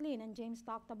gut clean, and James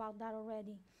talked about that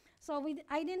already. So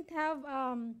I didn't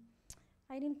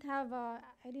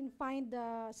find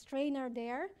the strainer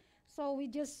there. So we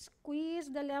just squeeze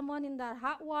the lemon in the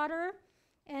hot water,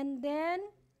 and then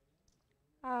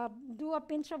do a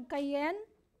pinch of cayenne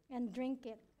and drink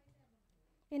it.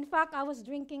 In fact, I was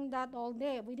drinking that all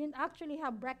day. We didn't actually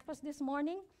have breakfast this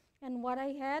morning, and what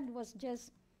I had was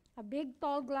just a big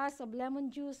tall glass of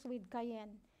lemon juice with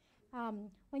cayenne.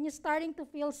 When you're starting to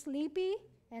feel sleepy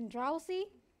and drowsy,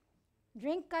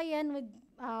 drink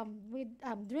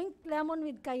drink lemon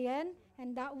with cayenne,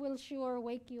 and that will sure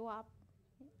wake you up.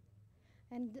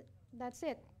 And that's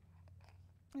it.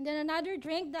 And then another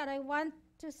drink that I want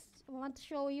to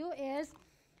show you is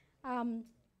um,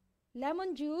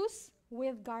 lemon juice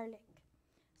with garlic.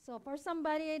 So for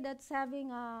somebody that's having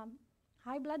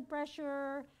high blood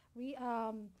pressure, re,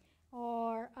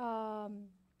 or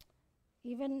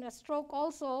even a stroke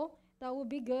also, that would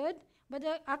be good. But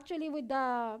actually, with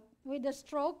the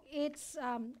stroke, it's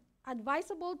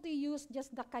advisable to use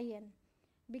just the cayenne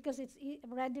because it's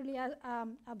readily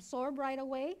absorbed right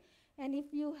away. And if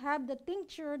you have the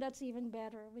tincture, that's even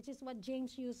better, which is what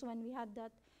James used when we had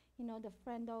that, the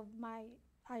friend of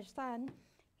our son.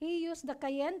 He used the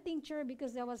cayenne tincture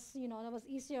because that was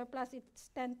easier. Plus, it's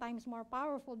 10 times more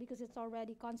powerful because it's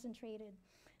already concentrated.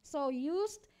 So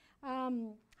used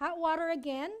hot water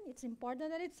again. It's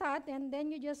important that it's hot, and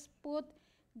then you just put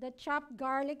the chopped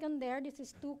garlic in there. This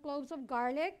is 2 cloves of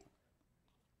garlic.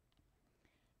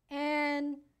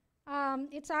 And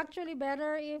it's actually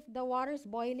better if the water is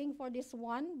boiling for this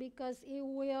one because it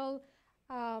will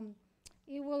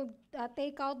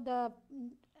take out the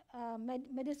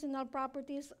medicinal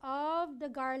properties of the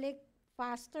garlic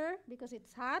faster because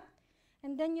it's hot.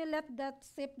 And then you let that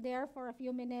sip there for a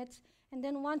few minutes. And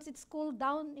then once it's cooled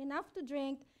down enough to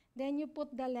drink, then you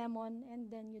put the lemon and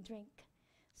then you drink.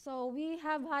 So we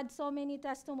have had so many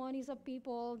testimonies of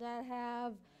people that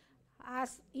have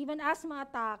even asthma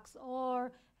attacks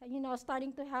or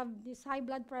starting to have this high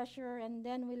blood pressure, and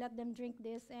then we let them drink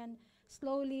this, and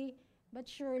slowly but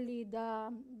surely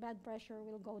the blood pressure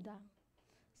will go down.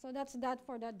 So that's that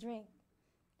for that drink.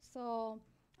 So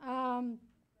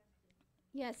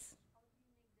yes.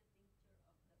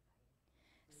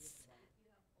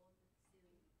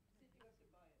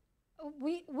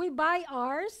 We buy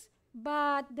ours,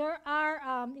 but there are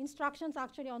instructions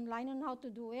actually online on how to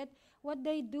do it. What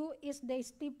they do is they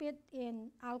steep it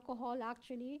in alcohol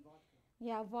actually.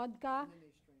 Yeah, vodka.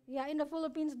 Yeah, in the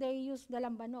Philippines they use the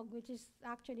lambanog, which is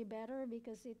actually better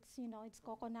because it's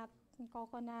coconut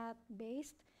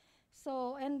based.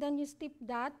 So and then you steep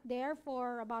that there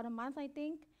for about a month, I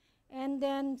think. And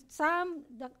then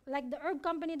like the herb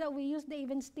company that we use, they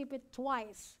even steep it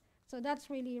twice. So that's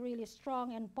really, really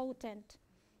strong and potent.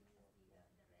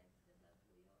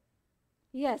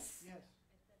 Yes. Yes.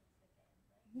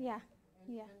 Yeah.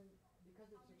 And, Yeah. and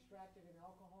because it's extracted in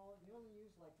alcohol, you only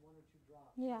use like 1 or 2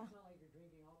 drops. Yeah. It's not like you're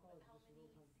drinking alcohol. It's just a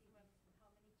little tiny.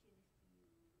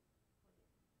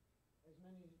 As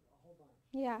many, a whole bunch.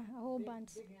 Yeah, a whole big,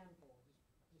 bunch. Big handful.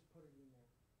 Just put it in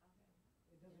there.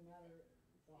 It doesn't matter.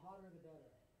 The hotter, the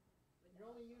better. You're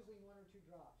only using 1 or 2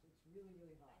 drops. It's really,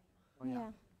 really hot. Oh,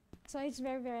 yeah. Yeah. So it's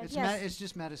very, very It's, yes. it's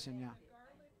just medicine, yeah.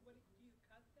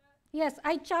 Yes,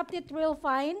 I chopped it real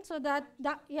fine so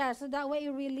so that way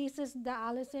it releases the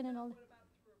allicin and all.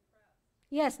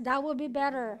 Yes, that would be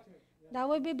better. That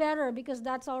would be better because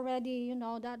that's already,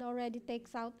 that already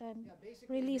takes out and Yeah,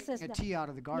 basically releases A the. tea out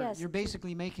of the garlic. Yes. You're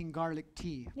basically making garlic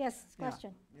tea. Yes, Yeah.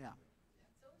 question. Yeah.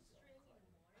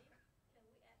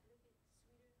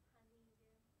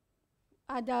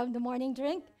 The morning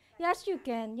drink? Yes, you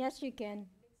can. Yes, you can.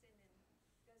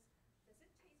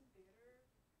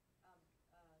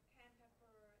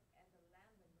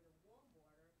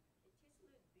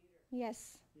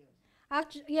 Yes.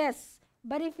 Yes.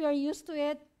 But if you're used to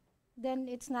it, then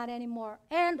it's not anymore.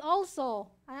 And also,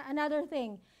 another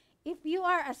thing, if you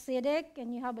are acidic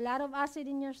and you have a lot of acid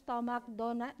in your stomach,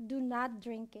 do not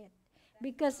drink it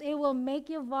because it will make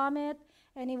you vomit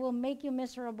and it will make you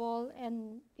miserable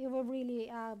and it will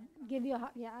really give you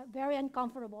very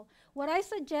uncomfortable. What I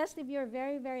suggest if you're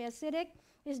very, very acidic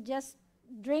is just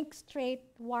drink straight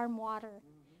warm water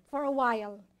for a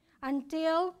while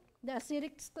until the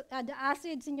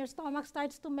acids in your stomach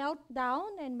starts to melt down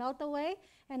and melt away,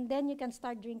 and then you can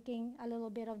start drinking a little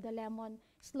bit of the lemon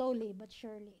slowly but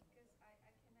surely.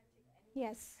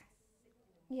 Yes.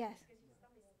 Yes.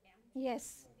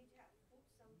 Yes.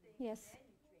 Yes.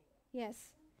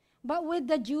 Yes. But with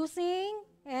the juicing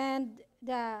and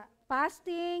the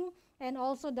fasting and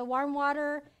also the warm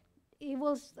water, it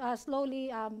will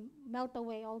slowly melt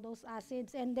away all those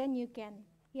acids, and then you can.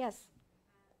 Yes.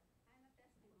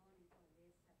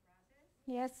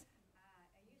 Yes.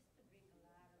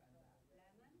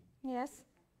 Yes.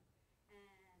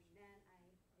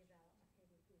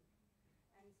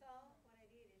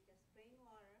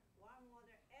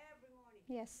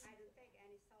 Yes.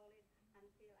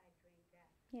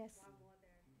 Yes.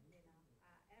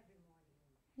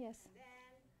 Yes.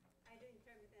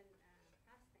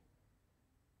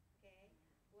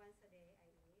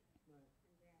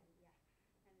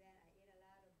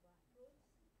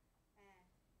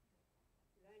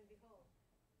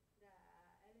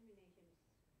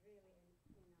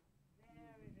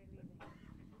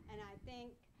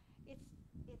 think it's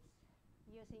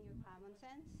using your common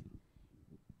sense.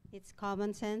 It's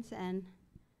common sense and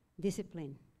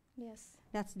discipline. Yes.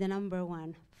 That's the number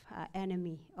one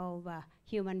enemy of a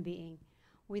human being.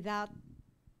 Without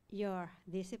your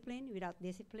discipline,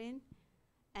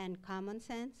 and common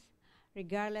sense,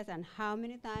 regardless on how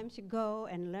many times you go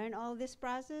and learn all this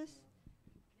process,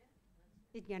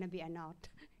 it's gonna be a not.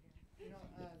 You know,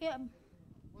 Yeah.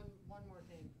 one more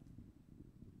thing.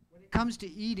 When it comes to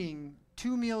eating,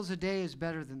 2 meals a day is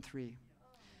better than 3.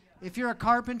 If you're a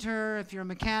carpenter, if you're a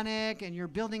mechanic, and you're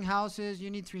building houses, you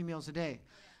need 3 meals a day.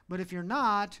 But if you're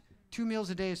not, 2 meals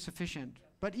a day is sufficient.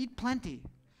 But eat plenty.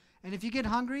 And if you get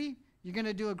hungry, you're going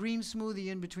to do a green smoothie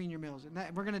in between your meals. And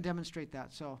we're going to demonstrate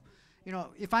that. So, you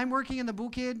know, if I'm working in the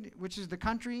bukid, which is the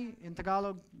country, in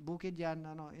Tagalog, bukid,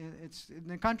 it's in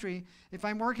the country. If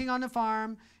I'm working on the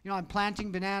farm, you know, I'm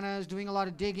planting bananas, doing a lot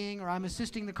of digging, or I'm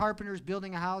assisting the carpenters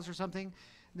building a house or something,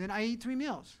 then I eat 3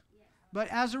 meals. But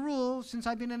as a rule, since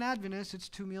I've been an Adventist, it's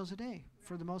 2 meals a day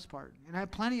for the most part. And I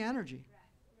have plenty of energy.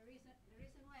 The reason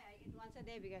why I eat once a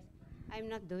day because I'm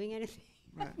not doing anything.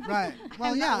 Right.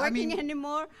 Well, I'm yeah, not I working mean,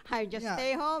 anymore. I just yeah.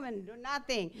 stay home and do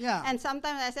nothing. Yeah. And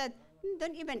sometimes I said,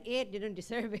 don't even eat. You don't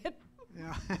deserve it.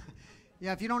 yeah.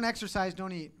 Yeah, if you don't exercise,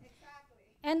 don't eat.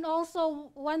 And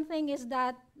also, one thing is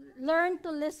that learn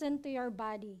to listen to your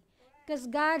body. Because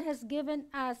God has given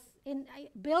us,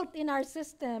 built in our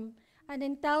system, an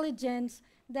intelligence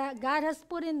that God has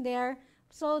put in there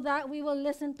so that we will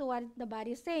listen to what the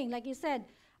body is saying. Like you said,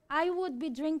 I would be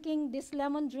drinking this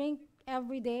lemon drink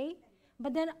every day,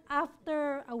 but then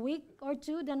after a week or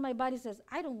two, then my body says,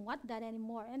 I don't want that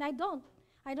anymore. And I don't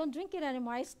drink it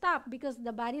anymore. I stop because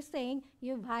the body is saying,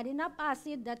 you've had enough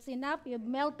acid, that's enough, you've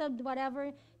melted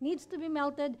whatever needs to be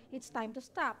melted, it's time to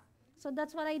stop. So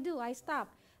that's what I do, I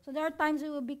stop. So there are times we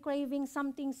will be craving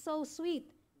something so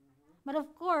sweet. But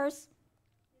of course,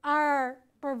 our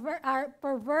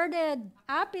perverted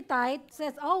appetite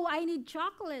says, oh, I need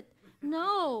chocolate.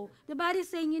 No, the body is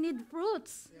saying you need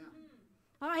fruits. Yeah.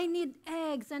 Or I need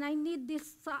eggs and I need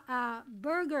this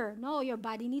burger. No, your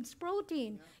body needs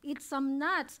protein. Yeah. Eat some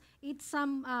nuts. Eat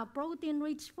some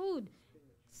protein-rich food.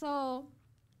 So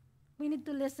we need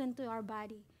to listen to our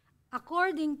body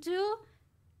according to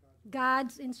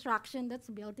God's instruction that's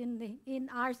built in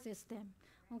our system.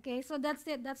 Okay, so that's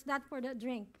it. That's that for the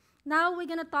drink. Now we're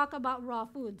gonna talk about raw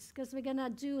foods because we're gonna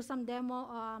do some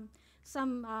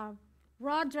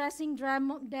raw dressing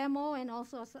demo and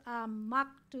also mock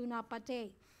tuna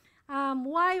pate.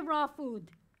 Why raw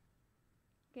food?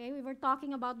 Okay, we were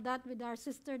talking about that with our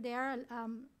sister there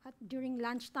during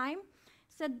lunchtime.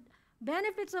 Said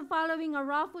benefits of following a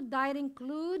raw food diet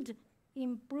include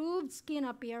improved skin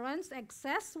appearance,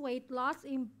 excess weight loss,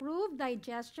 improved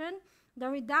digestion, the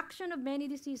reduction of many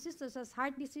diseases such as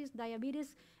heart disease,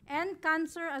 diabetes, and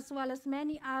cancer, as well as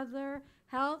many other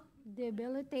health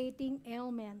debilitating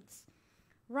ailments.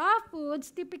 Raw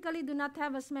foods typically do not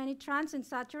have as many trans and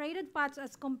saturated fats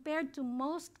as compared to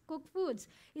most cooked foods,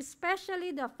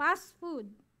 especially fast food,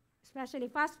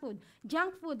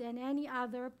 junk food, and any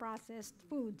other processed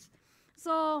foods.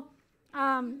 So,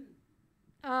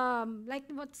 like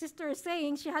what sister is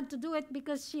saying, she had to do it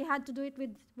because she had to do it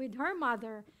with her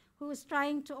mother, who was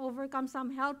trying to overcome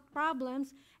some health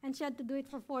problems, and she had to do it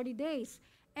for 40 days.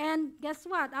 And guess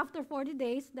what? After 40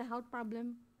 days, the health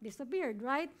problem disappeared,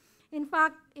 right? In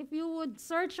fact, if you would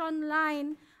search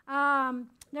online,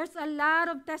 there's a lot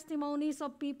of testimonies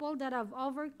of people that have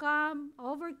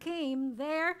overcame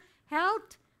their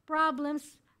health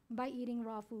problems by eating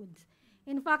raw foods.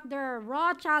 In fact, there are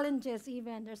raw challenges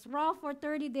even. There's raw for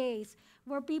 30 days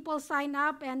where people sign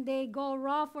up and they go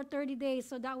raw for 30 days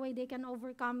so that way they can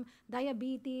overcome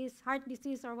diabetes, heart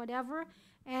disease, or whatever.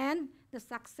 And the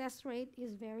success rate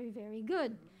is very, very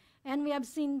good. And we have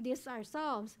seen this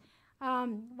ourselves.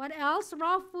 What else?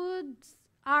 Raw foods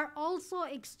are also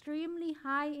extremely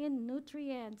high in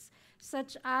nutrients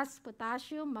such as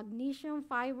potassium, magnesium,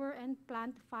 fiber, and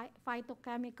plant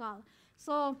phytochemical.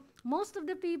 So most of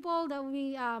the people that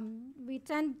we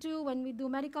tend to, when we do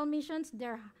medical missions,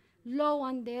 they're low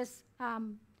on this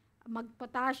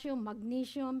potassium,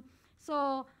 magnesium.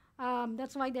 So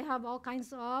that's why they have all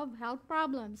kinds of health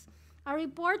problems. A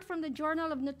report from the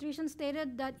Journal of Nutrition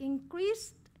stated that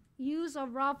increased use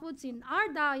of raw foods in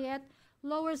our diet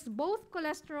lowers both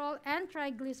cholesterol and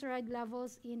triglyceride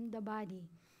levels in the body.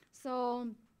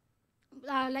 So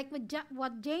like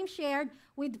what James shared,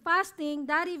 with fasting,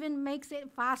 that even makes it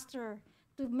faster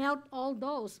to melt all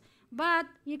those. But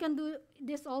you can do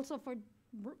this also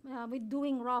with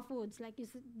doing raw foods. Like you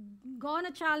said, go on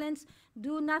a challenge,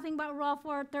 do nothing but raw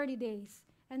for 30 days,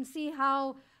 and see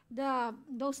how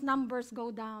those numbers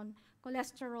go down.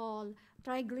 cholesterol,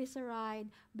 triglyceride,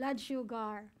 blood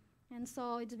sugar. And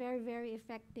so it's very, very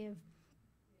effective.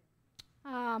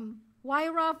 Why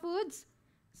raw foods?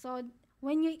 So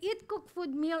when you eat cooked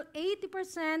food meal,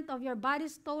 80% of your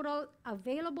body's total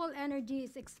available energy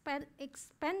is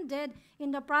expended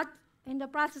in the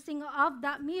processing of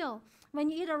that meal. When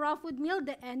you eat a raw food meal,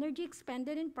 the energy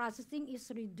expended in processing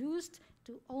is reduced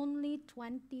to only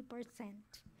 20%.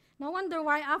 No wonder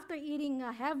why after eating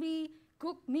a heavy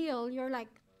cooked meal, you're like,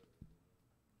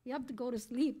 you have to go to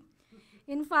sleep.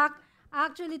 In fact,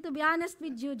 actually, to be honest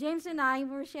with you, James and I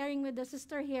were sharing with the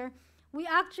sister here, we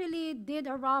actually did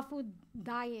a raw food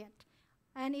diet.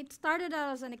 And it started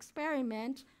out as an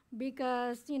experiment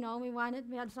because, we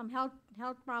had some health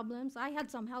problems. I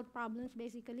had some health problems,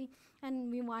 basically,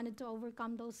 and we wanted to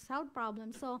overcome those health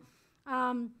problems. So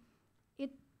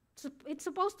it's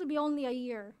supposed to be only a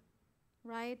year,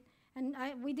 right? And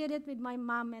we did it with my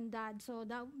mom and dad, so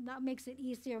that makes it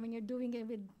easier when you're doing it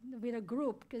with a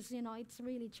group, because it's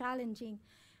really challenging.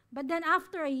 But then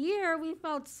after a year, we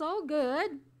felt so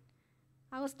good.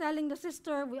 I was telling the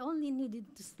sister we only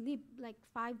needed to sleep like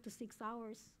 5 to 6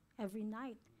 hours every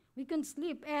night. We couldn't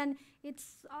sleep, and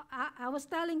I was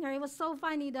telling her it was so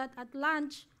funny that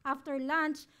after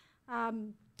lunch,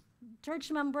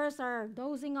 church members are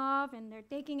dozing off and they're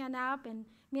taking a nap, and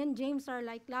me and James are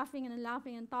like laughing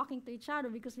and talking to each other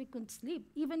because we couldn't sleep,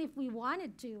 even if we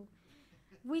wanted to.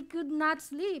 We could not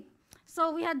sleep.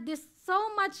 So we had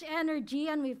so much energy,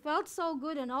 and we felt so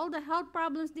good, and all the health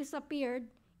problems disappeared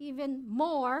even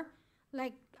more,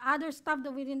 like other stuff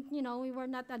that we were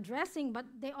not addressing, but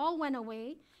they all went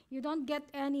away. You don't get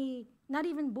any, not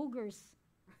even boogers.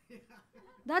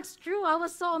 That's true. I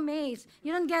was so amazed.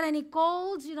 You don't get any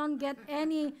colds. You don't get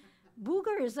any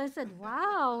boogers. I said,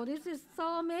 wow, this is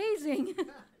so amazing.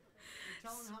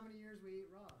 Tell them how many years we eat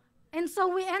raw. And so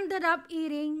we ended up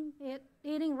eating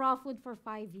raw food for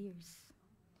 5 years.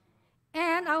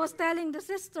 And I was telling the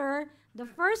sister, the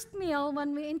first meal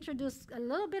when we introduced a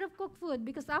little bit of cooked food,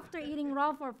 because after eating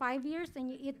raw for 5 years and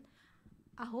you eat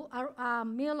a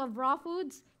meal of raw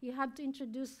foods, you have to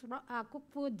introduce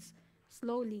cooked foods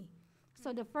slowly.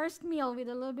 So the first meal with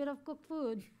a little bit of cooked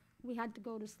food, we had to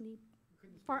go to sleep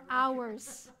for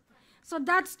hours. So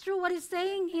that's true what he's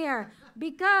saying here,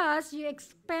 because you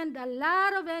expend a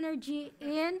lot of energy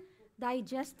in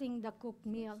digesting the cooked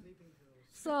meal.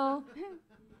 So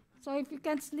if you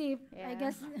can't sleep, I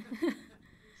guess.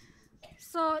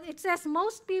 So it says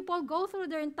most people go through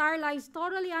their entire lives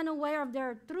totally unaware of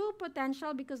their true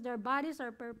potential because their bodies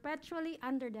are perpetually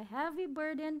under the heavy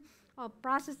burden of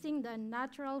processing the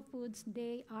natural foods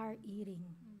they are eating.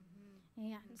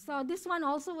 Yeah. So this one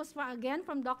also was, again,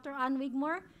 from Dr. Ann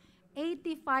Wigmore.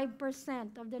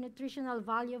 85% of the nutritional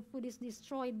value of food is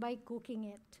destroyed by cooking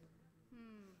it.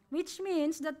 Which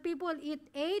means that people eat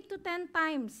 8 to 10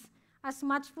 times as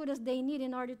much food as they need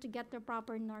in order to get the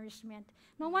proper nourishment.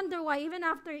 No wonder why even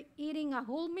after eating a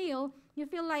whole meal, you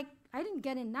feel like, I didn't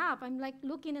get enough. I'm like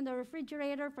looking in the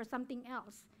refrigerator for something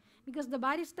else because the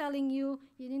body's telling you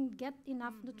you didn't get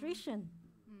enough nutrition.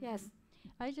 Yes.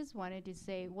 I just wanted to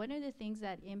say one of the things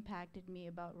that impacted me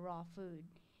about raw food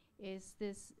is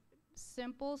this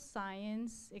simple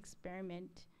science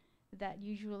experiment that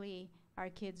usually our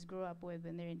kids grow up with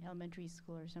when they're in elementary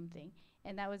school or something.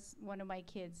 And that was one of my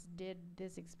kids did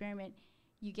this experiment.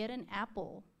 You get an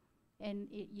apple, and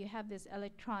you have this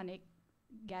electronic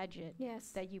gadget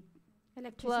that you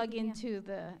plug into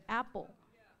the apple.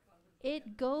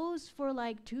 It goes for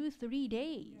like 2-3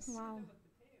 days. Wow.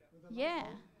 Yeah.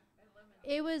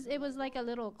 It was like a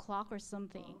little clock or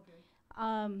something.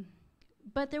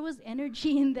 But there was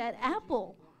energy in that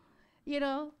apple.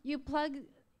 You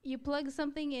plug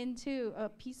something into a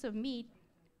piece of meat,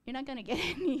 you're not going to get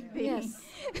anything. Yes.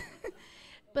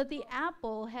 But the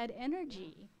apple had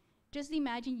energy. Just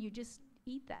imagine you just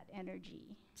eat that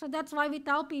energy. So that's why we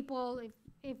tell people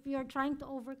if you're trying to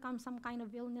overcome some kind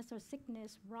of illness or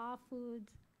sickness, raw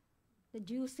foods, the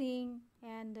juicing,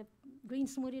 and the green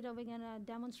smoothie that we're going to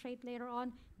demonstrate later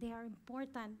on, they are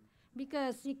important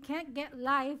because you can't get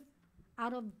life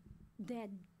out of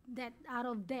out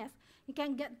of death. You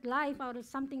can't get life out of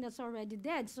something that's already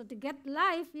dead. So to get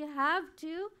life, you have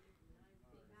to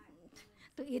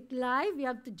eat life, you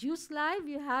have to juice life,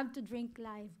 you have to drink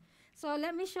life. So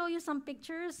let me show you some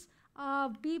pictures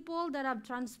of people that have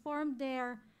transformed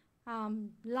their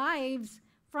lives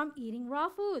from eating raw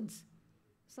foods.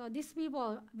 So these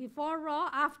people, before raw,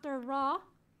 after raw.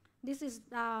 This is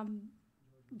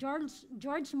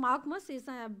George Malkmus is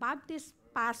a Baptist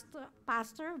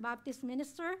pastor, Baptist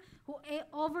minister, who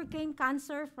overcame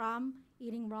cancer from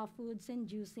eating raw foods and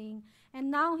juicing. And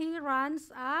now he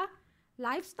runs a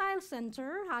Lifestyle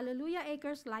Center, Hallelujah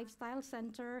Acres Lifestyle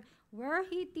Center, where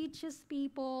he teaches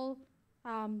people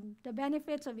the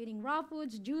benefits of eating raw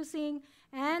foods, juicing,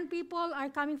 and people are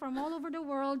coming from all over the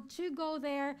world to go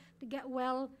there to get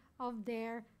well of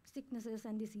their sicknesses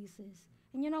and diseases.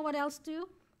 And you know what else too?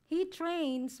 He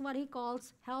trains what he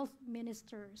calls health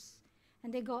ministers.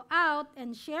 And they go out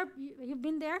and share. You've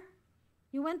been there?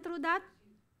 You went through that?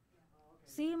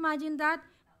 See, imagine that.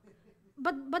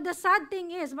 But the sad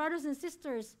thing is, brothers and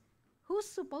sisters, who's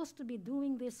supposed to be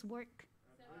doing this work?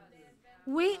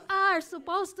 We are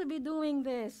supposed to be doing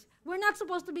this. We're not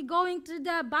supposed to be going to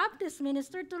the Baptist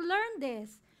minister to learn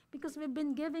this, because we've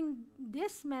been giving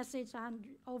this message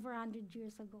over 100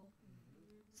 years ago.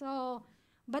 So,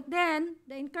 but then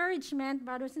the encouragement,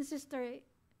 brothers and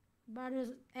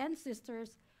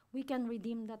sisters, we can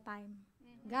redeem the time.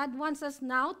 God wants us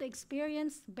now to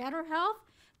experience better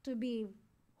health, to be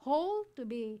whole, to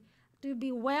be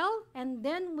well, and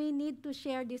then we need to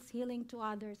share this healing to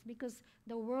others, because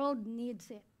the world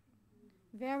needs it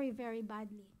very, very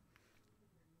badly.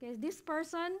 Okay, this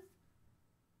person,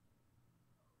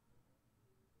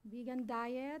 vegan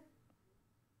diet,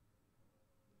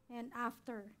 and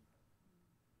after,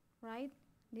 right?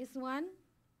 This one.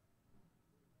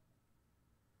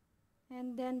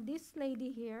 And then this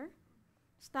lady here,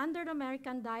 standard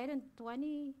American diet in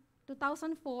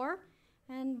 2004,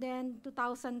 and then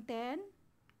 2010,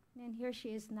 and here she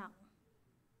is now.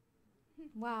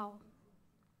 Wow.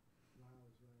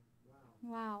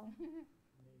 Wow.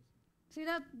 See,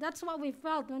 that's what we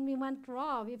felt when we went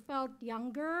raw. We felt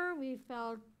younger, we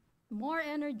felt more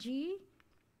energy.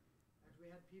 As we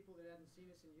had people that hadn't seen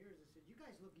us in years that said, "You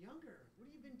guys look younger. What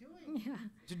have you been doing?" Yeah.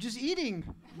 So just eating.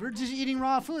 We're just eating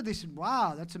raw food. They said,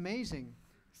 "Wow, that's amazing."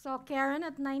 So Karen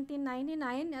at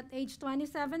 1999, at age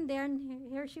 27 there, and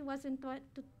here she was in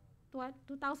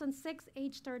 2006,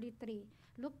 age 33.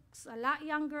 Looks a lot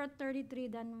younger at 33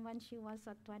 than when she was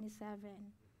at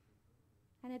 27.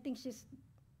 And I think this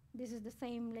is the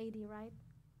same lady, right?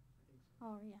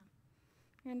 Oh, yeah.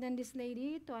 And then this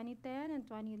lady, 2010 and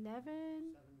 2011.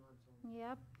 7 months only.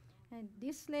 Yep. And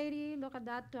this lady, look at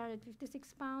that,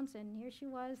 256 pounds, and here she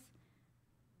was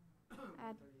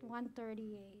at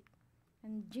 138.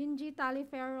 And Gingy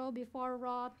Taliferro before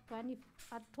Raw,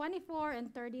 at 24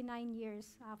 and 39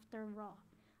 years after Raw.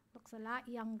 Looks a lot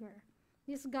younger.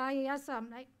 This guy, he has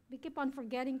we keep on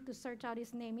forgetting to search out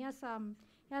his name. He has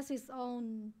his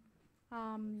own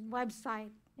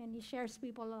website, and he shares to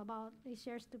people about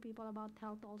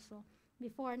health also.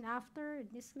 Before and after,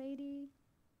 this lady.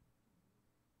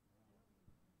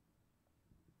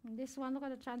 And this one, look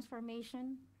at the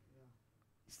transformation. Yeah.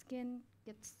 Skin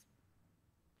gets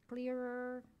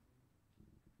clearer,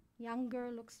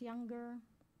 younger, looks younger.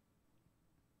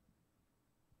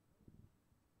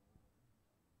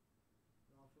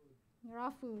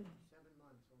 Raw food. 7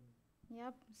 months only.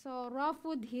 Yep. So raw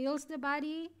food heals the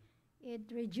body,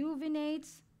 it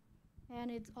rejuvenates, and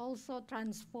it also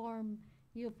transforms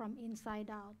you from inside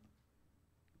out.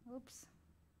 Oops.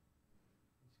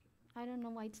 I don't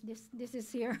know why it's this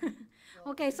is here.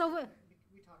 Okay, so we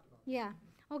talked about it. yeah.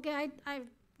 Okay,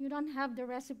 you don't have the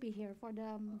recipe here for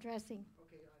the dressing.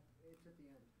 Okay, it's at the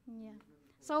end. Yeah.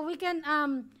 So we can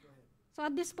so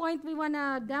at this point we want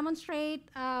to demonstrate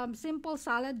simple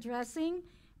salad dressing,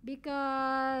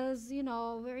 because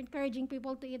we're encouraging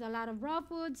people to eat a lot of raw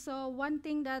food. So one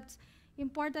thing that's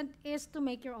important is to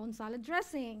make your own salad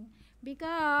dressing,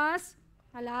 because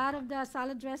a lot of the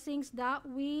salad dressings that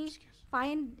we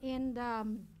find in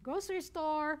the grocery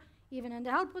store, even in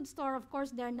the health food store, of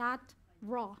course, they're not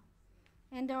raw,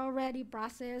 and they're already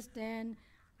processed. And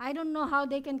I don't know how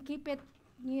they can keep it,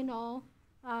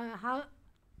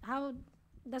 how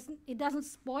it doesn't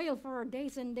spoil for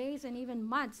days and days and even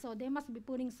months. So they must be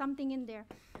putting something in there.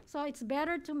 So it's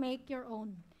better to make your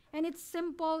own, and it's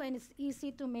simple and it's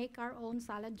easy to make our own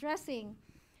salad dressing.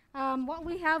 What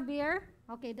we have here,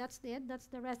 okay, that's it. That's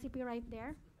the recipe right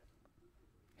there.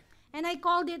 And I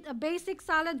called it a basic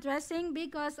salad dressing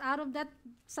because out of that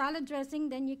salad dressing,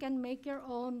 then you can make your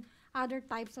own other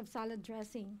types of salad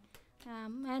dressing,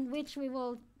 and which we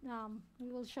will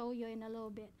show you in a little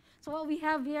bit. So what we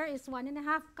have here is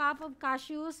 1.5 cup of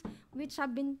cashews, which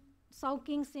have been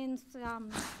soaking since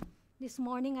this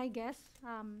morning, I guess.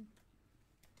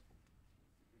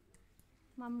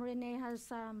 Mom Renee has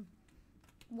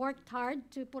worked hard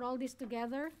to put all this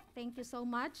together. Thank you so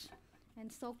much. And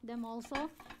soak them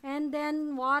also. And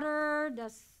then water,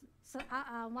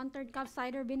 1/3 cup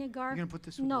cider vinegar. You're going to put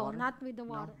this with the No, water? not with the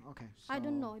water. No? Okay. I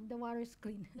don't so- know if the water is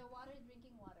clean. The water is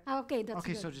drinking water. Okay, that's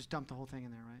Okay, good. so just dump the whole thing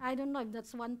in there, right? I don't know if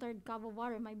that's 1/3 cup of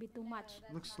water. It might be too much.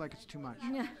 Looks like it's too much.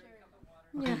 Yeah.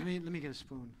 Okay, Yeah. let me get a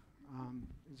spoon.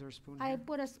 Is there a spoon I here?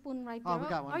 put a spoon right Oh, there. we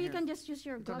got one or you here. can just use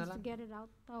your Ito gloves na to lang. get it out.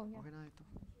 Oh, yeah. Okay na ito.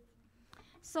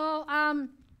 So,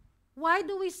 why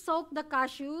do we soak the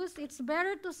cashews? It's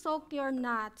better to soak your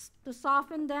nuts to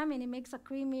soften them, and it makes a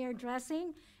creamier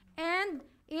dressing. And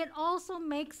it also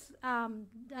makes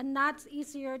the nuts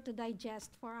easier to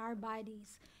digest for our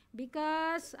bodies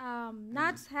because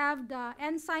nuts have the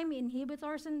enzyme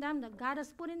inhibitors in them that God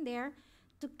has put in there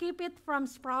to keep it from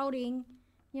sprouting,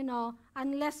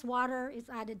 unless water is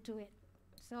added to it.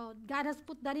 So God has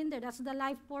put that in there. That's the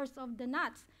life force of the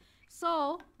nuts.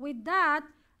 So with that,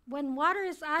 when water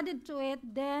is added to it,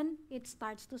 then it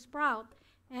starts to sprout.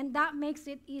 And that makes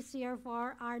it easier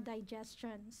for our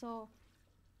digestion. So,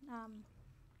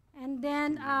 and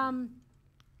then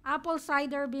apple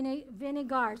cider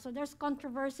vinegar. So there's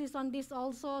controversies on this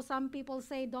also. Some people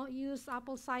say don't use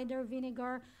apple cider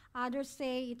vinegar. Others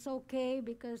say it's okay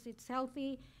because it's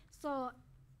healthy. So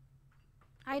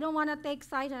I don't want to take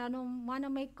sides, and I don't want to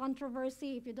make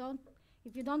controversy. If you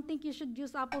don't think you should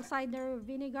use apple cider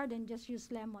vinegar, then just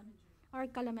use lemon or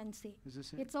calamansi. Is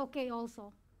this it? It's okay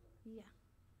also. Yeah.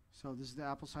 So this is the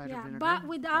apple cider Yeah, vinegar? but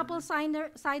with the apple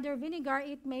cider vinegar,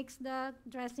 it makes the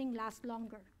dressing last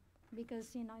longer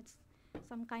because, it's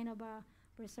some kind of a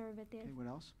preservative. Okay, what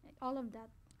else? All of that.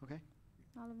 Okay.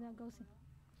 All of that goes in.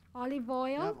 Olive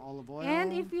oil. Yep, olive oil.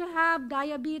 And if you have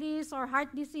diabetes or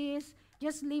heart disease,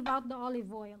 just leave out the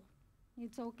olive oil.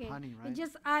 It's okay. Honey, right? It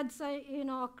just adds a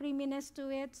creaminess to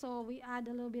it, so we add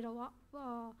a little bit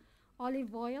of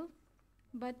olive oil,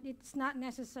 but it's not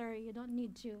necessary. You don't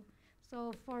need to.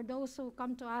 So for those who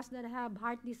come to us that have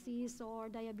heart disease or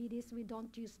diabetes, we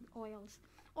don't use oils.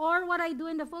 Or what I do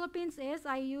in the Philippines is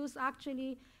I use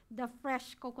actually the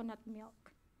fresh coconut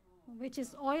milk, which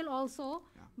is oil also,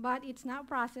 but it's not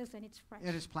processed and it's fresh.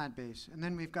 It is plant-based. And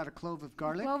then we've got a clove of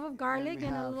garlic. Clove of garlic we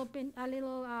and a have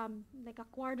little like a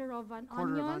quarter of an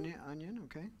quarter onion. of onion,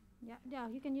 okay. Yeah,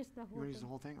 you can use the You whole want to use the thing.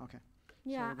 whole thing? Okay.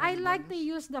 Yeah, So I then like to blend this.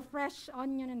 use the fresh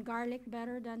onion and garlic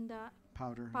better than the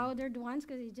Powder. powdered ones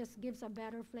because it just gives a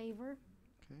better flavor.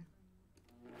 Okay.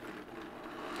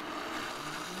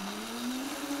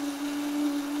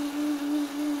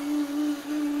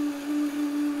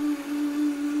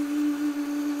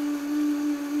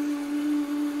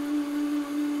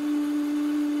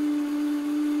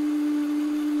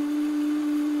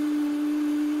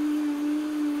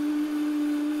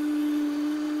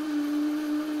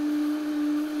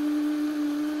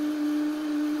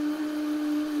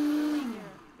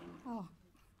 Oh,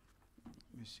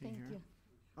 Let me see thank here. you.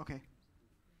 Okay.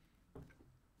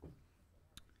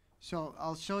 So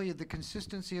I'll show you the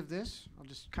consistency of this. I'll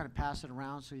just kind of pass it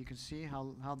around so you can see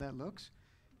how that looks.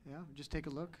 Yeah, just take a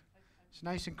look. It's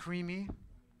nice and creamy.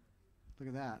 Look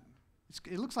at that.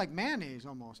 It looks like mayonnaise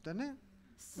almost, doesn't it?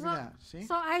 So, Look at that. See?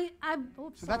 so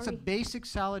oops, So that's a sorry. basic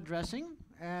salad dressing,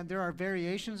 and there are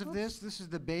variations of Oops. this. This is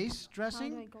the base How do I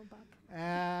dressing, go back?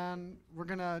 and we're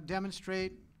gonna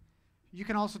demonstrate. You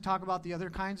can also talk about the other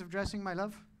kinds of dressing, my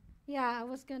love. Yeah, I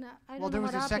was gonna. I Well, don't there know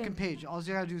was what a second happened. page. All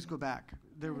you gotta do is go back.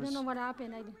 There I was. don't know what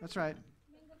happened. That's right.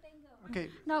 Okay.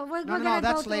 No, we're No, gonna no, go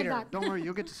that's through later. that. Don't worry,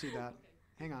 you'll get to see that.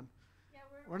 Hang on.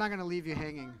 We're not gonna leave you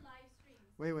hanging.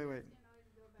 Wait.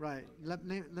 Right. Let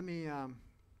me.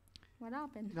 What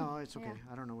happened? No, it's okay.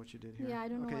 Yeah. I don't know what you did here. Yeah, I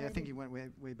don't know Okay, what I I think did. you went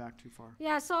way back too far.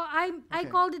 Yeah, so I Okay.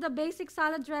 called it a basic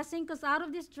salad dressing because out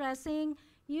of this dressing,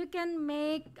 you can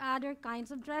make other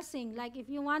kinds of dressing. Like if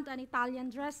you want an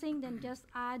Italian dressing, then just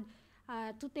add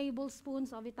 2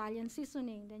 tablespoons of Italian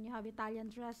seasoning. Then you have Italian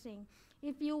dressing.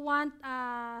 If you want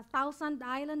Thousand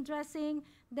Island dressing,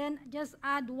 then just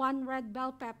add 1 red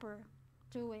bell pepper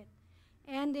to it.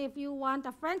 And if you want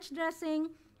a French dressing,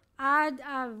 add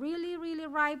a really, really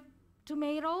ripe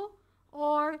tomato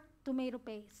or tomato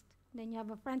paste. Then you have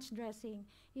a French dressing.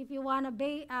 If you want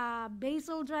a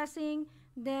basil dressing,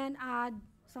 then add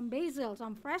some basil,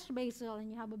 some fresh basil, and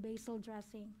you have a basil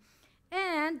dressing.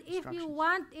 And if you Instructions.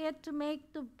 want it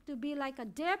to be like a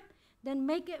dip, then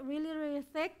make it really, really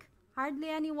thick, hardly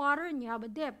any water, and you have a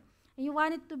dip. And you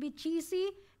want it to be cheesy,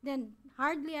 then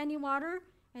hardly any water,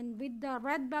 and with the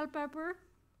red bell pepper,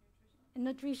 and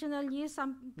nutritional yeast,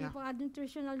 some Yeah. people add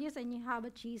nutritional yeast, and you have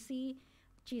a cheesy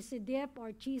dip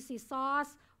or cheesy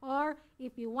sauce. Or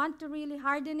if you want to really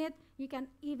harden it, you can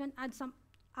even add some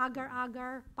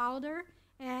agar-agar powder,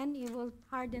 and it will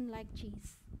harden like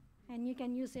cheese. And you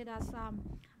can use it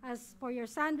as for your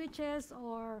sandwiches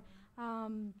or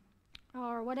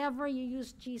whatever you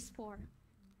use cheese for.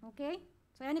 Okay?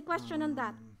 So any question on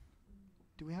that?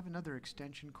 Do we have another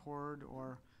extension cord,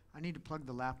 or I need to plug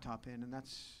the laptop in, and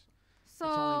that's So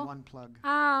it's only one plug.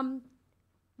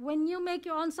 when you make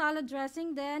your own salad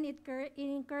dressing, then it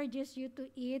encourages you to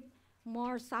eat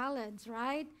more salads,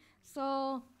 right?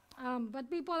 So, but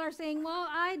people are saying, well,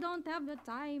 I don't have the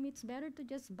time. It's better to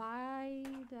just buy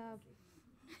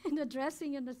the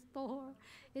dressing in the store.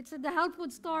 It's at the health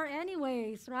food store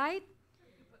anyways, right?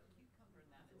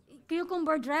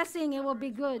 Cucumber dressing, it will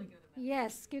be good.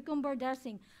 Yes, cucumber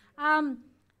dressing.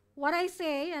 What I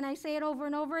say, and I say it over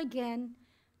and over again,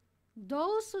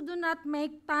 those who do not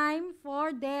make time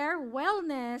for their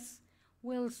wellness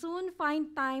will soon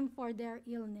find time for their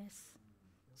illness.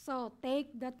 So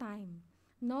take the time.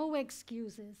 No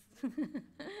excuses. Okay.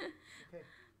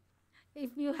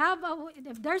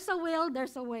 If there's a will,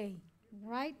 there's a way,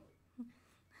 right?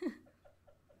 I'll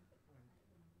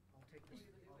take this.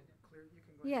 I'll clear. You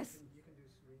can go. Yes. You can do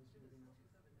screens moving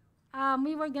on.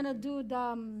 We were gonna do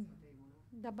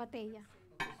the batella.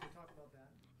 Okay, so talk about that.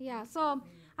 Yeah. So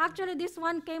actually, this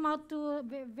one came out to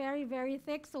very very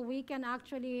thick, so we can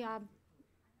actually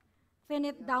thin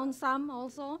it down some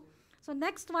also. So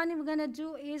next one we're gonna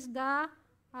do is the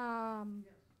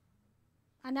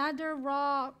another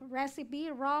raw recipe,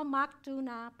 raw mock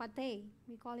tuna pate.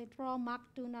 We call it raw mock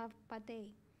tuna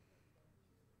pate.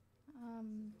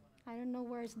 I don't know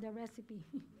where's the recipe.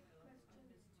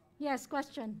 Yes,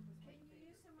 question. Can you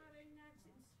use some other nuts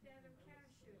instead of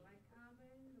cashew, like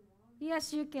almond, walnut?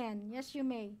 Yes, you can. Yes, you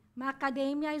may.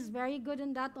 Macadamia is very good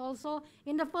in that also.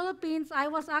 In the Philippines, I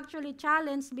was actually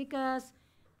challenged because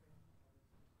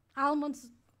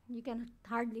almonds, you can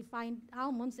hardly find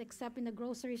almonds except in the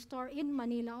grocery store in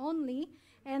Manila only.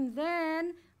 And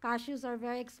then cashews are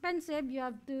very expensive.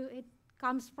 It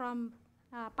comes from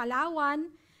Palawan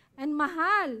and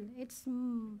mahal.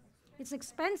 It's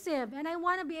expensive. And I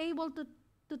want to be able to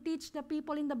teach the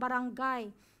people in the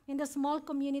barangay, in the small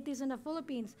communities in the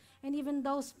Philippines, and even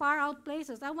those far out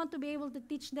places. I want to be able to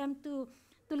teach them to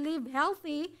live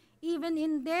healthy even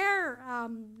in their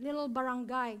little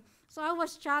barangay. So I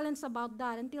was challenged about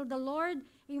that until the Lord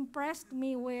impressed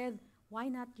me with, why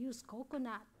not use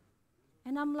coconut?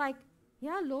 And I'm like,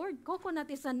 yeah, Lord, coconut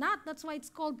is a nut. That's why it's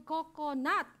called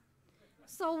coconut.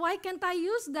 So why can't I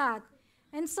use that?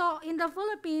 And so in the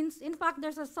Philippines, in fact,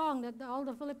 there's a song that all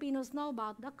the Filipinos know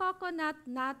about. The coconut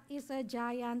nut is a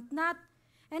giant nut.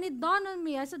 And it dawned on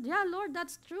me. I said, yeah, Lord,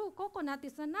 that's true. Coconut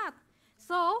is a nut.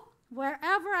 So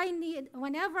whenever I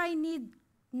need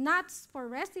nuts for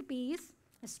recipes,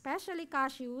 especially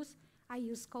cashews, I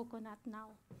use coconut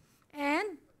now.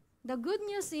 And the good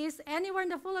news is, anywhere in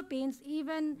the Philippines,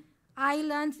 even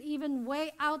islands, even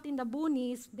way out in the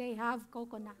boonies, they have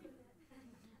coconut.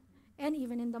 And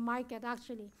even in the market,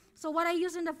 actually. So what I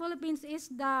use in the Philippines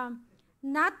is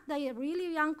not the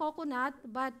really young coconut,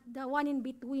 but the one in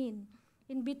between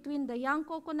the young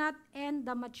coconut and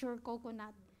the mature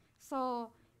coconut.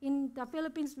 So in the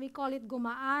Philippines, we call it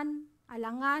gumaan,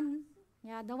 alangan.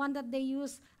 Yeah, the one that they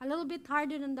use a little bit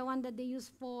harder than the one that they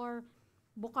use for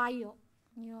bukayo.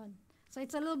 Yun. So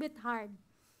it's a little bit hard.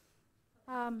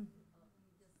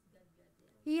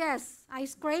 Yes, I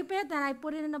scrape it and I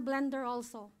put it in a blender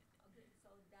also. Okay, so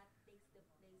that takes the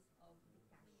place of the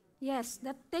cashew. Yes,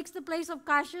 that takes the place of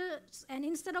cashew, and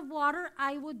instead of water,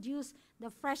 I would use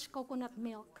the fresh coconut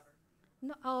milk.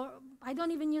 No, or I don't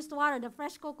even use the water, the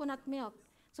fresh coconut milk.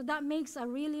 So that makes a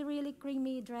really, really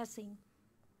creamy dressing.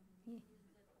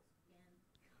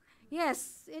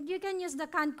 Yes, you can use the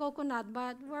canned coconut,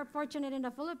 but we're fortunate in the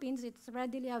Philippines, it's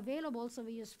readily available, so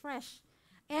we use fresh.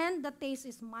 And the taste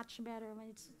is much better when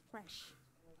it's fresh.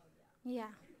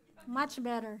 Yeah, much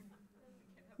better.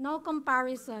 No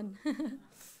comparison.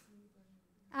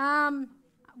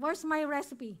 Where's my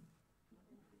recipe?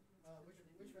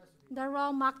 Which recipe? The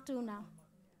raw mock tuna.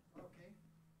 Okay.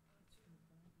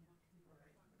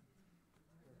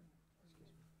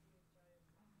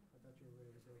 I thought you were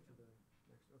ready to go to the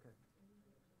next. Okay.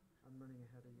 I'm running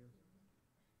ahead of you.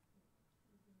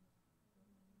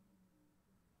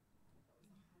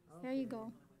 There you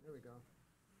go. There we go.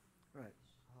 All right.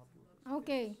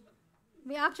 Okay.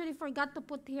 We actually forgot to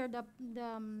put here the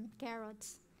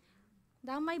carrots.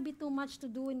 That might be too much to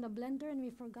do in the blender, and we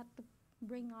forgot to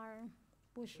bring our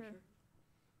pusher.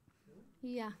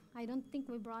 Yeah, I don't think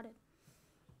we brought it.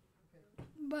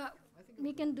 But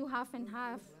we can do half and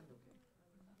half.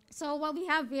 So what we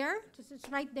have here, it's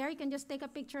right there. You can just take a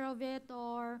picture of it,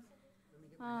 or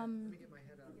Let me get my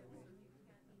head out of the way.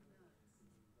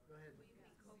 Go ahead.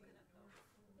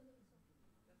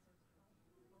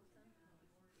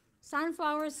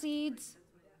 sunflower seeds.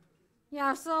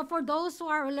 Yeah, so for those who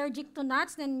are allergic to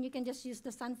nuts, then you can just use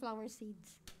the sunflower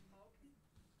seeds.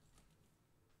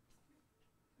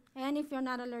 And if you're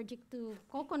not allergic to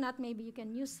coconut, maybe you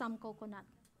can use some coconut.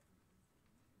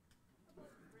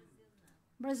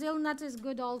 Brazil nuts is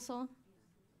good also.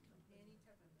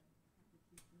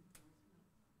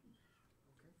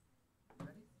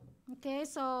 Okay,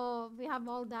 so we have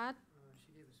all that.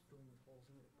 She gave a spoon with holes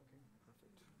in it. Okay,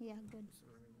 perfect. Yeah, good.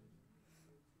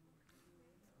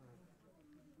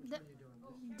 Which one are you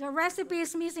doing? The recipe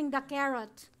is missing the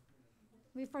carrot.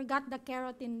 We forgot the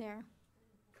carrot in there.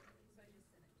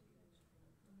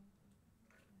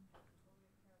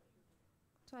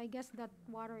 So I guess that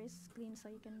water is clean, so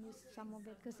you can use some of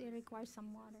it because it requires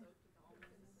some water.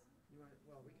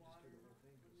 Well, we can just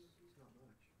do the whole thing because it's not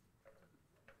much.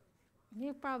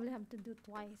 You probably have to do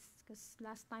twice because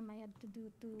last time I had to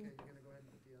do two. Okay, you're going to go ahead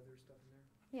and put the other stuff in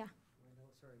there? Yeah,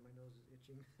 Sorry, my nose is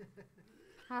itching.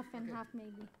 half and Okay. half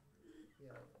maybe.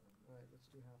 Yeah, all right, let's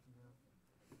do half and half.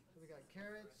 So we got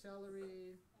carrot,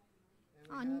 celery,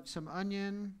 and we Onion. have some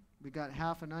onion. We got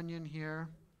half an onion here.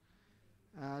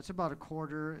 It's about a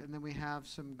quarter, and then we have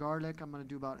some garlic. I'm going to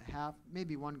do about half,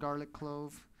 maybe one garlic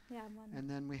clove. Yeah, one. And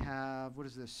then we have, what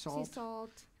is this, salt? Sea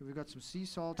salt, Okay, we've got some sea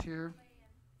salt here.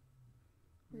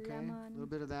 Okay, a lemon. little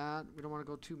bit of that. We don't want to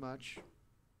go too much.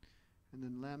 And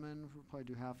then lemon, we'll probably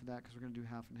do half of that because we're going to do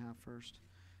half and half first.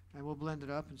 And we'll blend it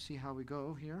up and see how we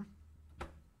go here.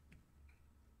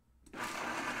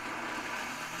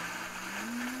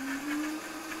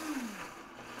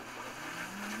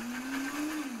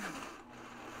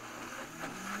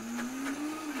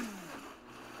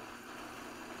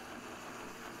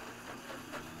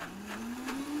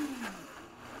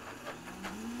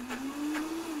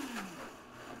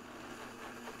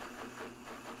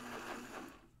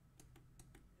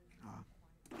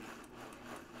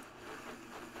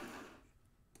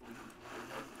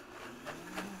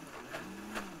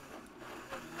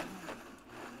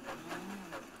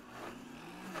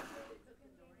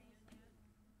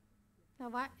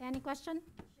 What? Any question?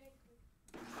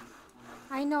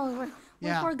 I know, we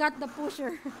Yeah. forgot the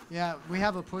pusher. Yeah, we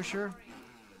have a pusher.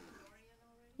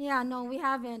 Yeah, no, we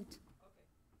haven't.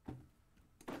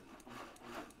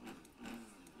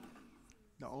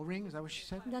 The O-ring, is that what she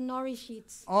said? The nori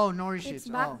sheets. Oh, nori sheets. It's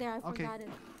back oh, there, I okay. forgot it.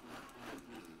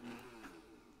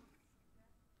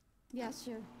 Yeah,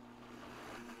 sure.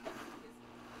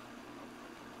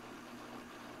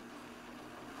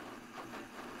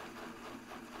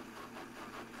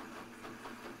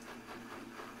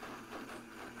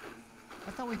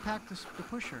 I thought we packed the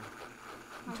pusher.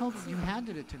 I You told don't you see-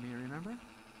 handed it to me, remember?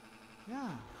 Yeah.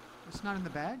 It's not in the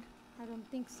bag? I don't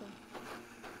think so.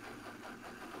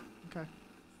 Okay.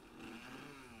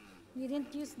 You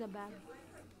didn't use the bag.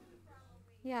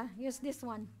 Yeah, use this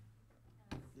one.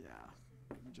 Yeah.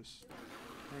 Just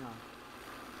hang on.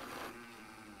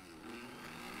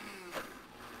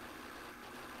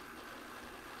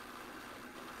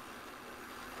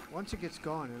 Once it gets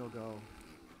going, it'll go.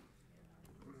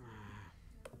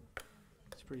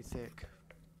 It's pretty thick.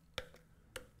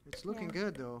 It's looking Yeah.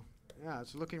 good though. Yeah,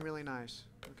 it's looking really nice.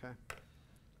 Okay.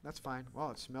 That's fine.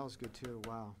 Wow, it smells good too.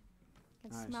 Wow.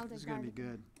 Can Nice. smell the This is going to be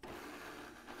garlic. good.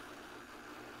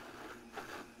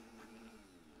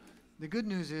 The good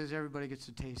news is everybody gets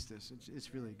to taste this.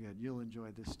 It's really good. You'll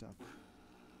enjoy this stuff.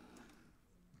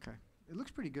 Okay. It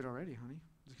looks pretty good already, honey.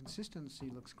 The consistency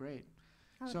looks great.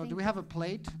 Oh, So thank do we you. have a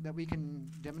plate that we can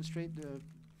demonstrate the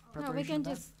preparation No, we can of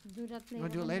that? just do that later. You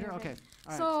want to do it when later? we're Okay. ready.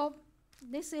 All right. So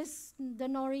this is the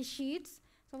nori sheets.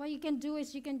 So what you can do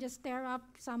is you can just tear up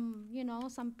some,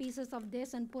 some pieces of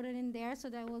this and put it in there so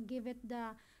that will give it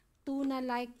the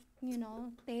tuna-like,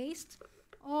 taste.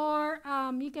 Or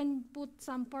you can put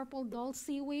some purple Dole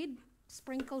seaweed,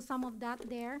 sprinkle some of that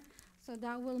there. So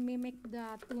that will mimic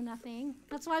the tuna thing.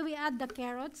 That's why we add the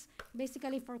carrots,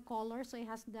 basically for color. So it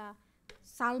has the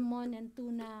salmon and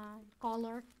tuna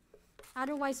color.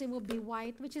 Otherwise, it will be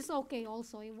white, which is okay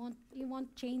also. It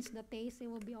won't change the taste. It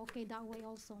will be okay that way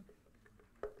also.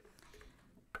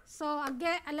 So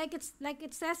again, like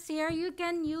it says here, you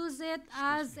can use it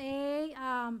as a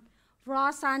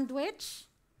raw sandwich,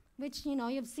 which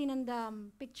you've seen in the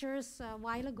pictures a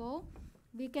while ago.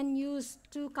 We can use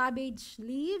 2 cabbage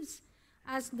leaves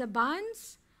as the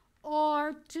buns,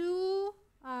 or 2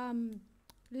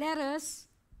 lettuce,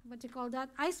 what you call that,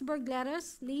 iceberg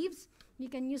lettuce leaves. You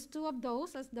can use 2 of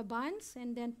those as the buns,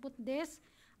 and then put this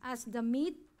as the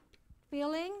meat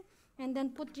filling, and then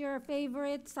put your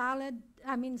favorite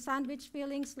sandwich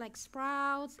fillings like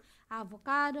sprouts,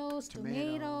 avocados,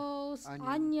 Tomato, tomatoes, onion.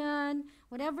 onion,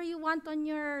 whatever you want on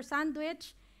your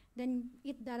sandwich, then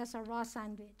eat that as a raw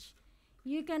sandwich.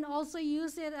 You can also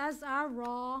use it as a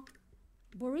raw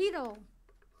burrito,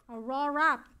 a raw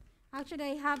wrap.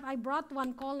 Actually, I brought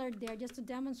one colored there just to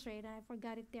demonstrate, and I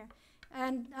forgot it there.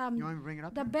 And You want me to bring it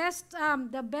up? the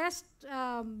best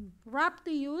wrap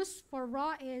to use for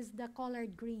raw is the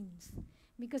colored greens,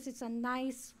 because it's a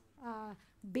nice,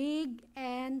 big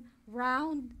and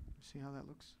round See how that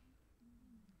looks?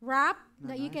 wrap Isn't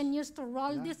that that you can nice? use to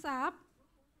roll Yeah. this up,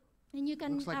 and you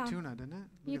can Looks like tuna, doesn't it?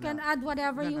 you Look at can that. add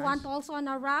whatever Isn't you that want nice? also on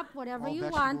a wrap, whatever All you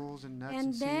want, vegetables and nuts and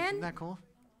and seeds. then Isn't that cool?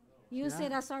 use Yeah.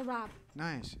 it as a wrap.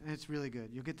 Nice. And it's really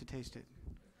good. You'll get to taste it.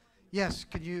 Yes,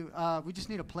 could you, we just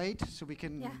need a plate so we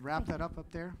can Yeah, wrap okay. that up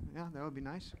there. Yeah, that would be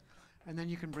nice. And then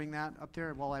you can bring that up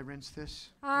there while I rinse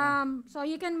this. Yeah. So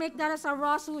you can make that as a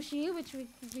raw sushi, which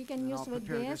we can And use I'll with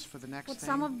prepare this. this for the next Put thing.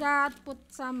 some of that, put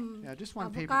some Yeah, just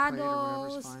one paper plate or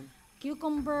whatever's avocados, fine.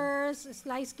 cucumbers,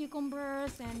 sliced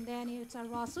cucumbers, and then it's a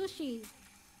raw sushi.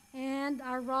 And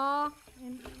a raw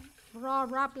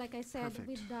wrap, like I said, Perfect.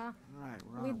 with the All right,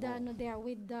 we're on with a the roll. no, there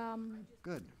with the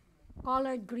Good.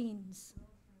 collard greens.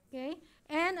 Okay?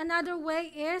 And another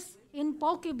way is in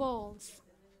poke bowls.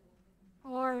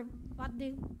 Or what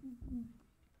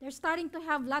they're starting to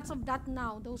have lots of that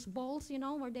now. Those bowls,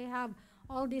 where they have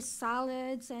all these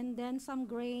salads and then some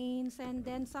grains and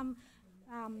then some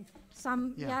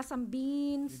Yeah. some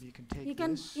beans. Maybe you can take You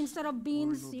can this. instead of We'll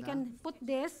beans, remove you that. can put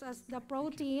this as the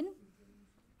protein,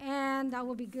 and that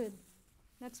will be good.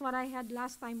 That's what I had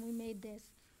last time we made this.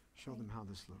 Show them how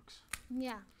this looks.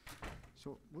 Yeah.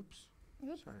 So, whoops.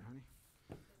 Yep. Sorry, honey.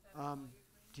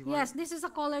 Do you want Yes, this is a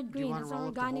collard do you green. want It's to roll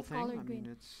up the organic whole thing? collard I green.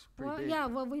 mean, it's pretty Well, big. yeah,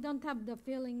 well, we don't have the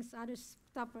fillings, other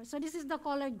stuffer. So this is the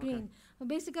collard green. So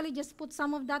basically, just put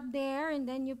some of that there, and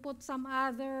then you put some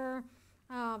other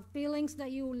fillings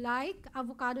that you like.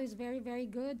 Avocado is very, very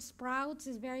good. Sprouts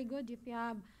is very good if you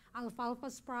have alfalfa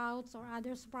sprouts or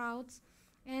other sprouts.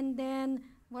 And then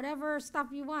whatever stuff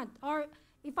you want. Or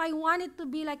if I want it to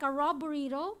be like a raw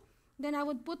burrito, then I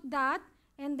would put that,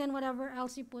 and then whatever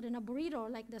else you put in a burrito,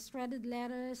 like the shredded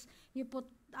lettuce, you put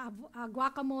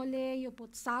guacamole, you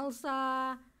put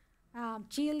salsa,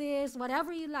 chilies,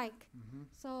 whatever you like. Mhm.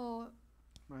 So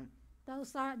Right.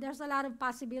 there's a lot of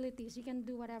possibilities. You can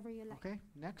do whatever you like. Okay,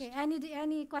 next. Okay,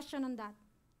 any question on that?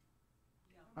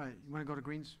 All right, you want to go to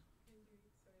greens?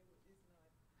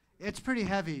 It's pretty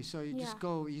heavy, so you Yeah. just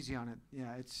go easy on it.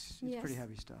 Yeah, it's pretty Yes.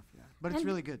 heavy stuff. Yeah, but it's And-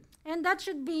 really good. And that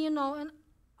should be,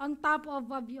 on top of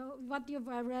what you've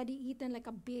already eaten, like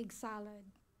a big salad.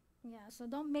 Yeah, so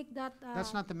don't make that.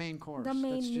 That's not the main course. the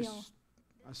main That's meal. just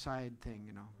a side thing,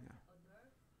 Yeah.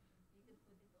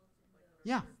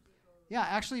 Yeah. Yeah,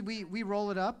 actually, we roll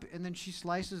it up, and then she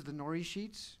slices the nori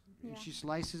sheets. And Yeah. she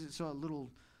slices it so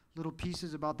little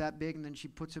pieces about that big, and then she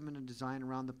puts them in a design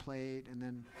around the plate, and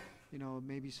then,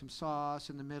 maybe some sauce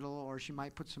in the middle, or she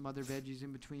might put some other veggies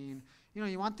in between.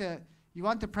 You want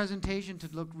the presentation to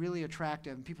look really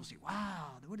attractive, and people say,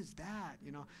 "Wow, what is that?"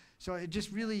 So it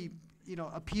just really,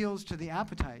 appeals to the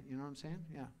appetite. You know what I'm saying?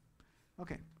 Yeah.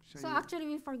 Okay. So you- actually,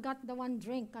 we forgot the one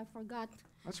drink. I forgot.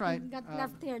 that's right. We got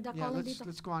left here. The Yeah, colon let's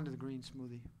detox. go on to the green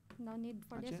smoothie. No need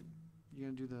for That's this. it. You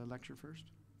gonna do the lecture first?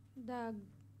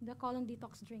 The colon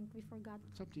detox drink. We forgot.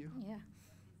 It's up to you. Yeah.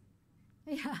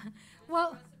 Yeah.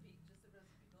 Well,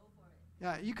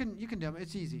 Yeah, you can demo.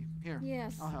 It's easy. Here.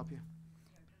 yes. I'll help you.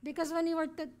 Because when you were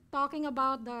talking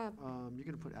about the You're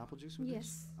gonna put apple juice with this?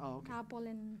 yes, Oh, okay. apple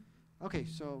and Okay,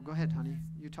 so go ahead, honey.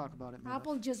 You talk about it. Meredith.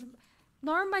 apple juice.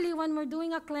 Normally, when we're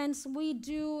doing a cleanse, we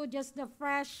do just the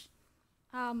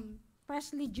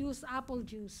freshly juiced apple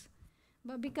juice.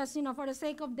 But because, for the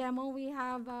sake of demo, we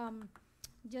have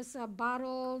just a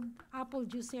bottled apple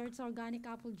juice here. It's organic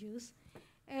apple juice.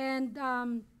 And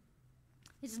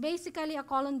it's basically a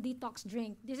colon detox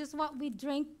drink. This is what we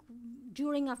drink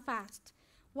during a fast.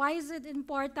 Why is it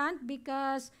important?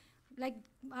 Because, like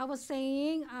I was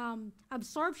saying,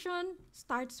 absorption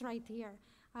starts right here.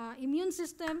 Immune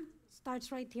system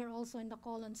starts right here also in the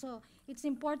colon. So it's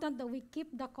important that we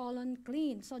keep the colon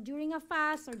clean. So during a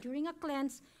fast or during a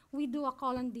cleanse, we do a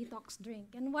colon detox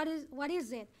drink. And what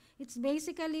is it? It's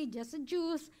basically just a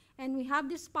juice, and we have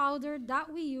this powder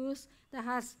that we use that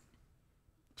has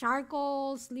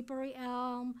charcoal, slippery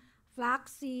elm,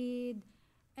 flaxseed,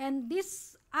 and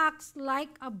this acts like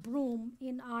a broom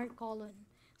in our colon.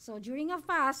 So during a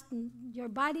fast, your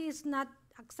body is not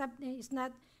accepting,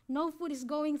 no food is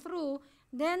going through,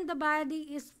 then the body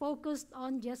is focused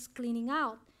on just cleaning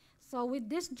out. So with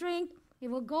this drink, it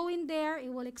will go in there,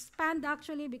 it will expand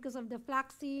actually because of the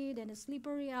flaxseed and the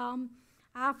slippery elm.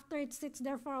 After it sits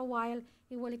there for a while,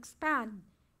 it will expand.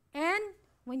 And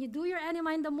when you do your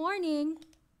enema in the morning,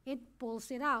 it pulls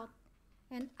it out.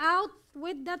 And out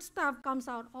with that stuff comes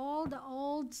out all the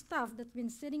old stuff that's been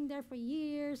sitting there for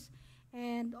years,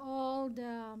 and all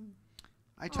the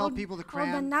I tell people the all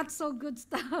the not so good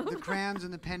stuff. the crayons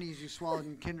and the pennies you swallowed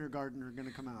in kindergarten are going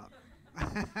to come out.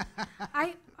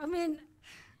 I mean,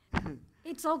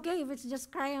 it's okay if it's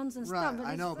just crayons and stuff. Right, But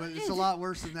I know, but it's a lot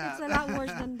worse than that. It's a lot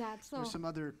worse than that. So, there's some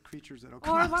other creatures that'll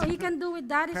come or out. what you can do with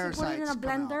that is you put it in a Parasites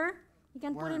come out. blender. You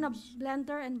can put it in a Worms.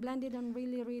 blender and blend it on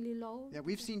really, really low. Yeah,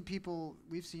 we've seen people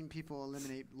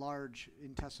eliminate large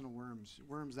intestinal worms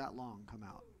that long come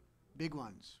out, big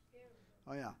ones.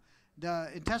 Oh yeah, the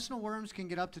intestinal worms can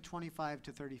get up to 25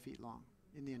 to 30 feet long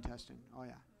in the intestine. Oh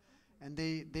yeah, and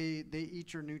they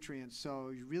eat your nutrients.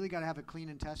 So you really got to have a clean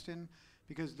intestine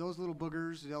because those little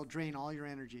boogers, they'll drain all your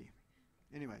energy.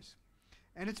 Anyways.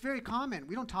 And it's very common.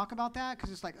 We don't talk about that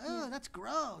because it's like, oh, that's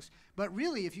gross. But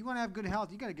really, if you want to have good health,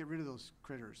 you got to get rid of those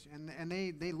critters. And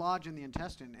they lodge in the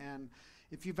intestine. And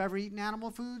if you've ever eaten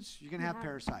animal foods, you're going to have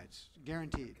parasites,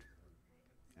 guaranteed.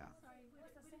 Yeah.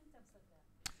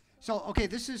 So, okay,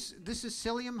 this is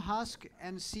psyllium husk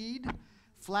and seed,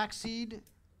 flaxseed,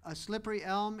 a slippery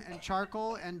elm and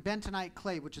charcoal, and bentonite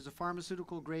clay, which is a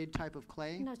pharmaceutical grade type of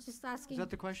clay. No, just asking. Is that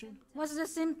the question? What's the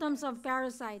symptoms of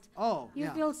parasites? Oh, You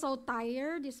yeah. feel so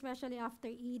tired, especially after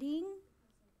eating.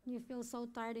 You feel so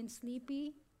tired and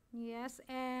sleepy. Yes,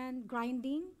 and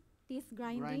teeth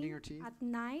grinding. Grinding your teeth. At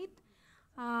night.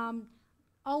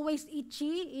 Always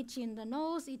itchy in the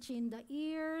nose, itchy in the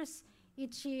ears,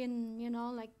 itchy in,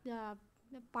 like the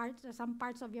parts, some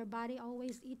parts of your body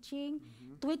always itching,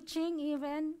 twitching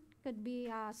even could be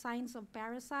signs of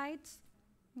parasites.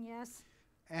 Yes.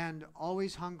 And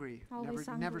always hungry, Always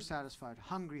never hungry. satisfied.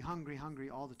 Hungry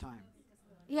all the time.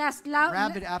 Yes,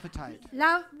 Rabid appetite.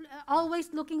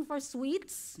 always looking for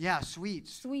sweets. Yeah,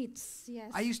 sweets. Sweets, yes.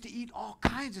 I used to eat all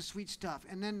kinds of sweet stuff,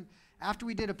 and then after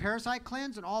we did a parasite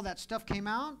cleanse and all that stuff came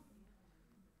out,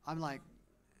 I'm like,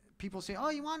 people say, "Oh,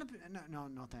 you want to?"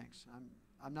 No, thanks.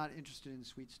 I'm not interested in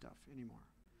sweet stuff anymore.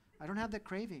 I don't have that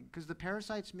craving because the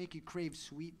parasites make you crave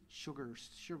sweet,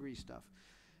 sugary stuff.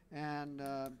 And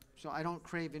so I don't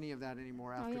crave any of that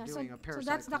anymore after doing a parasite So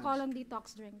that's the cleanse. colon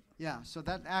detox drink. Yeah, so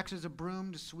that acts as a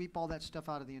broom to sweep all that stuff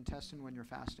out of the intestine when you're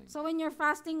fasting. So when you're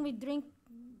fasting, we drink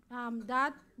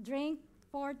that drink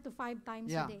 4 to 5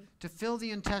 times a day. To fill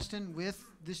the intestine with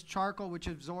this charcoal, which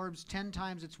absorbs 10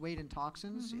 times its weight in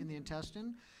toxins in the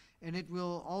intestine. And it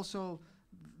will also,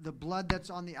 the blood that's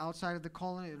on the outside of the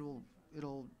colon,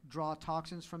 it'll draw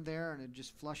toxins from there and it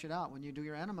just flush it out. When you do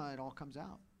your enema, it all comes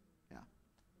out.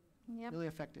 Yep. Really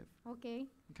effective. Okay.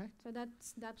 Okay. So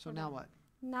that's that. So now what?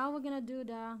 Now we're gonna do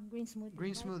the green smoothie.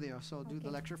 Green right? smoothie. So do the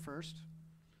Okay. lecture first.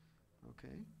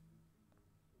 Okay.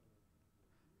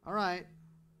 All right.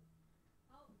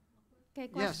 Okay.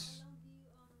 Yes.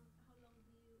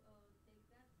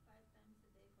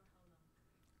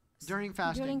 During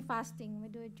fasting. During fasting, we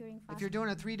do it during fasting. If you're doing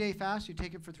a 3-day fast, you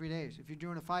take it for 3 days. If you're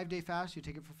doing a 5-day fast, you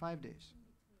take it for 5 days.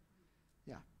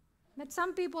 Yeah. But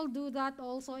some people do that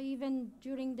also even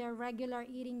during their regular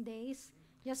eating days,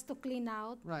 just to clean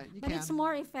out. Right. You But can. it's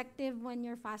more effective when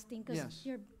you're fasting because Yes.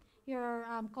 your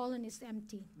colon is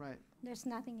empty. Right. There's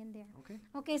nothing in there. Okay.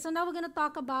 Okay, so now we're going to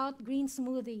talk about green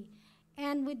smoothie.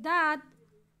 And with that,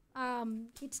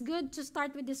 it's good to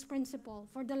start with this principle.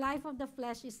 For the life of the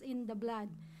flesh is in the blood.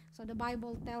 So the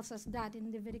Bible tells us that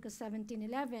in Leviticus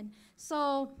 17:11.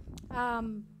 So,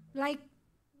 like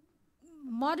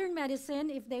modern medicine,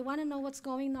 if they want to know what's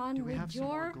going on Do we with have some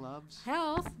more your gloves?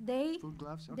 health, they Food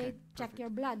gloves? Okay. they check perfect. your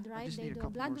blood, right? just They need a do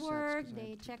couple blood more sets work, 'cause I they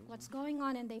have to check take those what's off. going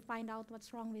on, and they find out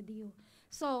what's wrong with you.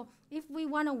 So if we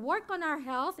want to work on our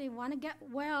health, if we want to get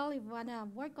well, if we want to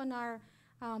work on our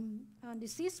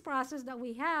disease process that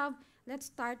we have, let's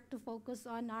start to focus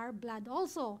on our blood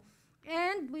also.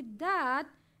 And with that,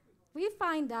 we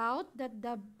find out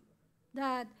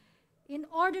that in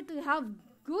order to have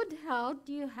good health,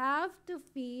 you have to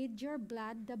feed your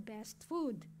blood the best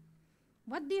food.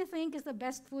 What do you think is the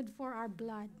best food for our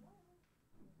blood?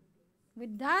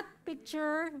 With that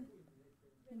picture,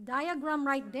 diagram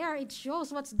right there, it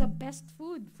shows what's the best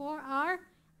food for our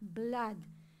blood,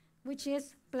 which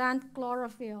is plant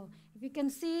chlorophyll. If you can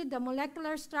see the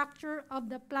molecular structure of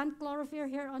the plant chlorophyll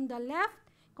here on the left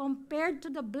compared to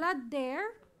the blood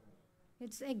there,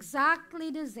 it's exactly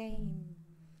the same.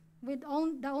 The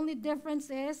only difference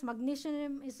is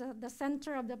magnesium is at the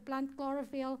center of the plant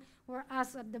chlorophyll,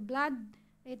 whereas at the blood,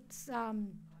 it's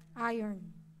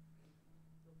iron.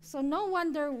 So no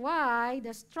wonder why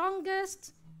the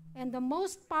strongest and the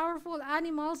most powerful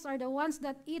animals are the ones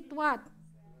that eat what?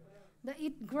 They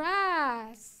eat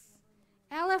grass,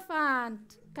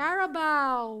 elephant,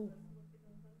 carabao.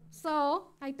 So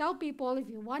I tell people, if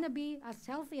you want to be as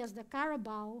healthy as the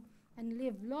carabao and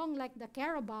live long like the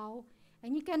carabao,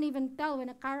 and you can even tell when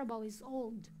a carabao is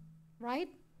old, right?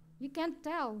 You can't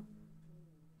tell.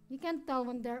 You can't tell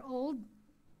when they're old.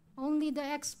 Only the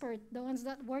expert, the ones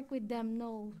that work with them,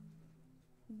 know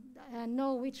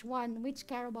which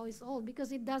carabao is old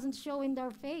because it doesn't show in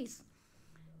their face.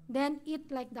 Then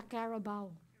eat like the carabao.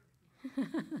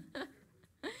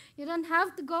 You don't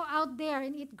have to go out there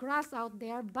and eat grass out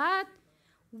there, but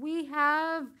we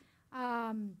have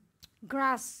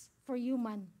grass for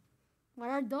human. What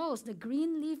are those? The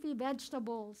green leafy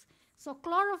vegetables. So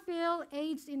chlorophyll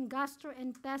aids in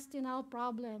gastrointestinal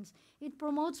problems. It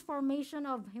promotes formation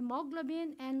of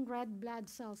hemoglobin and red blood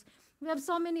cells. We have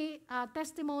so many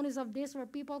testimonies of this where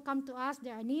people come to us,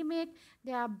 they're anemic,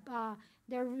 they're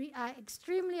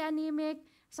extremely anemic.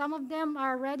 Some of them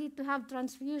are ready to have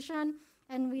transfusion,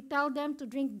 and we tell them to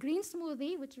drink green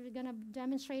smoothie, which we're going to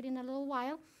demonstrate in a little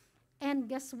while. And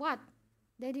guess what?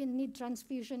 They didn't need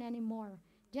transfusion anymore,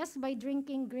 just by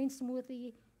drinking green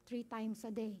smoothie 3 times a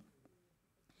day.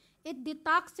 It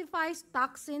detoxifies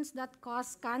toxins that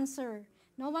cause cancer.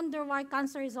 No wonder why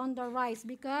cancer is on the rise,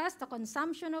 because the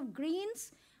consumption of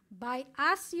greens by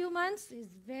us humans is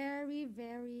very,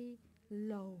 very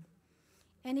low.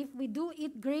 And if we do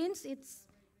eat greens, it's,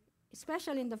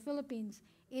 especially in the Philippines,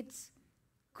 it's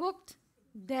cooked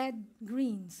dead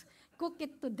greens. Cook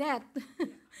it to death.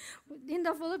 In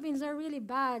the Philippines, they're really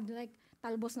bad. Like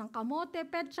talbos ng kamote,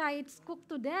 pechay, it's cooked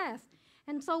to death.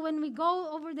 And so when we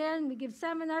go over there and we give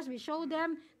seminars, we show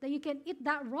them that you can eat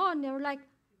that raw. And they were like,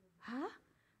 huh?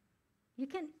 You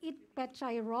can eat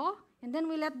pechay raw? And then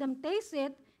we let them taste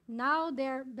it. Now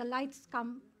the lights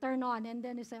turn on. And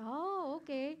then they say, oh,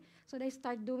 okay. So they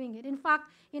start doing it. In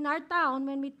fact, in our town,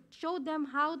 when we showed them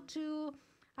how to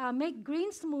make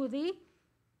green smoothie,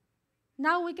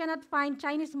 now we cannot find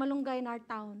Chinese malunggay in our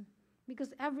town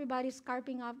because everybody's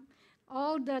carping up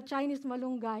all the Chinese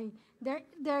malunggay.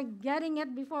 They're getting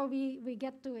it before we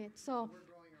get to it. So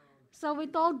we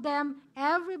told them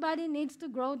everybody needs to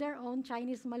grow their own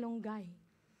Chinese malunggay.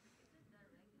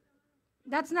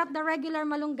 That's not the regular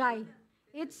malunggay.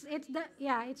 It's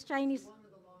Chinese.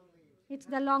 It's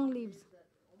the long leaves.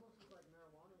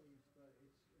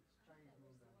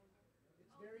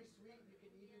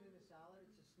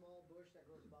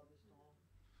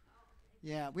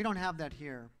 Yeah, we don't have that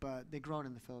here, but they grow it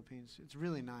in the Philippines. It's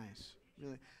really nice.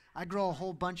 Really, I grow a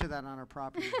whole bunch of that on our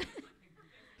property.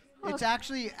 It's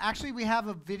actually we have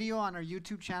a video on our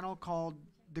YouTube channel called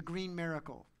The Green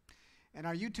Miracle. And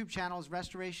our YouTube channel is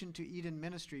Restoration to Eden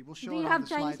Ministry. We'll show Do it you on have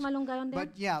the Chinese slides. malunggay on there?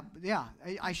 But yeah,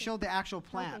 I showed the actual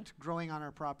plant growing on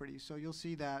our property. So you'll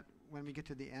see that when we get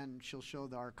to the end, she'll show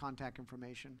our contact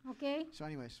information. Okay. So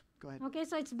anyways, go ahead. Okay,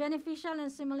 so it's beneficial in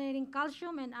simulating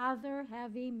calcium and other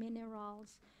heavy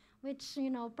minerals, which,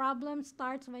 problem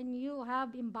starts when you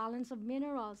have imbalance of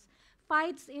minerals.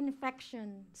 Fights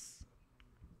infections.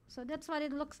 So that's what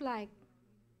it looks like.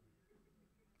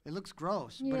 It looks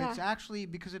gross, but it's actually,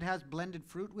 because it has blended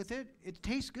fruit with it, it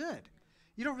tastes good.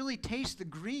 You don't really taste the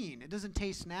green. It doesn't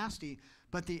taste nasty,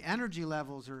 but the energy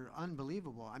levels are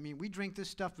unbelievable. I mean, we drink this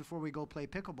stuff before we go play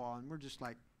pickleball, and we're just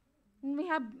like... We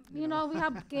have, we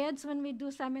have kids when we do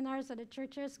seminars at the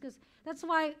churches, because that's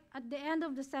why at the end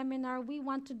of the seminar, we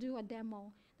want to do a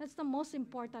demo. That's the most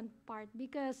important part,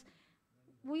 because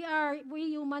we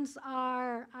humans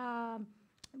are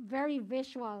very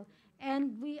visual,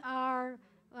 and we are...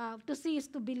 to see is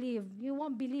to believe. You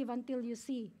won't believe until you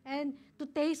see. And to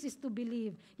taste is to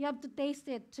believe. You have to taste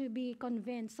it to be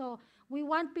convinced. So we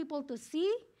want people to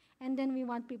see, and then we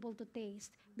want people to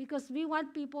taste. Because we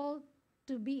want people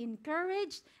to be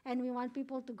encouraged, and we want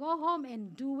people to go home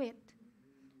and do it.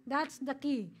 That's the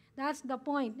key. That's the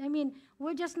point. I mean,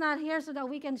 we're just not here so that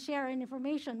we can share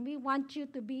information. We want you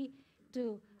to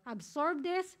absorb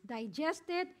this, digest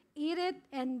it, eat it,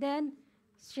 and then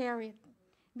share it.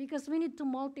 Because we need to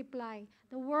multiply.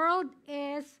 The world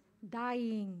is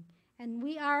dying, and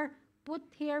we are put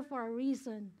here for a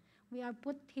reason. We are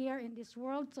put here in this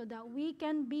world so that we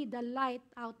can be the light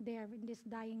out there in this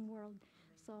dying world.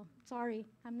 So sorry,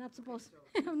 I'm not supposed to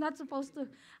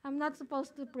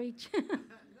preach.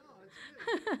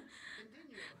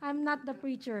 I'm not the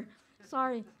preacher.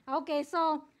 Sorry. Okay,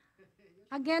 so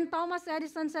again, Thomas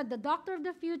Edison said the doctor of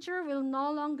the future will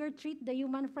no longer treat the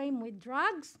human frame with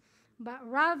drugs, but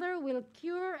rather will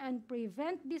cure and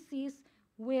prevent disease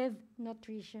with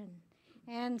nutrition.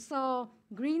 And so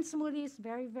green smoothie is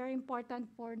very, very important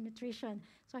for nutrition.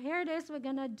 So here it is. We're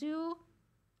going to do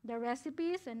the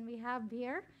recipes, and we have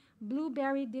here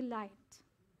Blueberry Delight.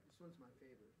 This one's my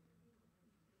favorite.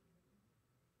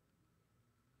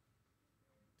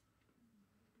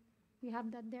 We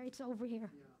have that there. It's over here.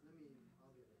 Yeah,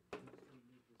 I'll get it. I'm just going to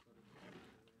move this other one over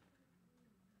there.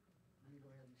 Let me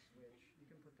go ahead and switch. You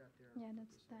can put that there. Yeah,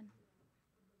 that's done.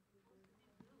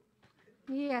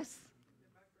 Yes.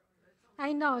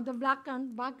 I know, the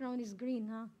background is green,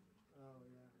 huh?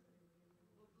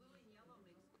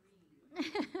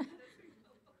 Oh,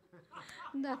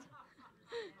 That's,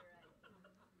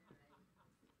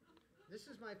 this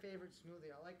is my favorite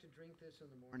smoothie. I like to drink this in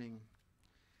the morning.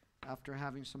 After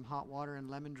having some hot water and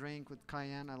lemon drink with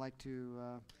cayenne, I like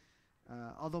to,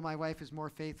 although my wife is more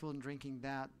faithful in drinking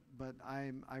that, but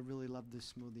I really love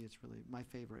this smoothie. It's really my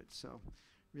favorite. So,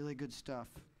 really good stuff.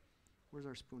 Where's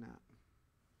our spoon at?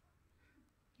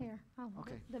 here. Oh,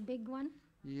 Okay. the big one.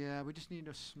 Yeah, we just need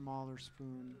a smaller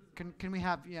spoon. Can we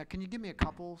have, can you give me a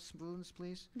couple spoons,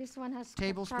 please? This one has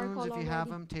Tablespoons, charcoal if you have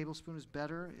already. them. Tablespoon is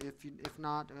better. If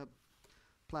not, a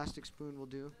plastic spoon will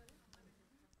do.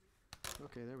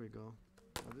 Okay, there we go.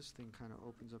 Oh, this thing kind of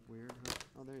opens up weird. Huh?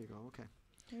 Oh, there you go. Okay.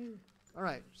 Hey. All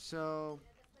right. So,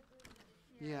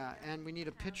 yeah, and we need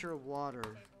a pitcher of water.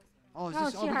 Oh, is Oh,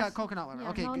 this? Oh, she we has- got coconut water. yeah,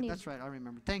 Okay, no good, need. that's right. I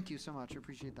remember. Thank you so much. I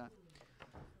appreciate that.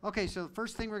 Okay, so the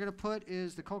first thing we're going to put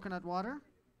is the coconut water.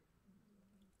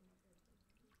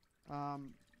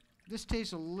 This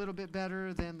tastes a little bit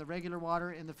better than the regular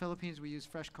water. In the Philippines, we use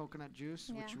fresh coconut juice,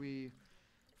 which Yeah. we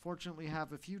fortunately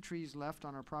have a few trees left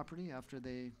on our property after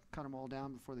they cut them all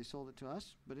down before they sold it to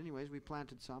us. But anyways, we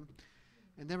planted some.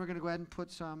 And then we're going to go ahead and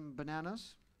put some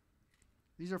bananas.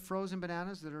 These are frozen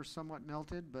bananas that are somewhat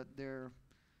melted, but they're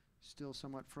still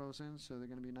somewhat frozen, so they're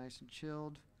going to be nice and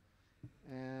chilled.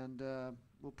 And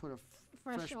we'll put a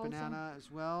fresh also. banana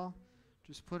as well.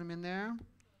 Just put them in there.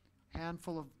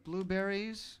 Handful of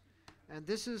blueberries. And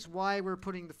this is why we're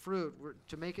putting the fruit,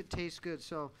 to make it taste good.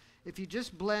 So if you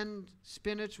just blend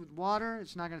spinach with water,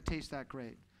 it's not going to taste that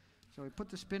great. So we put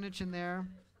the spinach in there.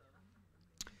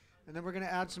 And then we're going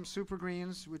to add some super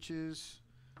greens, which is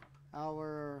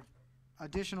our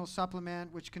additional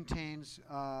supplement, which contains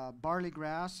barley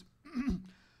grass,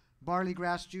 barley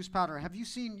grass juice powder. You've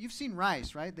seen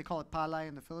rice, right? They call it palay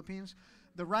in the Philippines.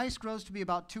 The rice grows to be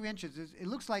about 2 inches. It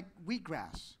looks like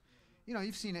wheatgrass. You know,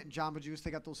 you've seen it in Jamba Juice. They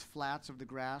got those flats of the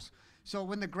grass. So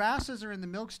when the grasses are in the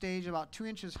milk stage about 2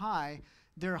 inches high,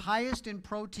 they're highest in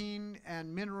protein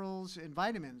and minerals and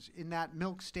vitamins in that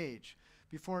milk stage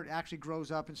before it actually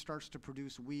grows up and starts to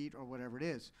produce wheat or whatever it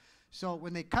is. So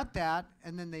when they cut that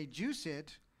and then they juice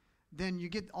it, then you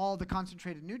get all the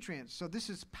concentrated nutrients. So this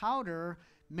is powder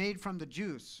made from the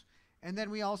juice. And then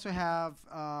we also have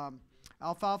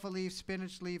alfalfa leaf,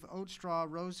 spinach leaf, oat straw,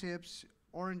 rose hips,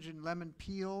 orange and lemon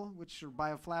peel, which are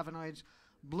bioflavonoids,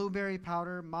 blueberry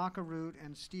powder, maca root,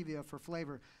 and stevia for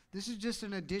flavor. This is just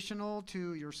an additional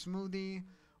to your smoothie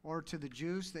or to the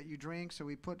juice that you drink. So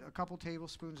we put a couple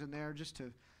tablespoons in there just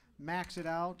to max it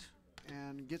out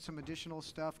and get some additional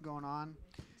stuff going on.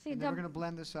 See, and then we're going to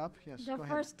blend this up. Yes, the go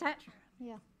first ahead.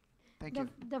 yeah. Thank you.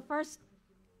 The first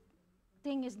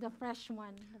thing is the fresh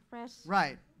one. The fresh.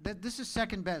 Right. This is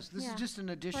second best. This Yeah. is just an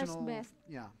additional. best.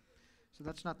 Yeah. So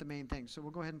that's not the main thing. So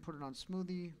we'll go ahead and put it on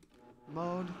smoothie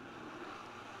mode,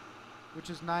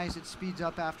 which is nice. It speeds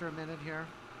up after a minute here.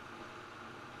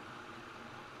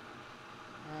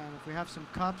 And if we have some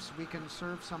cups, we can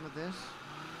serve some of this,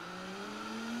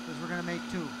 because we're going to make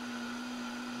 2.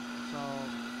 So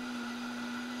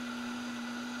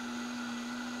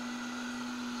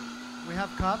we have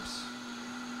cups.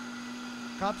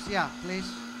 Cups, yeah,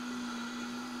 please.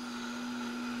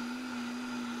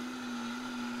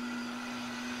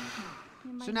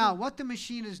 So now what the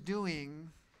machine is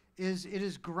doing is it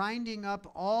is grinding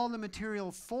up all the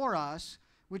material for us,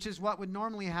 which is what would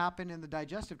normally happen in the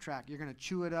digestive tract. You're going to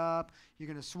chew it up, you're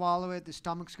going to swallow it, the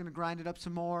stomach's going to grind it up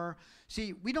some more.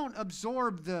 See, we don't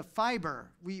absorb the fiber.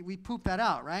 We poop that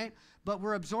out, right? But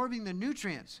we're absorbing the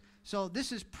nutrients. So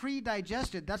this is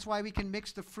pre-digested. That's why we can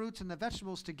mix the fruits and the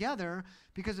vegetables together,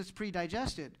 because it's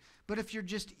pre-digested. But if you're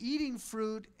just eating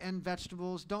fruit and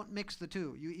vegetables, don't mix the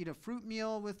two. You eat a fruit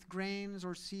meal with grains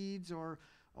or seeds or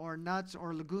nuts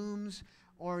or legumes,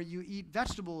 or you eat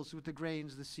vegetables with the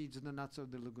grains, the seeds, and the nuts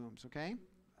of the legumes, okay?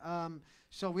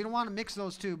 So we don't want to mix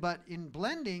those two, but in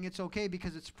blending, it's okay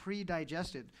because it's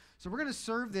pre-digested. So we're going to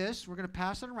serve this. We're going to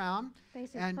pass it around.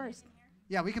 Taste it first.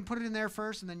 Yeah, we can put it in there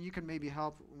first, and then you can maybe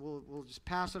help. We'll just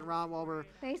pass it around while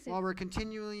we're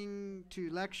continuing to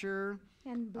lecture.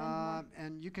 And blend more.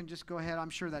 And you can just go ahead. I'm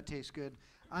sure that tastes good.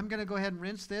 I'm going to go ahead and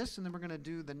rinse this, and then we're going to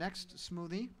do the next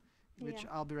smoothie, which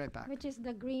I'll be right back. Which is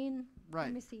the green. Right.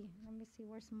 Let me see.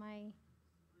 Where's my.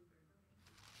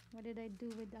 What did I do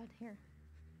with that here?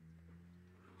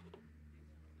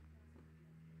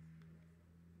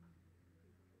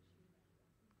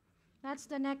 That's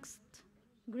the next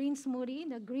green smoothie,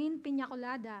 the green piña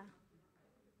colada.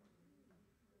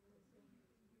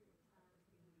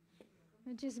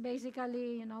 which is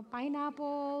basically,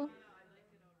 pineapple,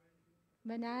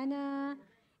 banana,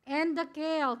 and the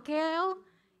kale. Kale,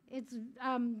 it's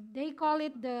they call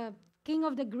it the king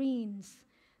of the greens.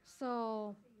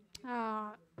 So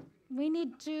uh, we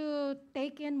need to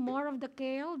take in more of the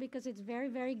kale because it's very,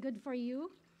 very good for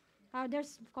you.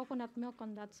 There's coconut milk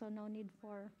on that, so no need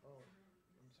for. Oh,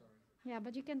 I'm sorry. Yeah,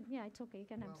 but you can. Yeah, it's okay. You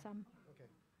can have some. Okay.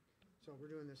 So we're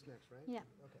doing this next, right? Yeah.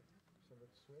 Okay. So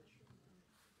let's switch.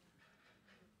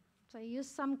 So use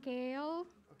some kale.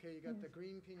 Okay, you got the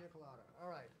green pina colada. All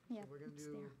right. Yeah, So we're gonna it's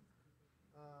do. there.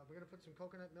 We're gonna put some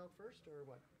coconut milk first, or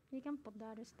what? You can put the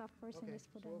other stuff first and Okay.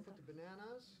 just put So it we'll on put top. the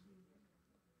bananas.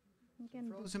 You can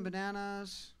do Frozen two.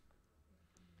 bananas.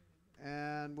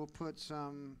 And we'll put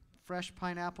some fresh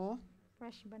pineapple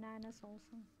Fresh bananas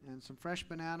also. and some fresh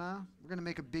banana. We're going to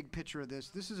make a big pitcher of this.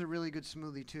 This is a really good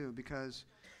smoothie too because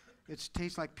it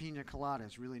tastes like pina colada.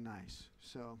 It's really nice.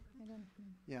 So, I don't.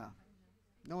 yeah.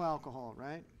 No alcohol,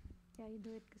 right? Yeah, you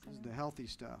do it. This is the healthy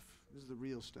stuff. This is the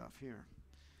real stuff here.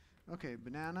 Okay,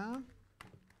 banana.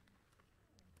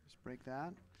 Just break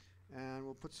that. And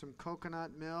we'll put some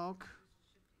coconut milk.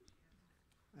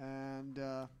 And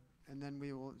then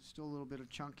we will, still a little bit of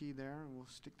chunky there, and we'll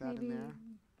stick that in there.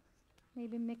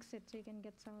 Maybe mix it so you can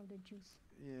get some of the juice.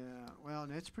 Yeah, well,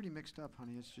 no, it's pretty mixed up,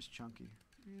 honey. It's just chunky.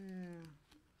 Yeah.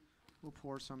 We'll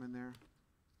pour some in there.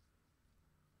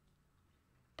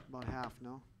 About half,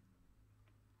 no?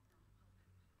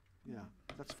 Yeah,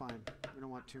 that's fine. We don't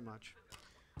want too much.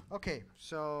 Okay,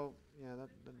 so, yeah, that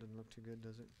doesn't look too good,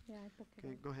 does it? Yeah, I took it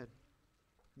Okay, out. go ahead.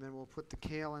 And then we'll put the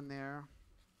kale in there.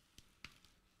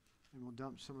 And we'll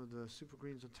dump some of the super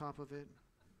greens on top of it.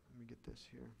 Let me get this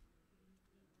here.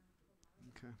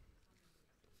 Okay.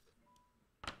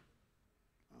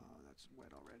 Oh, that's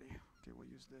wet already. Okay, we'll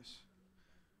use this.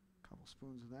 A couple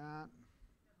spoons of that.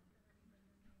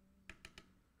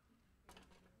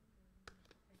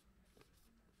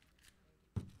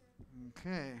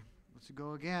 Okay, let's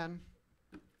go again.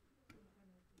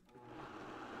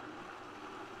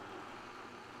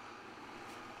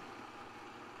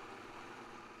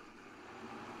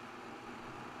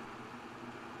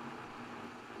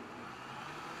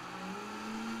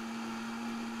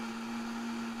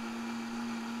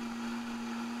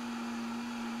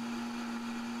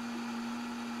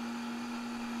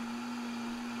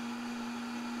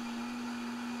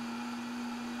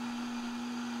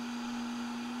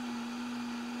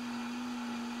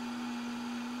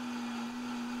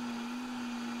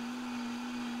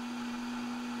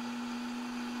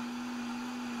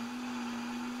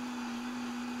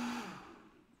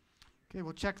 Okay,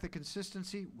 we'll check the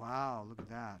consistency. Wow, look at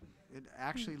that. It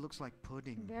actually looks like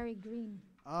pudding. Very green.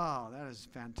 Oh, that is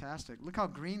fantastic. Look how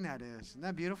green that is. Isn't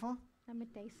that beautiful? Let me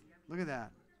taste. Look at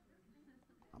that.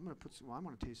 I'm going to put some, well, I'm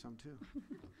going to taste some too.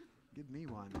 Give me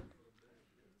one.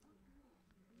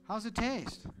 How's it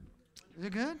taste? Is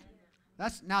it good?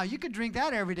 Now you could drink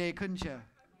that every day, couldn't you?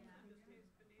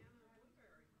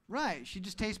 Right. She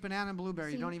just tastes banana and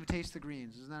blueberry. You don't even taste the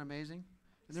greens. Isn't that amazing?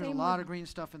 And there's a lot of green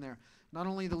stuff in there. Not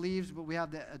only the leaves, but we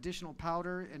have the additional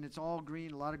powder, and it's all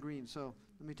green, a lot of green. So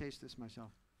let me taste this myself.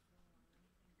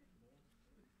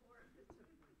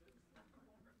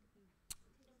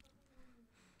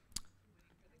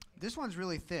 This one's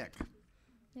really thick.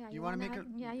 Yeah, You want to make it?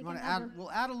 Yeah, you want can to add. add?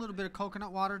 We'll add a little bit of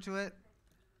coconut water to it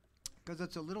because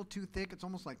it's a little too thick. It's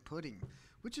almost like pudding,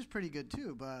 which is pretty good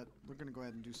too. But we're gonna go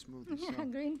ahead and do smoothies. Yeah, so.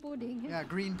 green pudding. Yeah,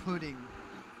 green pudding.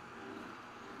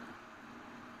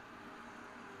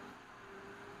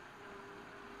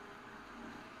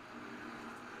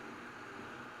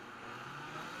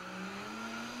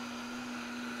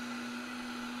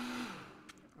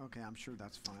 Okay, I'm sure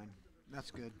that's fine.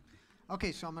 That's good.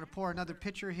 Okay, so I'm going to pour another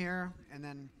pitcher here, and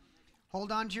then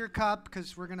hold on to your cup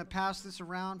because we're going to pass this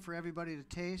around for everybody to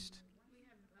taste. We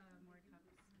have more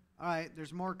cups. All right,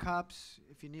 there's more cups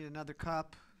if you need another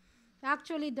cup.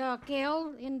 Actually, the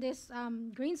kale in this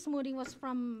green smoothie was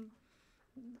from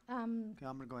Okay, I'm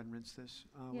going to go ahead and rinse this.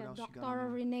 What else you got on Dr.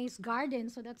 there? Renee's garden,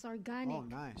 so that's organic. Oh,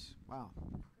 nice. Wow,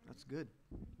 that's good.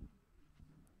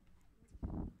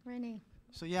 Renee.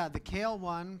 So yeah, the kale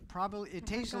one, probably, it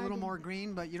tastes a little garden. more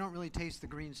green, but you don't really taste the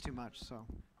greens too much, so.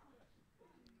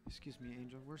 Excuse me,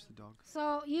 Angel, where's the dog?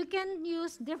 So you can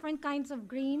use different kinds of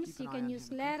greens. Keep an You eye can on use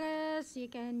him, okay? lettuce. You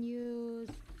can use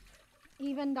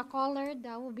even the collard.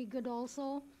 That would be good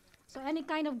also. So any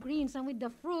kind of greens, and with the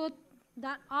fruit,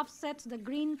 that offsets the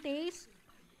green taste.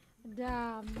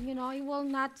 It will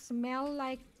not smell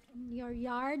like your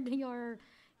yard,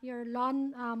 your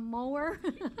lawn mower.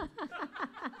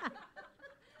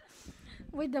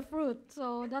 With the fruit,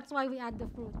 so that's why we add the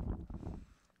fruit.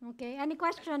 Okay, any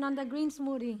question on the green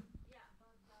smoothie? Yeah,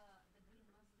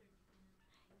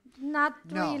 Not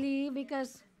No. really,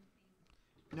 because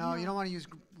No, you don't want to use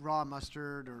raw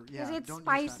mustard or because it's don't use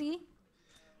that. spicy.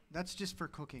 That's just for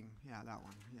cooking. Yeah, that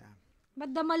one. Yeah.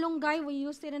 But the malunggay, we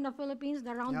used it in the Philippines,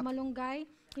 the round Yep. malunggay.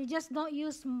 You just don't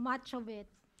use much of it.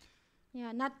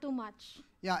 Yeah, not too much.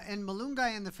 Yeah, and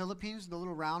malunggay in the Philippines, the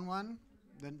little round one,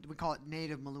 then we call it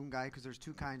native malunggay because there's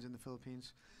two kinds in the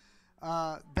Philippines.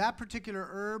 That particular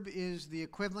herb is the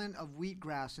equivalent of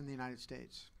wheatgrass in the United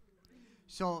States.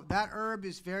 So that herb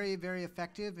is very, very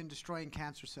effective in destroying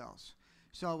cancer cells.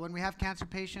 So when we have cancer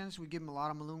patients, we give them a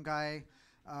lot of malunggay.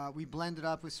 We blend it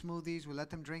up with smoothies. We let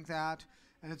them drink that.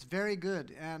 And it's very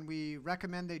good. And we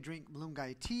recommend they drink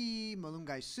malunggay tea,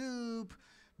 malunggay soup,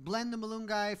 blend the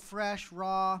malunggay fresh,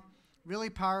 raw, really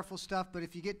powerful stuff. But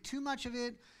if you get too much of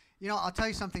it, you know, I'll tell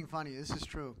you something funny. This is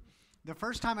true. The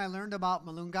first time I learned about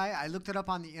malunggay, I looked it up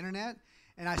on the internet,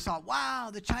 and I saw, wow,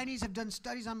 the Chinese have done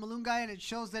studies on malunggay, and it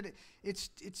shows that it's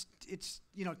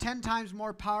 10 times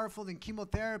more powerful than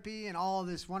chemotherapy and all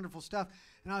this wonderful stuff.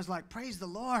 And I was like, praise the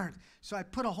Lord. So I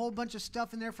put a whole bunch of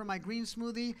stuff in there for my green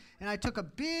smoothie, and I took a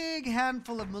big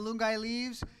handful of malunggay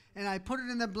leaves, and I put it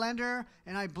in the blender,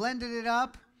 and I blended it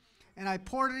up, and I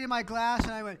poured it in my glass,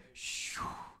 and I went, shoo,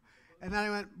 and then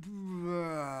I went,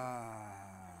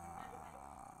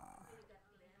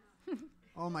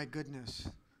 oh my goodness.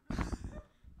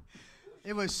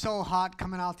 It was so hot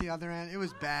coming out the other end. It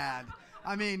was bad.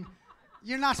 I mean,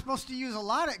 you're not supposed to use a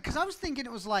lot of it, because I was thinking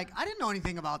it was like, I didn't know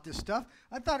anything about this stuff.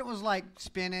 I thought it was like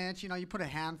spinach, you know, you put a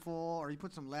handful, or you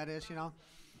put some lettuce, you know.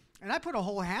 And I put a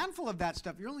whole handful of that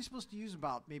stuff. You're only supposed to use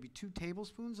about maybe 2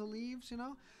 tablespoons of leaves, you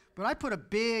know. But I put a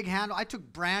big handle. I took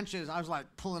branches. I was like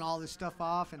pulling all this stuff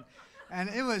off, and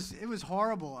it was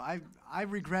horrible. I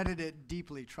regretted it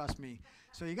deeply, trust me.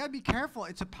 So you got to be careful.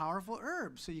 It's a powerful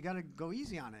herb, so you got to go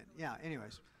easy on it. Yeah,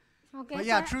 anyways. Okay. But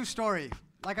yeah, true story.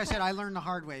 Like I said, I learned the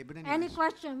hard way, but anyways. Any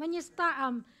question? When you start,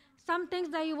 some things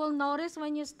that you will notice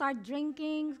when you start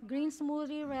drinking green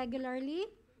smoothie regularly.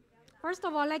 First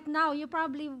of all, like now, you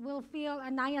probably will feel a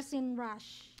niacin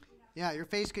rush. Yeah, your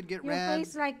face could get Your red.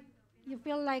 face, like, you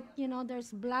feel like, you know,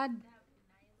 there's blood.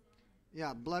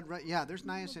 Yeah, blood, right? Yeah, there's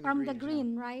niacin From in the greens,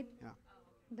 green, right? Yeah.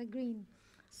 The green.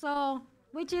 So,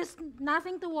 which is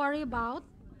nothing to worry about.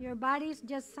 Your body's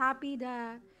just happy.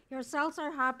 Your cells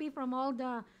are happy from all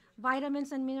the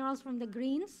vitamins and minerals from the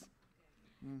greens.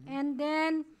 Mm-hmm. And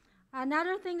then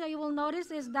another thing that you will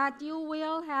notice is that you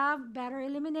will have better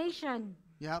elimination.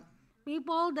 Yep.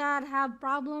 People that have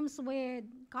problems with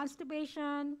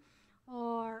constipation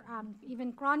or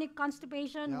even chronic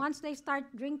constipation, Yep. once they start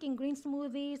drinking green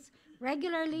smoothies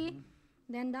regularly,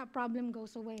 then that problem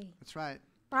goes away. That's right.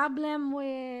 Problem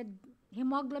with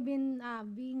hemoglobin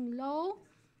being low,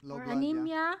 Low or blood,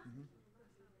 anemia, Mhm.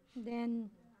 then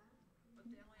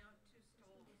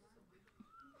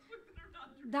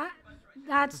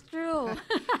that's true.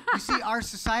 You see, our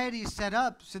society is set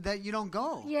up so that you don't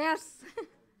go. Yes.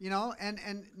 You know,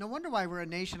 and no wonder why we're a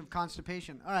nation of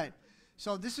constipation. All right,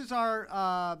 so this is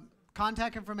our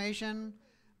contact information.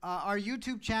 Our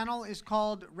YouTube channel is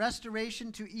called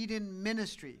Restoration to Eden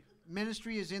Ministry.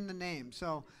 Ministry is in the name.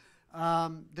 So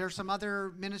there's some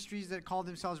other ministries that call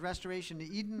themselves Restoration to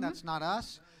Eden. Mm-hmm. That's not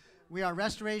us. We are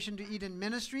Restoration to Eden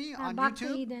Ministry on Back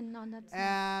YouTube. to Eden. No, that's not.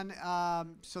 And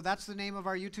so that's the name of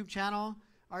our YouTube channel.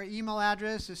 Our email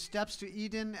address is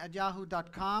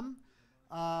stepstoeden@yahoo.com.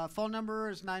 Phone number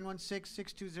is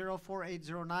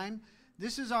 916-620-4809.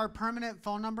 This is our permanent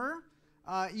phone number.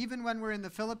 Even when we're in the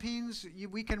Philippines,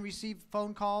 we can receive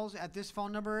phone calls at this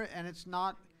phone number, and it's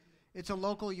a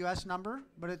local U.S. number,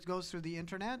 but it goes through the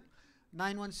internet.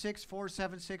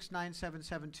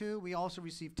 916-476-9772. We also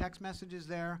receive text messages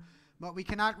there, but we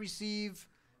cannot receive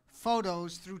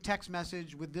photos through text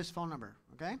message with this phone number,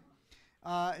 okay?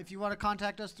 If you want to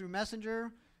contact us through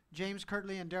Messenger, James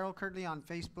Kirtley and Daryl Kirtley on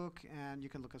Facebook, and you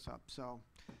can look us up. So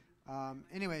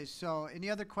anyways, so any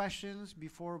other questions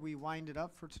before we wind it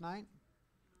up for tonight?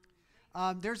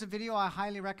 There's a video I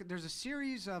highly recommend. There's a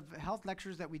series of health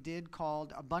lectures that we did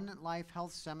called Abundant Life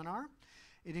Health Seminar.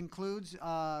 It includes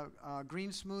a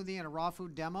green smoothie and a raw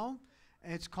food demo.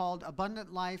 It's called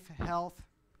Abundant Life Health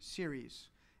Series.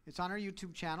 It's on our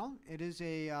YouTube channel. It is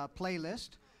a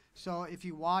playlist. So if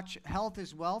you watch Health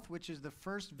is Wealth, which is the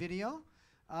first video,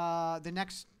 the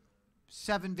next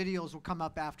 7 videos will come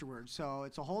up afterwards. So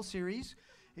it's a whole series.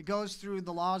 It goes through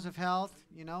the laws of health,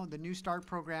 you know, the New Start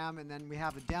program, and then we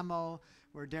have a demo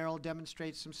where Daryl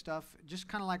demonstrates some stuff, just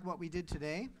kind of like what we did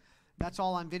today. That's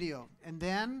all on video. And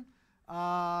then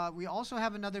we also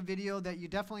have another video that you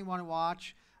definitely want to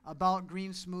watch about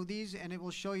green smoothies, and it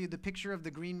will show you the picture of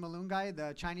the green malunggay,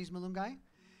 the Chinese malunggay.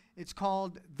 It's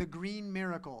called The Green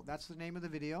Miracle. That's the name of the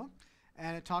video.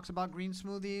 and it talks about green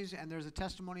smoothies. And there's a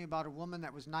testimony about a woman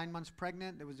that was 9 months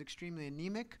pregnant that was extremely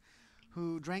anemic,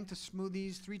 who drank the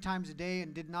smoothies 3 times a day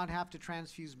and did not have to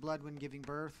transfuse blood when giving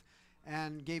birth,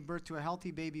 and gave birth to a healthy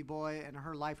baby boy, and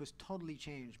her life was totally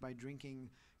changed by drinking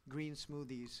green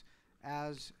smoothies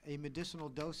as a medicinal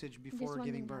dosage before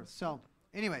giving birth. So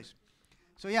anyways,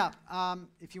 so yeah,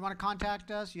 if you want to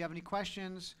contact us, you have any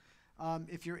questions,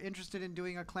 if you're interested in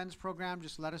doing a cleanse program,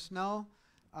 just let us know.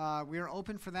 We are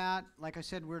open for that. Like I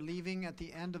said, we're leaving at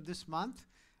the end of this month.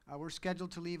 We're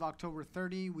scheduled to leave October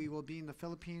 30. We will be in the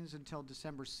Philippines until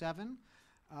December 7.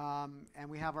 And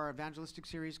we have our evangelistic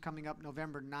series coming up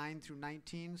November 9 through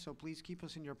 19. So please keep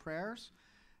us in your prayers.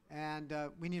 And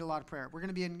we need a lot of prayer. We're going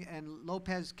to be in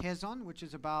Lopez, Quezon, which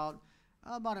is about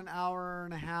an hour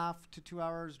and a half to 2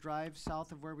 hours drive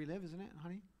south of where we live, isn't it,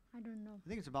 honey? I don't know. I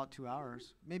think it's about 2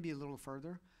 hours, maybe a little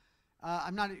further.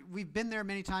 We've been there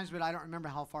many times, but I don't remember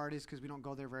how far it is because we don't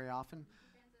go there very often.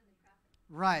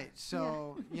 Right,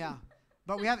 so, yeah.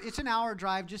 But it's an hour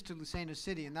drive just to Lucena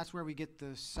City, and that's where we get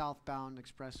the southbound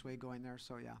expressway going there,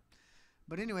 so yeah.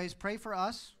 But anyways, pray for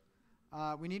us.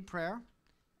 We need prayer,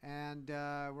 and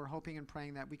we're hoping and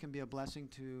praying that we can be a blessing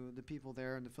to the people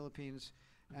there in the Philippines.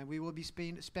 And we will be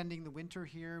spending the winter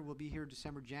here. We'll be here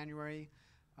December, January.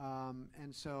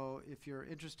 And so if you're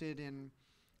interested in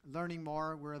learning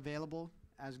more, we're available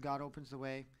as God opens the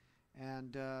way.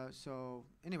 And so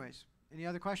anyways, any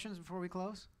other questions before we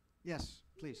close? Yes,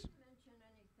 please. You didn't mention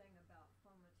anything about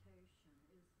fomentation.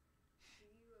 Do you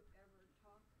ever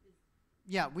talk?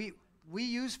 Yeah, we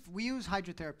use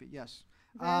hydrotherapy, yes.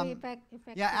 Very effective.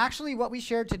 Yeah, actually what we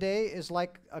shared today is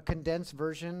like a condensed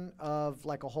version of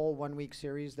like a whole 1 week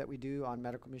series that we do on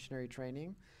medical missionary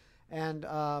training. And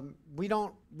we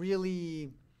don't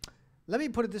really, let me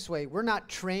put it this way, we're not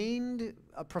trained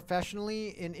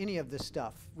professionally in any of this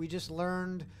stuff. We just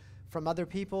learned from other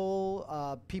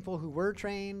people, people who were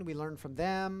trained, we learned from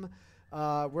them.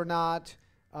 We're not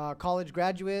college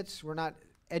graduates, we're not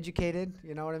educated,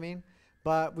 you know what I mean?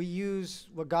 But we use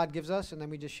what God gives us, and then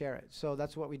we just share it. So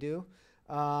that's what we do.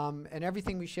 And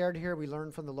everything we shared here, we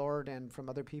learned from the Lord and from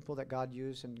other people that God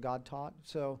used and God taught.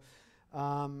 So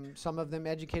some of them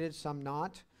educated, some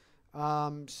not.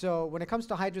 So when it comes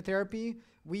to hydrotherapy,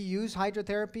 we use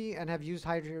hydrotherapy and have used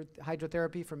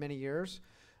hydrotherapy for many years.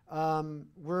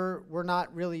 We're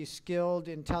not really skilled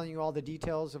in telling you all the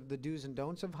details of the do's and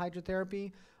don'ts of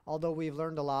hydrotherapy, although we've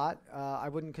learned a lot. I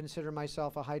wouldn't consider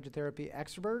myself a hydrotherapy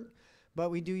expert, but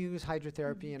we do use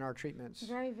hydrotherapy in our treatments.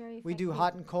 Very, very effective. We do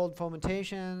hot and cold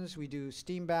fomentations, we do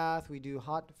steam bath, we do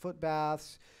hot foot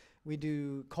baths, we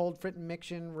do cold foot and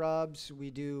miction rubs, we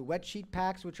do wet sheet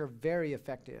packs, which are very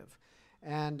effective.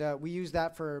 And we use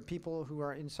that for people who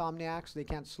are insomniacs, they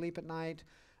can't sleep at night.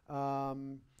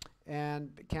 And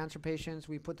cancer patients,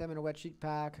 we put them in a wet sheet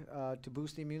pack to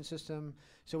boost the immune system.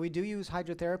 So we do use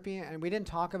hydrotherapy, and we didn't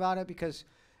talk about it because,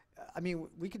 I mean,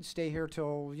 we could stay here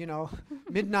till,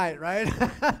 midnight, right?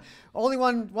 Only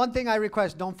one thing I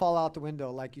request, don't fall out the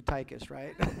window like Eutychus,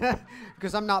 right?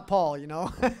 Because I'm not Paul,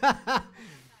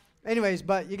 Anyways,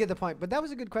 but you get the point. But that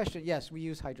was a good question. Yes, we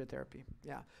use hydrotherapy.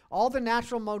 Yeah. All the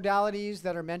natural modalities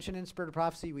that are mentioned in Spirit of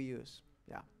Prophecy, we use.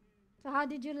 Yeah. So how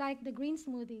did you like the green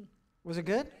smoothie? Was it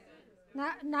good?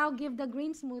 Now give the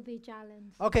green smoothie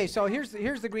challenge. Okay, so here's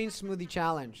the green smoothie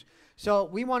challenge. So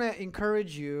we want to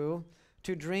encourage you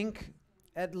to drink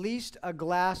at least a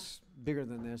glass bigger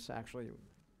than this, actually.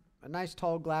 A nice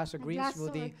tall glass of green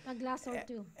smoothie. A glass or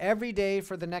two. Every day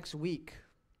for the next week.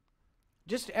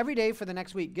 Just every day for the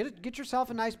next week. Get yourself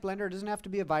a nice blender. It doesn't have to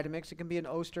be a Vitamix. It can be an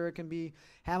Oster. It can be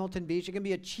Hamilton Beach. It can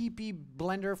be a cheapy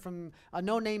blender from a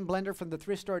no-name blender from the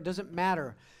thrift store. It doesn't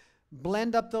matter.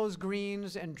 Blend up those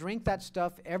greens and drink that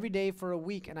stuff every day for a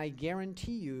week, and I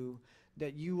guarantee you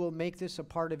that you will make this a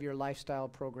part of your lifestyle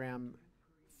program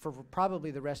for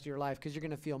probably the rest of your life, because you're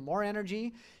going to feel more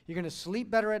energy, you're going to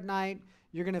sleep better at night,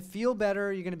 you're going to feel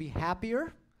better, you're going to be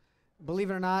happier.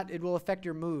 Believe it or not, it will affect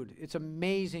your mood. It's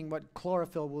amazing what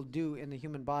chlorophyll will do in the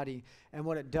human body and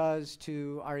what it does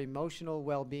to our emotional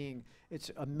well-being.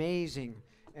 It's amazing.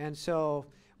 And so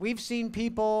we've seen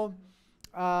people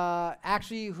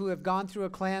actually who have gone through a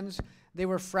cleanse. They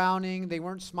were frowning, they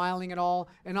weren't smiling at all,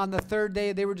 and on the third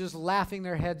day they were just laughing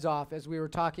their heads off as we were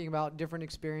talking about different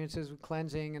experiences with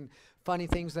cleansing and funny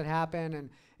things that happen. And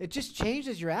it just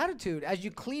changes your attitude as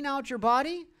you clean out your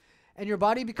body, and your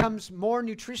body becomes more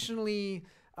nutritionally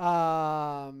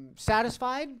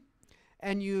satisfied,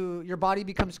 and your body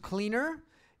becomes cleaner.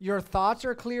 Your thoughts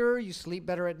are clearer, you sleep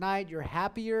better at night, you're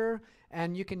happier,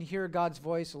 and you can hear God's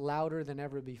voice louder than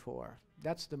ever before.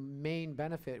 That's the main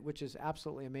benefit, which is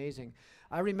absolutely amazing.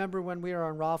 I remember when we were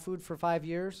on raw food for 5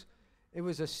 years, It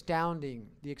was astounding.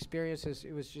 The experiences,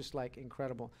 it was just like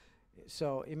incredible.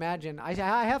 So imagine, I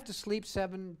have to sleep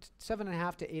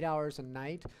 7.5 to 8 hours a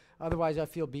night. Otherwise, I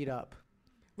feel beat up,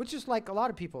 which is like a lot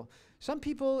of people. Some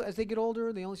people, as they get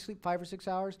older, they only sleep 5 or 6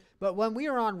 hours. But when we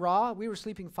were on Raw, we were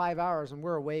sleeping 5 hours, and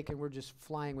we're awake, and we're just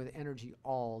flying with energy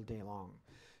all day long.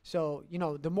 So, you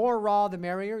know, the more raw, the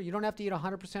merrier. You don't have to eat a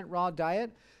 100% raw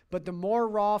diet, but the more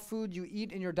raw food you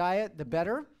eat in your diet, the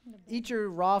better. Eat your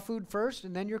raw food first,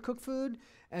 and then your cooked food,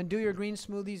 and do your green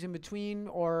smoothies in between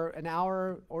or an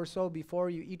hour or so before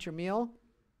you eat your meal,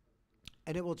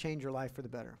 and it will change your life for the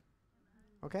better.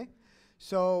 Okay?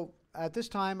 So at this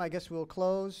time, I guess we'll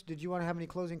close. Did you want to have any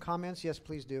closing comments? Yes,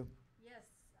 please do. Yes.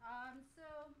 So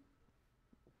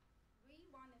we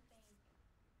want to thank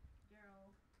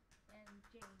Gerald and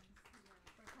James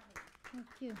for coming. Thank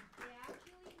you. They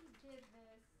actually did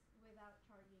this without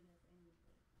charging us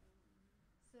anything.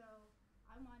 So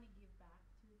I want to give back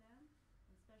to them,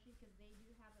 especially because they do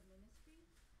have a ministry.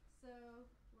 So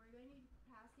we're going to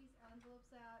pass these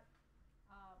envelopes out.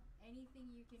 Anything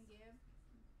you can give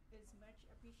is much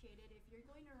appreciated. If you're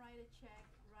going to write a check,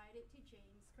 write it to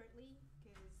James Kirtley,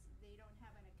 because they don't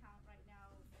have an account right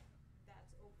now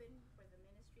that's open for the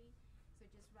ministry. So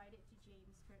just write it to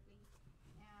James Kirtley,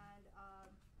 and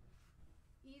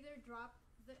either drop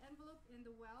the envelope in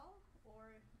the well,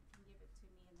 or you can give it to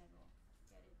me, and then we'll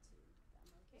get it to them.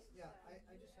 Okay? Yeah,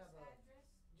 I just have a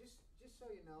just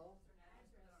so you know,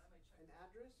 an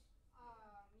address.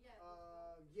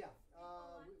 Yeah.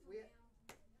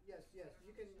 Yeah. Yes.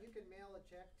 You can mail a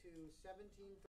check to 17.